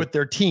coming with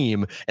their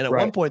team. And at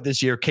one point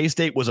this year,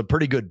 K-State was a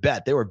pretty good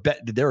bet. They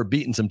were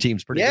beating some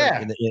teams pretty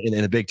good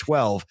in the Big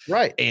 12.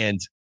 Right. And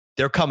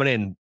they're coming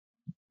in,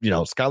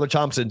 Skylar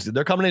Thompson,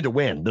 they're coming in to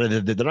win.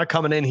 They're not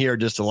coming in here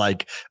just to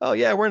like, oh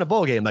yeah, we're in a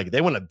bowl game. Like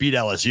they want to beat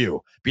LSU.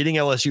 Beating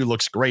LSU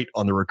looks great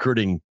on the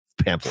recruiting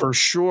pamphlet. For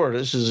sure.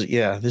 This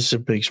is a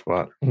big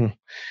spot.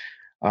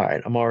 All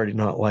right. I'm already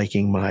not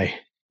liking my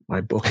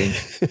booking.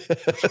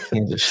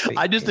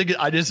 I don't think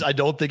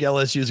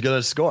LSU is going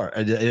to score.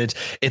 And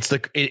it's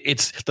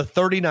the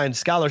 39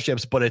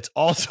 scholarships, but it's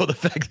also the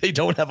fact they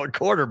don't have a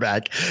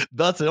quarterback.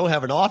 Thus, they don't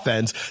have an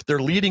offense. Their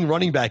leading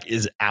running back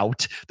is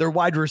out. Their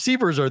wide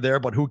receivers are there,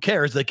 but who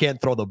cares? They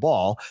can't throw the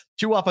ball.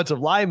 2 offensive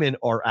linemen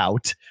are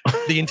out.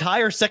 The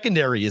entire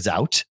secondary is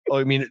out.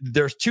 I mean,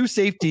 there's 2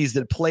 safeties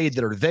that played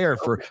that are there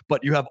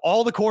but you have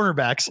all the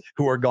cornerbacks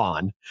who are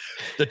gone.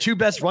 The 2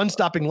 best run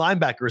stopping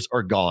linebackers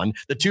are gone.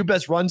 The 2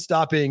 best run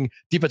stopping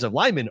defensive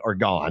linemen are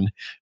gone.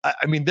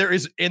 I mean,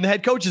 and the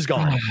head coach is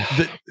gone.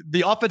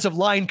 The offensive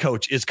line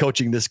coach is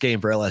coaching this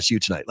game for LSU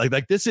tonight.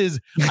 Like this is,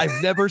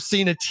 I've never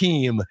seen a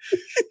team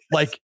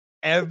like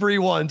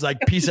everyone's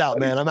like, peace out,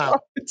 man. I'm out.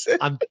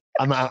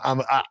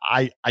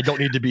 I don't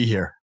need to be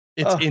here.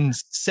 It's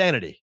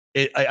insanity.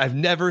 I've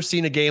never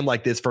seen a game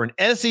like this for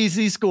an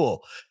SEC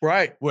school,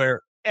 right?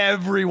 Where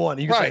everyone,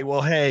 you can say,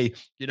 well, hey,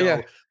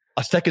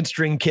 a second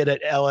string kid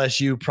at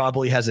LSU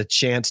probably has a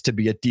chance to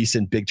be a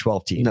decent Big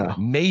 12 team. No.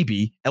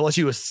 Maybe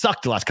LSU has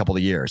sucked the last couple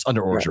of years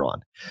under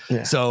Orgeron.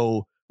 Yeah.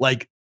 So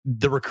like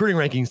the recruiting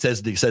ranking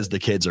says the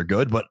kids are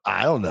good, but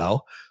I don't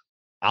know.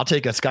 I'll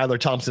take a Skylar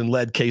Thompson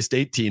led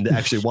K-State team that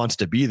actually wants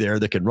to be there,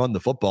 that can run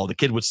the football. The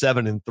kid was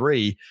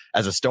 7-3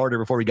 as a starter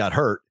before he got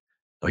hurt.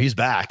 Oh, he's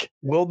back.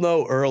 We'll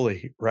know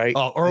early, right?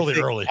 Oh,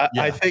 early.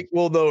 I think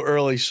we'll know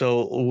early.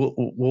 So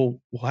we'll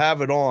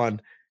have it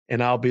on,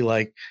 and I'll be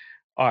like,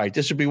 all right,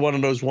 this would be one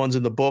of those ones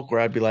in the book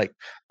where I'd be like,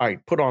 all right,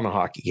 put on a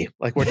hockey game.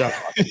 Like we're done.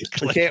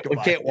 We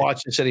can't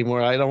watch this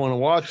anymore. I don't want to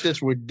watch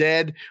this. We're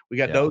dead. We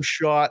got no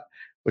shot.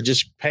 We'll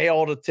just pay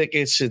all the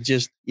tickets and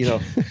just,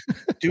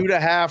 do the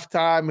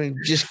halftime and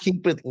just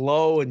keep it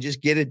low and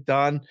just get it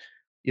done,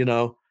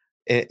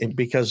 and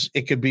because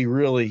it could be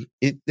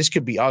this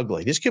could be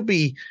ugly. This could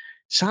be,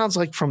 sounds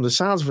like from the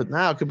sounds of it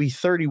now, it could be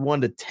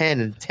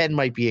 31-10, and 10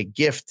 might be a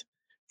gift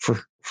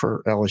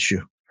for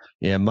LSU.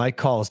 Yeah, my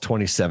call is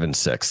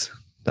 27-6.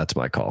 That's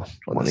my call.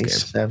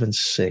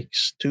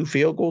 27-6. 2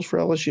 field goals for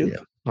LSU? Yeah.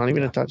 Not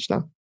even a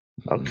touchdown?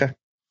 Okay.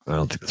 I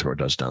don't think they throw a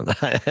touchdown.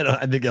 I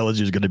think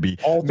LSU is going to be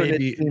alternate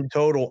team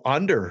total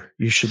under.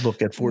 You should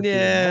look at 14.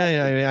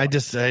 Yeah, I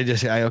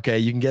mean, okay,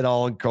 you can get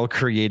all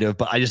creative,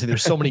 but I just think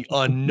there's so many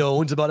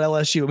unknowns about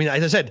LSU. I mean,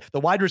 as I said, the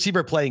wide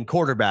receiver playing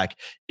quarterback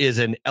is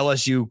an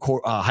LSU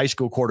high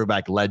school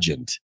quarterback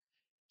legend.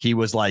 He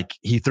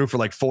threw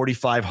for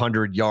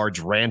 4,500 yards,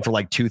 ran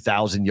for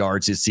 2,000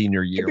 yards his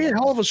senior year. It'd be a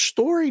hell of a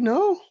story,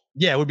 no?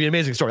 Yeah, it would be an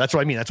amazing story. That's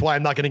what I mean. That's why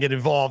I'm not going to get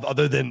involved,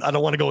 other than I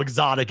don't want to go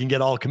exotic and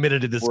get all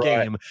committed to this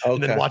game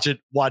and then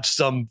watch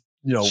some,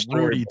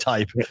 Rudy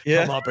type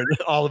come up, and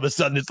all of a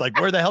sudden it's like,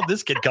 where the hell did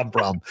this kid come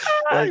from?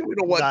 We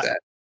don't want that.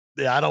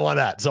 Yeah, I don't want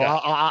that. So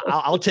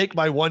I'll take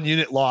my 1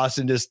 unit loss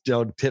and just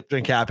tip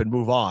and cap and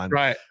move on.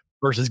 Right.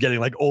 Versus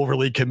getting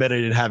overly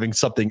committed and having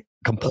something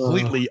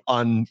completely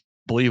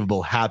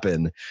unbelievable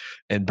happen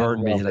and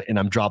burn me, and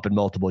I'm dropping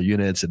multiple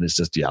units, and it's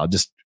just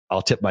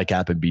I'll tip my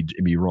cap and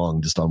be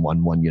wrong just on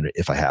one unit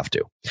if I have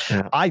to.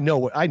 Yeah. I know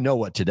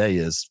what today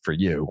is for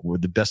you.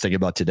 What the best thing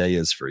about today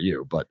is for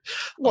you, but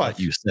what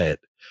you say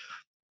it.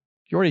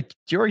 You already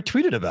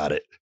tweeted about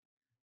it.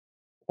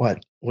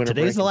 What?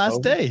 Today's the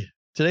last day.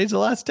 Today's the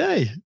last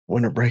day.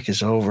 Winter break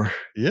is over.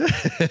 Yeah.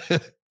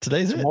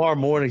 Tomorrow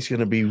morning's going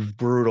to be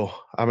brutal.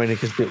 I mean,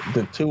 because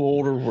the 2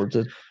 older were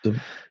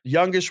the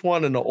youngest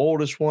one and the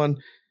oldest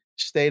one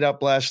stayed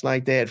up last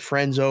night. They had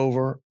friends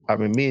over. I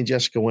mean, me and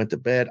Jessica went to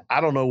bed.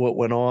 I don't know what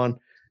went on,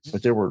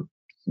 but there were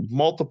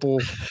multiple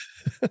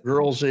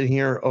girls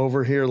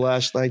over here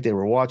last night. They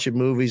were watching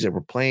movies. They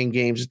were playing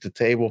games at the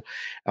table.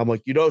 I'm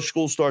like,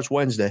 school starts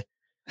Wednesday.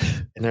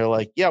 And they're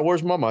like, yeah,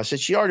 where's Mama? I said,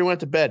 she already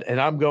went to bed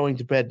and I'm going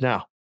to bed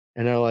now.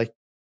 And they're like,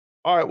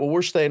 all right, well,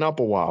 we're staying up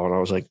a while. And I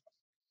was like,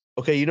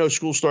 okay,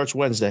 school starts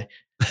Wednesday.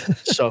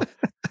 So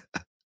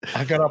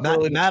I got up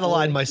early.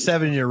 Madeline, my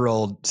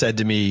 7-year-old, said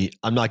to me,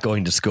 I'm not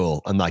going to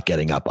school. I'm not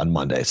getting up on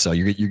Monday. So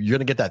you're going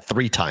to get that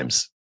 3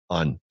 times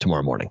on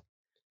tomorrow morning.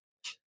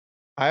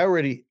 I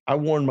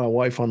warned my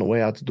wife on the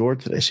way out the door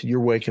today. I said, you're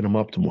waking him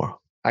up tomorrow.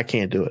 I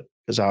can't do it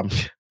because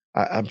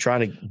I'm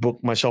trying to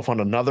book myself on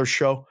another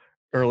show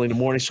early in the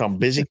morning. So I'm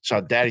busy. So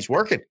Daddy's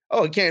working.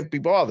 Oh, he can't be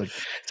bothered.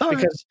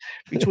 Because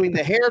between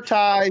the hair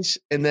ties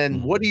and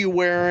then what are you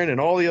wearing and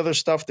all the other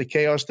stuff, the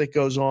chaos that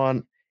goes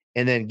on,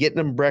 and then getting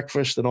them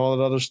breakfast and all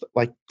that other stuff,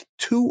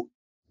 2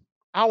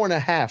 hour and a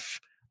half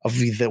of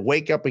the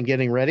wake up and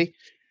getting ready.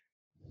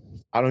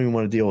 I don't even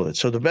want to deal with it.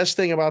 So the favorite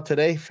thing about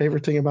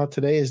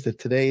today is that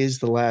today is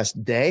the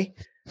last day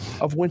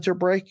of winter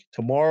break.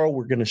 Tomorrow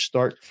we're going to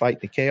start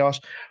fighting the chaos.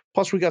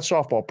 Plus we got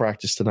softball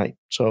practice tonight.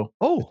 So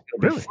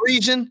really?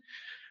 Freezing,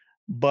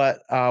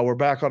 but we're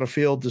back on the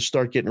field to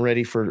start getting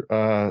ready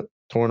for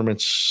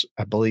tournaments.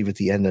 I believe at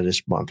the end of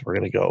this month, we're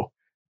going to go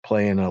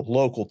play in a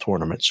local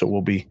tournament. So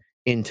we'll be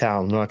in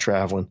town, not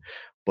traveling,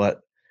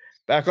 but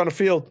back on the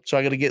field. So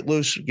I got to get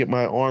loose, get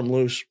my arm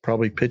loose,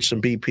 probably pitch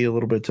some BP a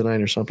little bit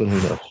tonight or something.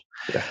 Who knows?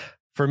 Yeah.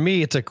 For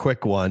me, it's a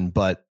quick one,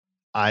 but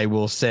I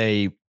will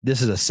say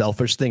this is a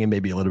selfish thing and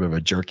maybe a little bit of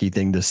a jerky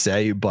thing to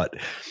say, but the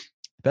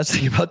best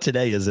thing about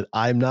today is that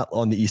I'm not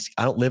on the East.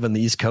 I don't live on the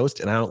East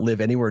Coast and I don't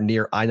live anywhere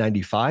near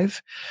I-95,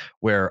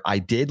 where I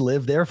did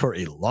live there for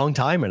a long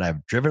time. And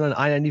I've driven on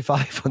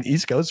I-95 on the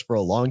East Coast for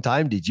a long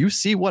time. Did you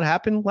see what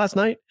happened last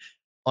night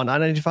on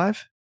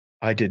I-95?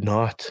 I did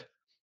not.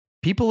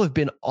 People have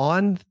been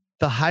on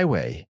the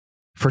highway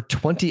for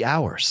 20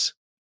 hours.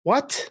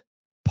 What?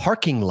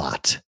 Parking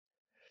lot.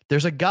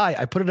 There's a guy,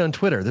 I put it on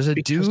Twitter. There's a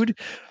dude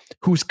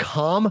who's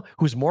calm,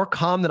 who's more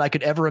calm than I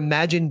could ever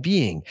imagine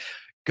being.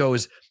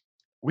 Goes,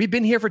 we've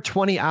been here for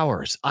 20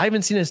 hours. I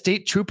haven't seen a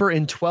state trooper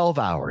in 12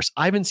 hours.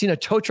 I haven't seen a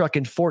tow truck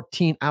in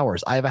 14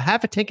 hours. I have a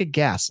half a tank of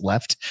gas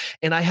left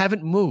and I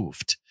haven't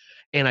moved.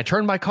 And I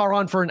turned my car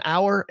on for an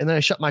hour and then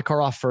I shut my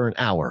car off for an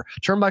hour.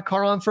 Turned my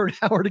car on for an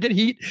hour to get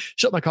heat,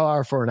 shut my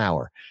car off for an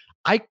hour.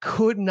 I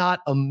could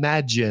not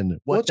imagine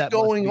what's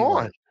going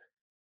on. Like.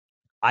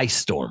 Ice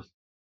storm.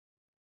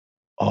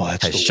 Oh,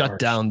 that's has shut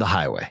down the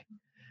highway.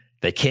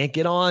 They can't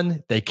get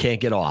on. They can't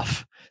get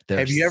off.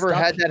 Have you ever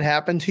had that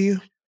happen to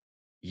you?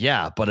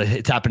 Yeah, but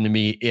it's happened to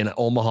me in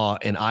Omaha,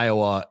 in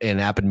Iowa, and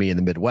it happened to me in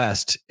the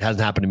Midwest. It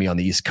hasn't happened to me on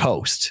the East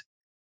Coast,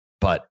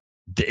 but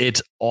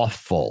it's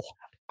awful.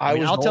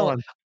 I'll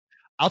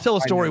tell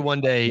a story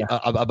one day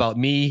about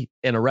me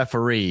and a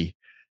referee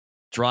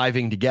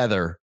driving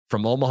together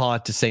from Omaha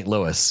to St.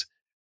 Louis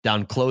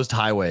down closed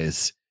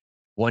highways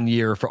one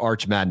year for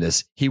Arch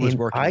Madness. He was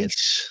working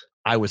ice.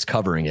 I was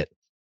covering it.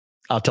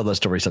 I'll tell that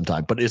story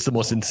sometime, but it's the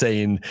most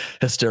insane,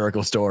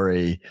 hysterical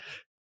story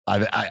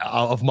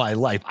of my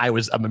life.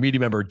 I'm a media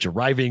member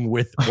driving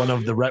with one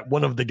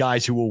of the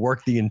guys who will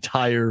work the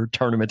entire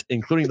tournament,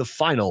 including the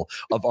final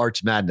of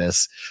Arch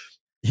Madness.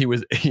 he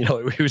was,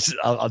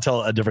 I'll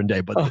tell a different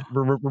day, but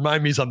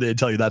remind me someday to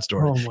tell you that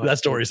story. That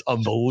story is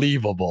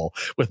unbelievable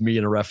with me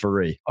and a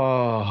referee.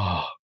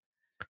 Oh,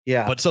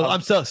 yeah. But so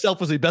I'm so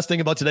selfishly, best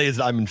thing about today is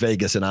that I'm in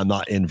Vegas and I'm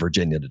not in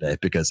Virginia today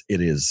because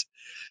it is.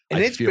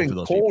 And it's been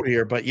cold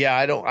here, but yeah,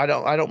 I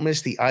don't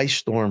miss the ice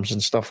storms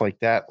and stuff like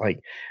that. Like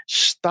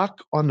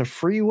stuck on the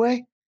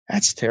freeway.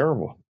 That's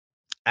terrible.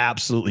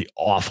 Absolutely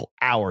awful.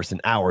 Hours and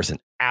hours and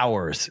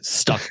hours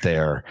stuck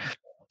there.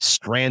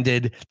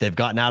 Stranded. They've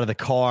gotten out of the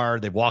car.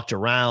 They've walked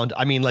around.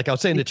 I mean, like I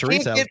was saying to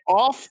Teresa, can't get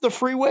off the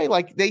freeway.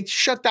 Like they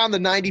shut down the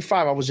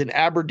 95. I was in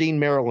Aberdeen,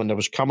 Maryland. I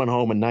was coming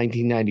home in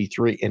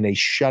 1993, and they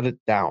shut it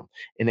down.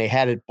 And they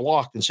had it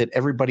blocked and said,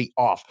 "Everybody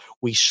off."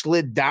 We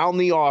slid down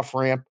the off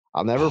ramp.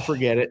 I'll never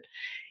forget it.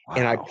 Wow.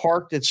 And I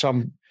parked at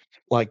some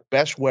like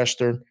Best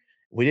Western.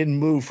 We didn't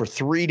move for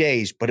 3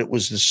 days, but it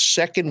was the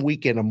second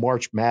weekend of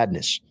March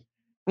Madness.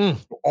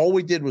 All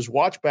we did was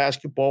watch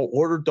basketball,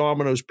 order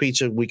Domino's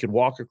pizza we could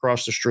walk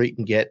across the street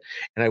and get.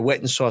 And I went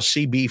and saw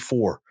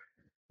CB4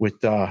 with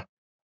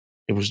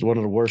it was one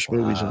of the worst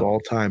movies of all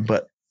time.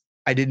 But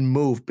I didn't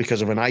move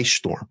because of an ice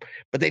storm.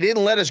 But they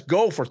didn't let us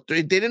go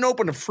they didn't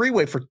open the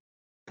freeway for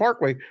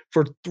Parkway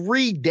for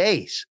 3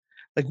 days.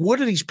 Like,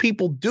 what are these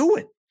people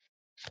doing?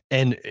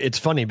 And it's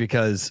funny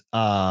because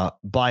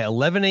by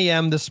 11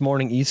 a.m. this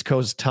morning, East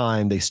Coast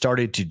time, they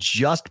started to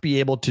just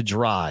be able to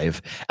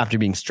drive after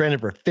being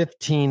stranded for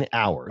 15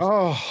 hours.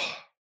 Oh,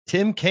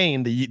 Tim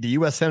Kaine, the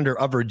U.S. Senator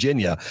of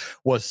Virginia,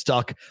 was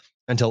stuck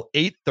until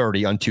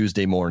 8:30 on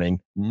Tuesday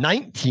morning,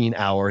 19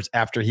 hours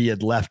after he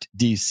had left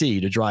D.C.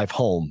 to drive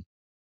home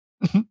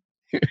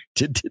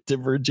to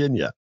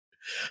Virginia.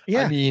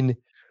 Yeah. I mean,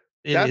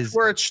 that's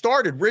where it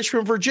started,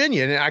 Richmond,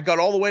 Virginia. And I got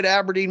all the way to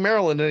Aberdeen,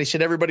 Maryland, and they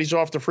said everybody's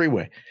off the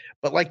freeway.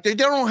 But like they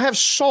don't have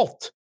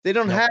salt. They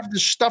don't have the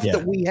stuff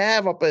that we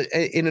have up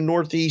in the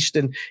Northeast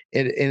and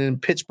in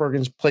Pittsburgh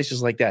and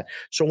places like that.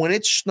 So when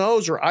it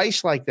snows or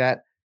ice like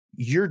that,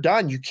 you're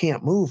done. You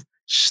can't move.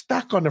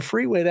 Stuck on the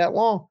freeway that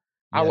long.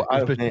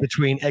 Yeah,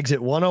 between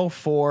exit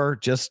 104,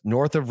 just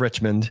north of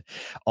Richmond,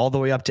 all the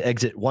way up to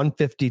exit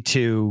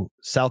 152,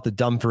 south of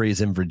Dumfries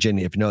in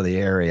Virginia, if you know the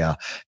area,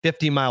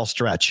 50-mile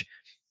stretch.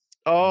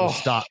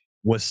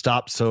 Was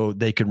stopped so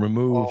they could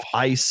remove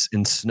ice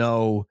and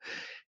snow,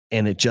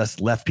 and it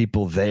just left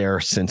people there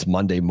since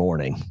Monday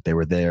morning. They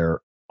were there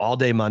all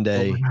day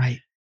Monday,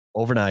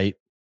 overnight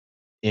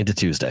into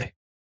Tuesday.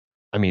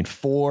 I mean,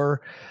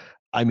 for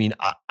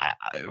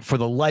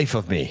the life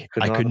of me,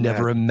 I could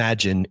never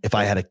imagine if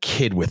I had a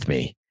kid with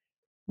me,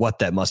 what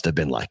that must have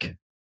been like.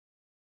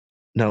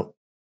 No.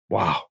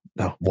 Wow.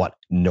 No. What?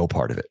 No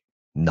part of it.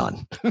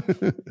 None.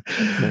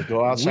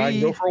 Go outside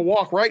and go for a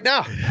walk right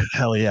now.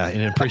 Hell yeah.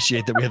 And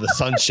appreciate that we have the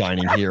sun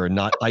shining here and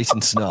not ice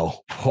and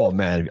snow. Oh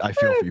man, I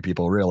feel for you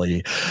people,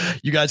 really.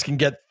 You guys can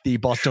get the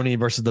Bostonian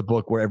versus the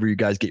book wherever you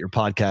guys get your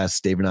podcasts.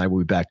 Dave and I will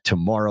be back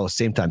tomorrow,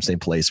 same time, same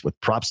place with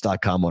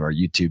props.com on our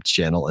YouTube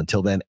channel.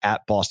 Until then,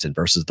 at Boston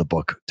versus the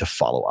book to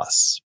follow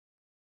us.